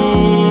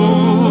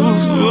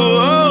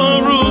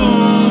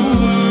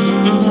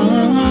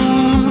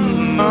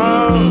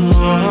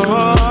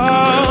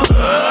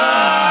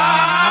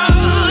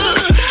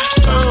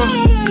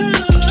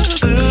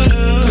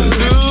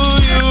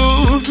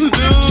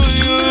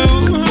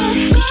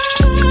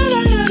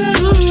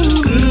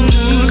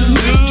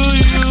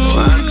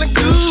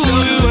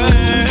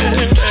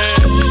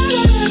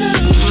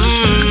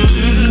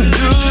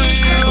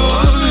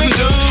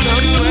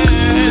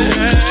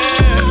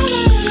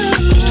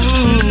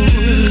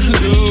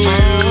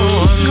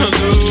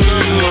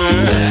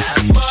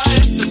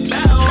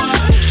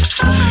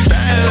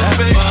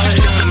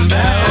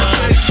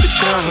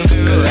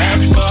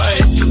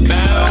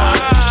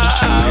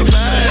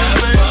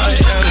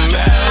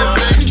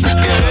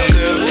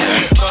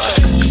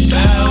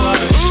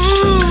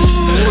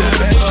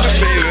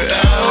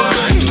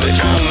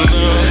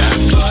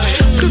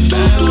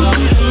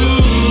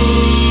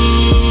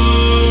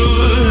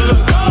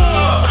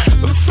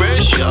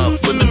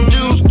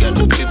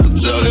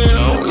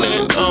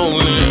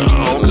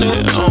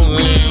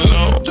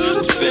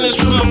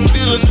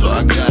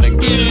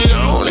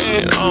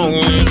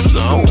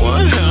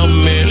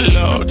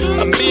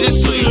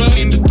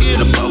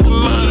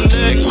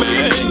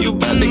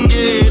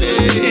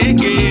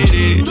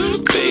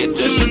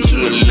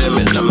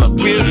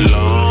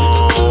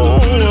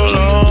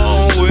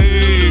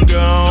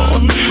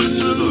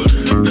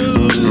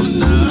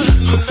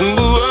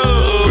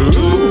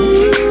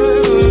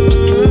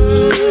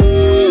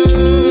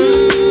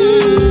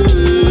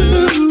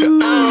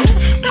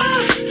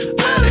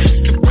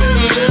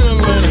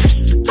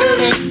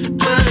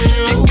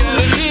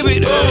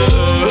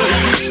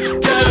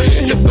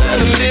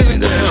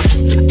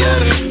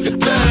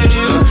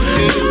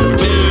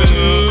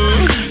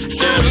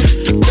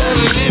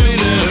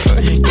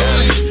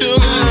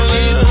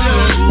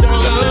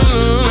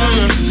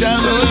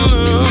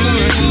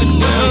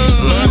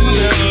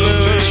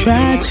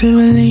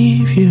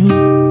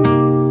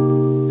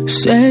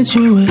 said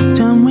you were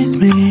done with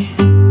me.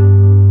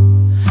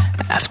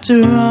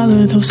 After all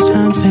of those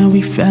times that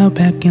we fell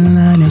back in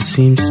line, it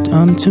seems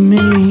dumb to me.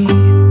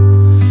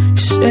 You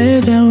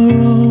said that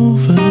we're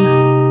over.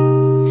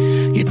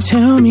 You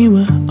tell me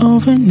we're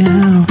over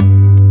now.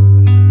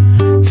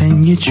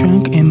 Then you're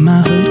drunk in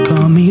my hood,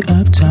 call me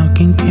up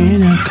talking,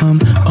 can I come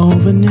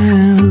over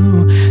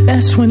now?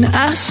 That's when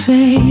I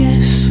say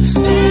yes.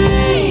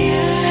 Say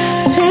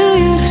yes. Tell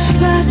you to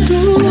slide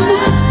through.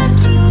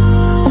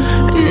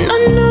 And I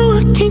know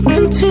I can't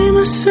contain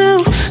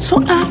myself, so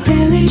I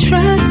barely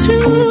try to.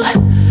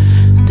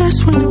 That's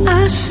when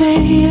I say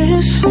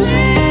yes.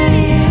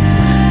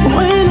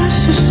 When I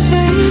should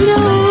say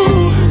no.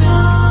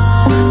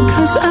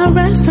 'Cause I'd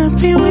rather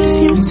be with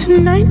you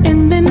tonight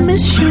and then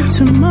miss you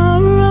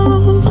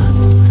tomorrow.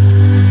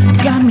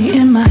 Got me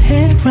in my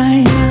head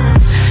right now,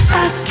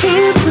 I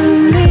can't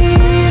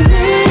believe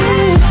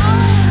it.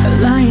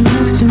 Lying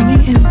next to me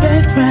in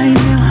bed right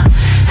now,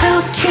 how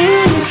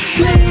can you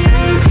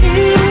sleep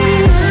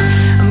here?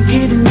 I'm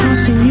getting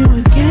lost in you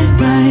again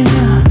right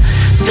now.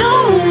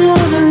 Don't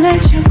wanna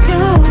let you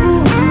go.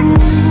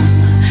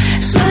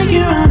 It's like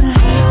you're on a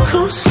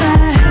cool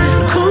side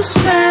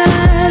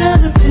of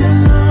the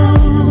pillow.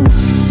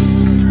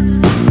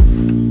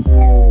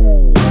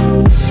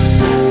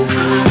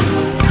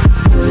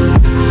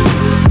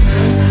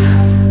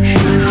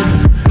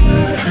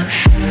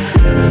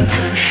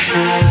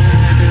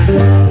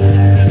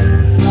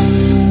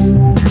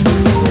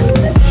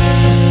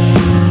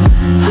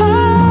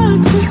 Hard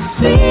to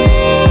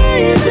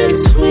see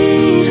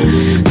between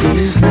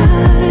these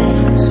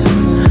lines.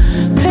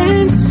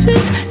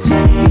 Pensive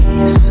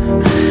days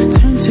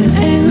turn to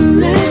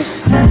endless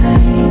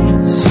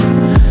nights.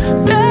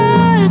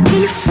 Back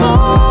and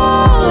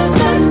forth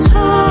and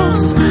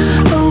toss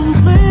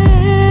away.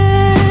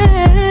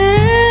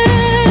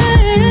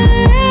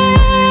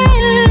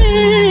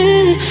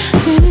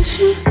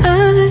 Delicious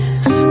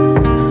eyes,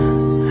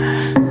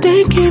 they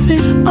give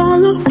it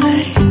all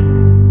away.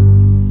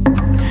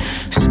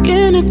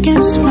 Skin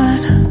against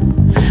mine,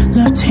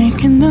 love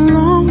taking the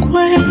long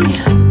way.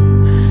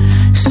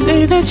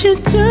 Say that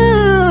you're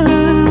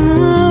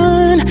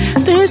done,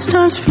 this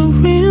time's for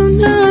real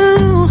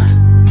now.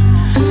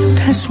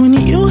 That's when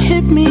you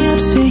hit me up,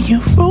 say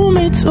your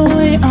roommate's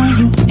away, are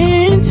you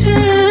in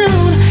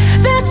town?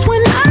 That's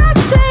when I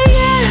say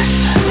yes.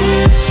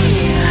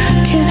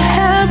 Can't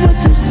have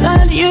what's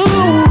inside you.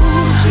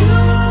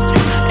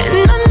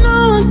 And I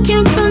know I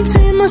can't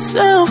contain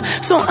myself,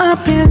 so I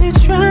barely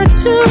try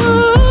to.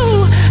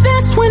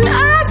 That's when I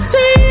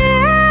say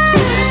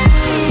yes.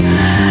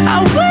 I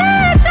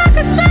wish I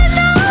could say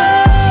no,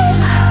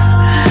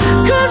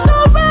 'cause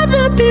I'd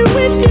rather be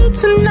with you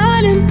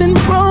tonight and then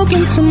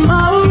broken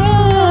tomorrow.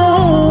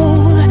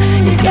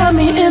 You got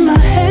me in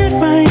my head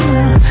right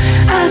now,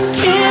 I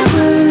can't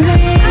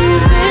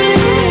believe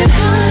it.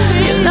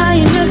 You're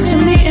lying next to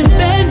me in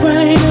bed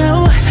right now,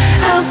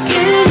 how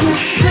can you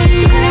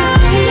sleep?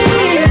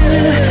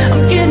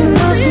 I'm getting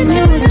lost in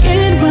you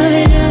again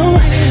right now.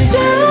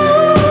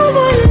 Don't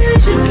wanna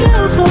let you go.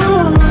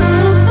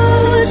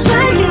 It's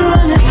like you're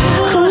on a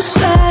cool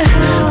side.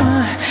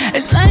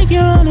 It's like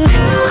you're on a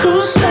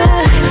cool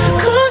side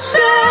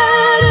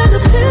of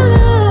the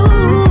pillow.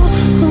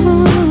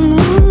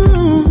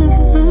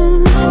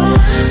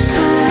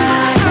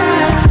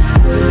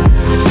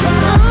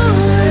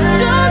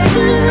 Don't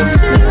you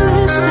feel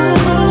this?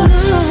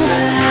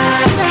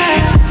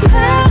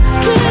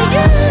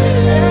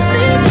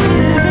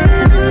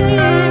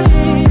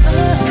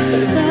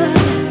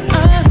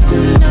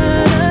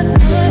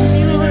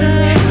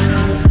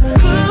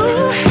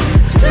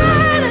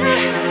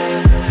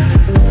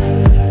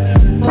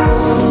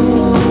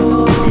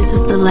 This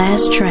is the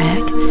last track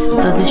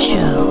of the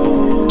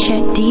show.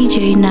 Check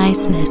DJ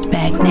Niceness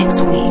back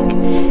next week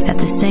at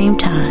the same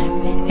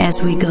time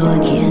as we go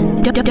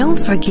again. Don't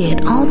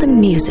forget, all the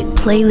music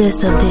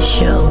playlists of this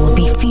show will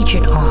be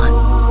featured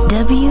on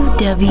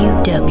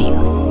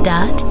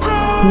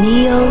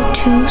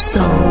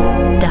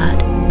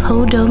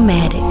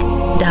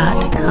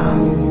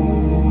www.neo2soul.podomatic.com.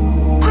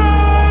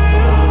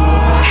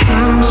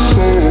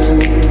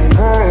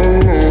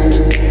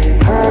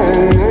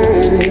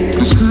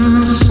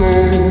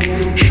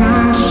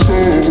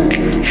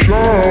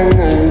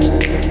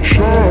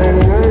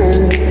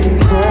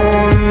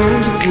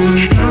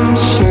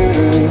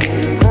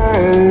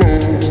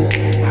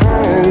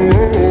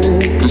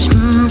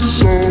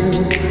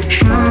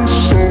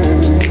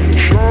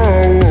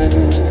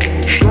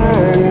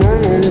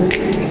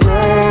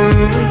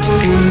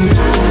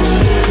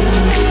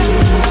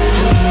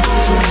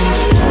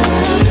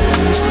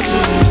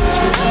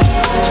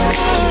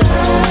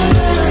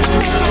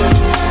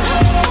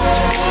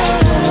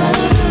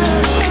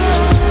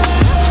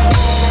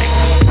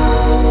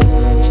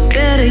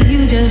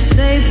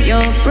 Save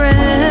your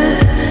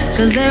breath,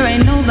 'cause there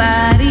ain't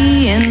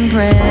nobody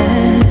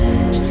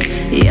impressed.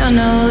 You're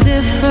no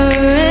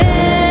different.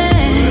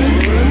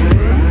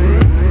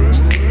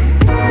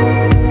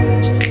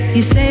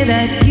 You say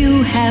that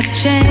you have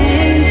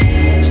changed,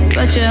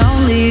 but you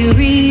only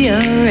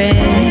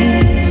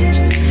rearrange.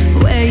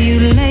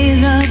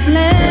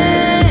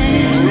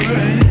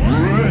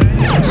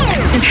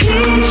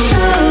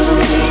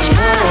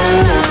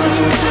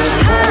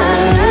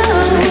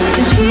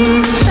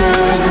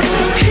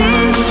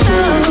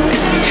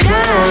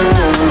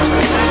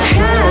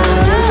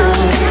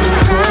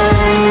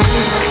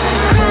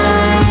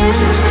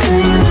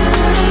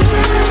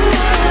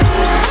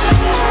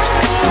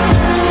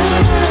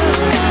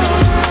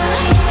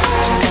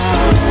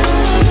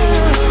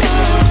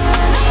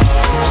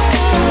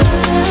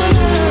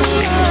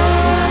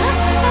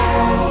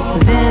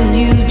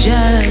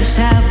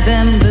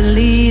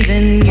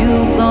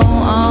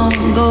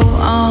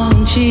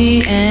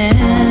 G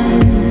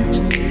and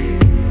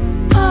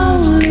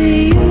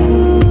only you.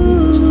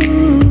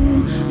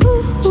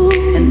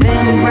 And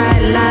them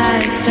bright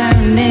lights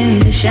turn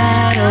into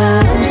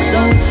shadows so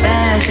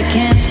fast you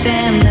can't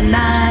stand the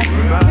night,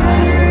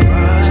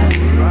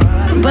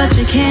 but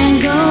you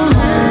can't go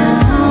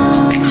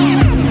home.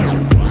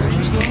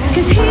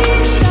 'Cause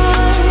he's so,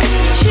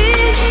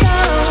 she's so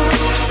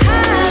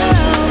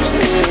hollow,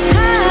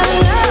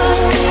 hollow.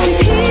 'Cause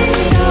he's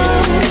so,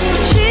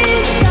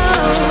 she's so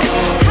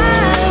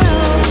hollow,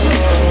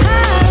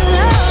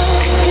 hollow.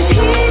 'Cause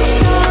he's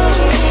so,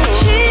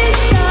 she's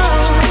so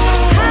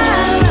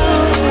hollow,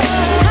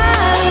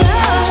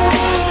 hollow.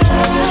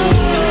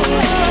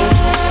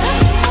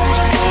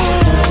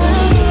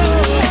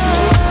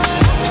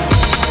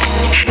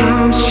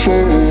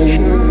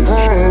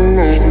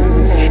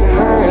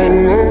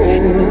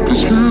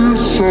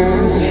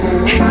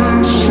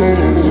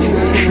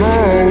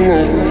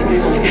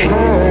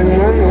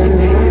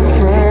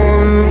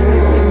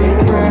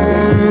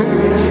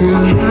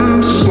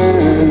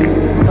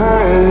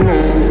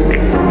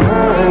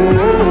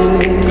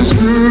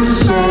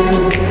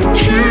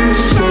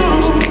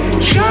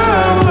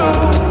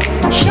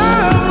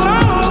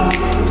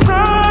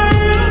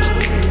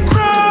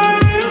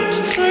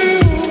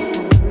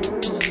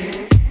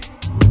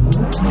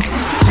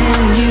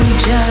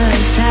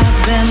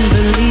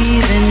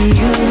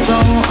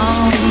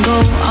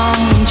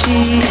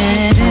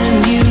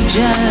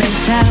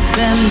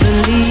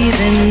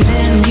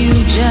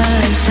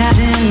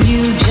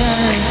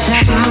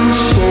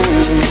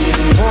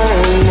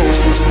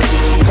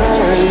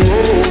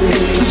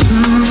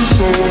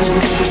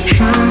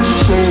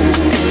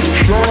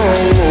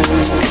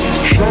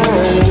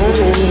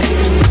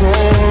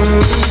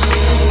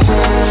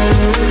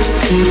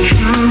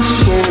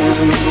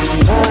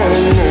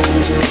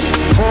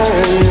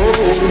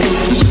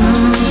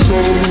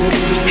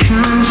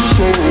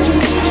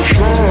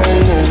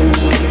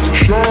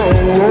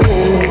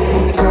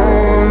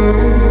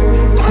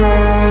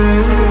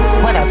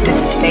 What up,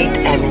 this is Faith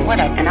Evans. What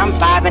up? And I'm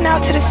vibing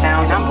out to the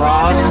sounds of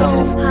Raw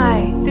Soul.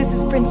 Hi, this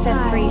is Princess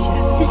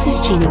Frasier. This is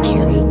Gina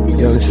Carey.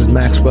 Yo, this is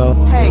Maxwell.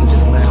 Hey, this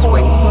is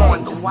Toy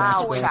Horn, the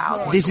Wild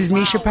Child. This is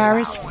Misha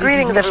Paris.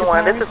 Greetings,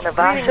 everyone. This is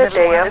Navasha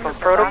Dea from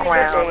Fertile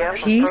Ground.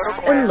 Peace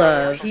and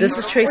love. This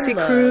is Tracy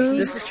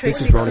Cruz.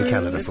 This is Ronnie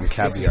Canada from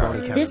Caviar.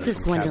 This is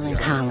Gwendolyn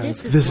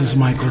Collins. This is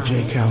Michael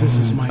J.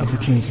 Calhoun of the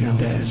Kingston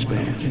Dance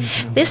Band.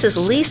 This is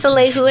Lisa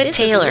LeHuet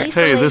Taylor.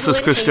 Hey, this is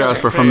Chris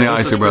Jasper from the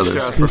Isley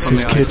Brothers. This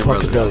is Kid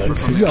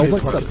Funkadelic. Yo,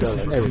 what's up?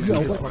 This is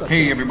Eric.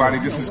 Hey, everybody.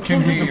 This is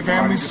Kendrick and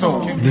Family Soul.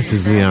 This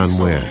is Leon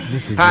Ware.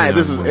 Hi,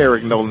 this is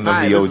Eric Nolan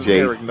of the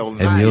OJ.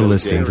 And you're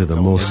listening to the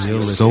most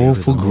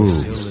soulful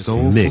grooves,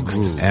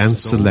 mixed and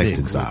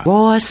selected by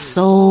Raw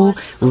Soul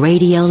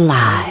Radio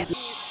Live.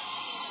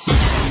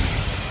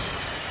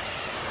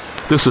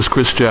 This is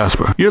Chris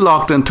Jasper. You're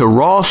locked into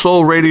Raw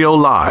Soul Radio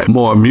Live.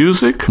 More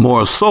music,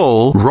 more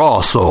soul,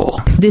 Raw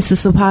Soul. This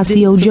is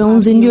Sapasio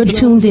Jones, and you're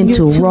tuned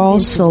into Raw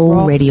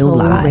Soul Radio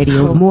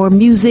Live. More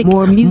music,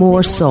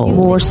 more soul,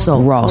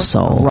 Raw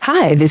Soul.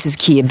 Hi, this is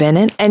Kia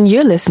Bennett, and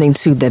you're listening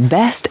to the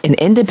best in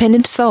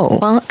independent soul,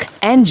 funk,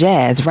 and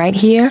jazz right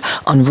here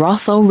on Raw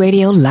Soul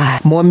Radio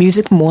Live. More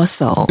music, more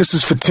soul. This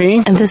is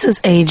Fatine. And this is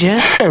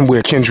Aja. And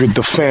we're Kendrick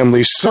the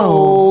Family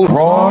Soul.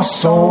 Raw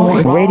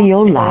Soul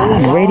Radio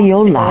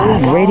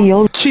Live.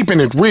 Keeping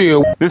it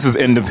real. This is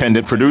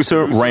independent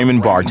producer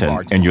Raymond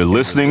Barton, and you're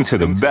listening to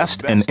the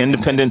best in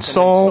independent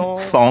soul,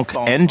 funk,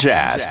 and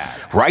jazz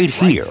right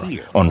here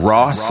on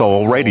Raw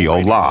Soul Radio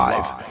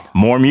Live.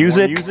 More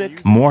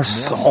music, more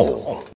soul.